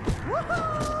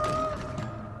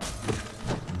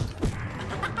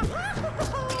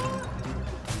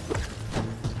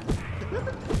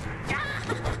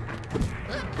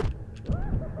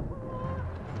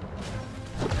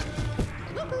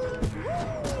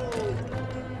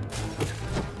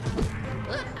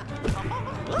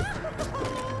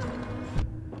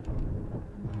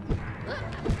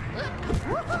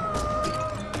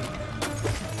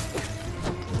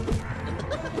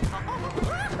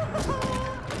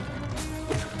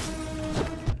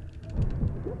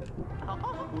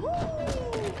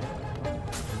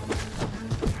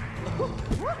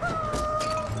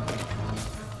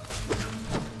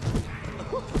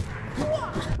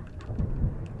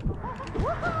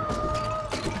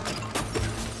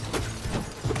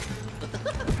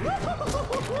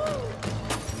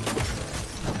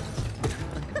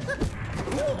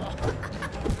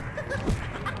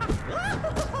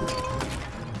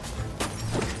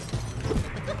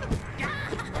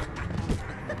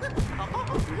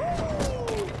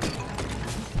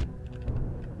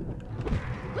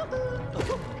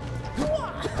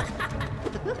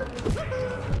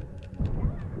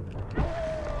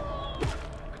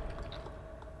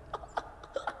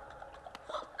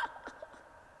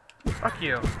 Fuck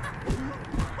you.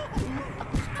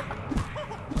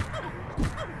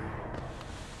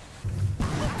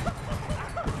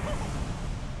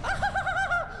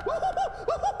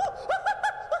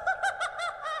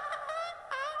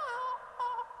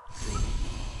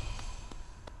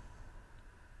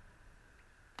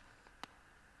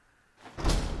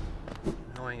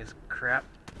 crap.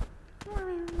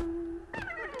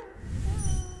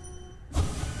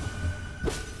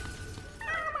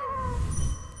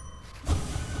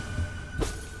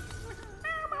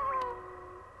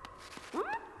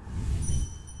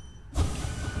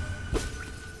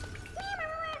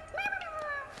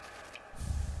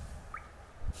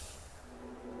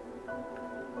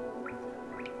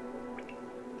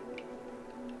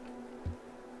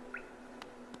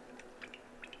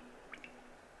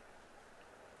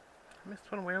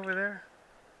 Missed one way over there.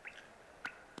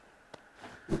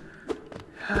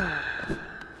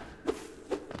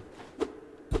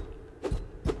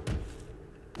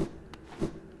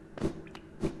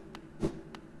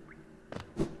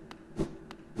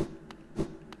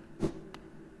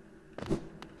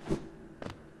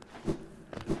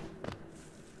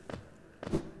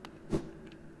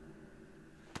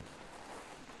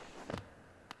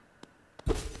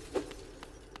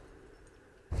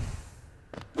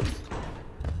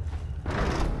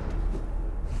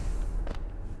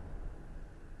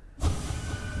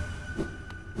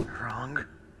 Wrong.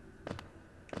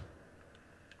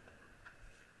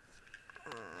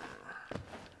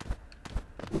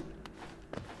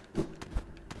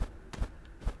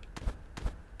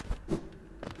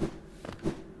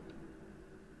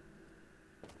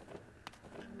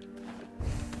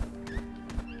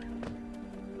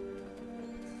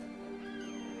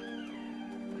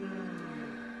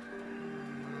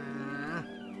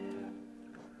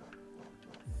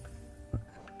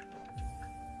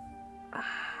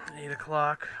 Eight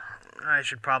o'clock. I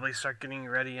should probably start getting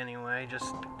ready anyway.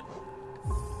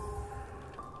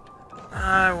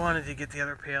 I wanted to get the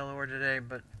other pale ore today,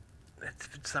 but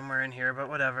it's somewhere in here, but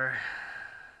whatever.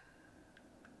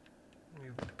 Let me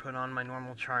put on my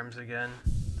normal charms again.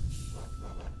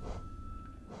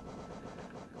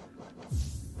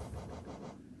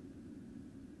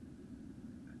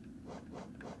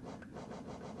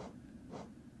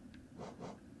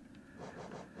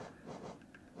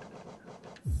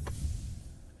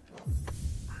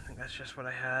 That's just what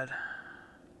I had.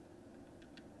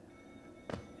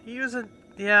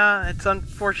 Yeah, it's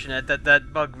unfortunate that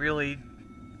that bug really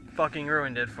fucking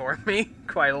ruined it for me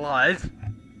quite a lot.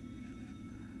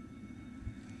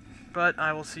 But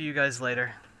I will see you guys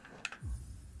later.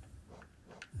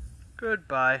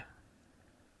 Goodbye.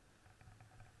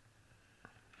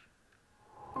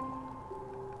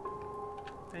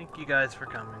 Thank you guys for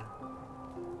coming.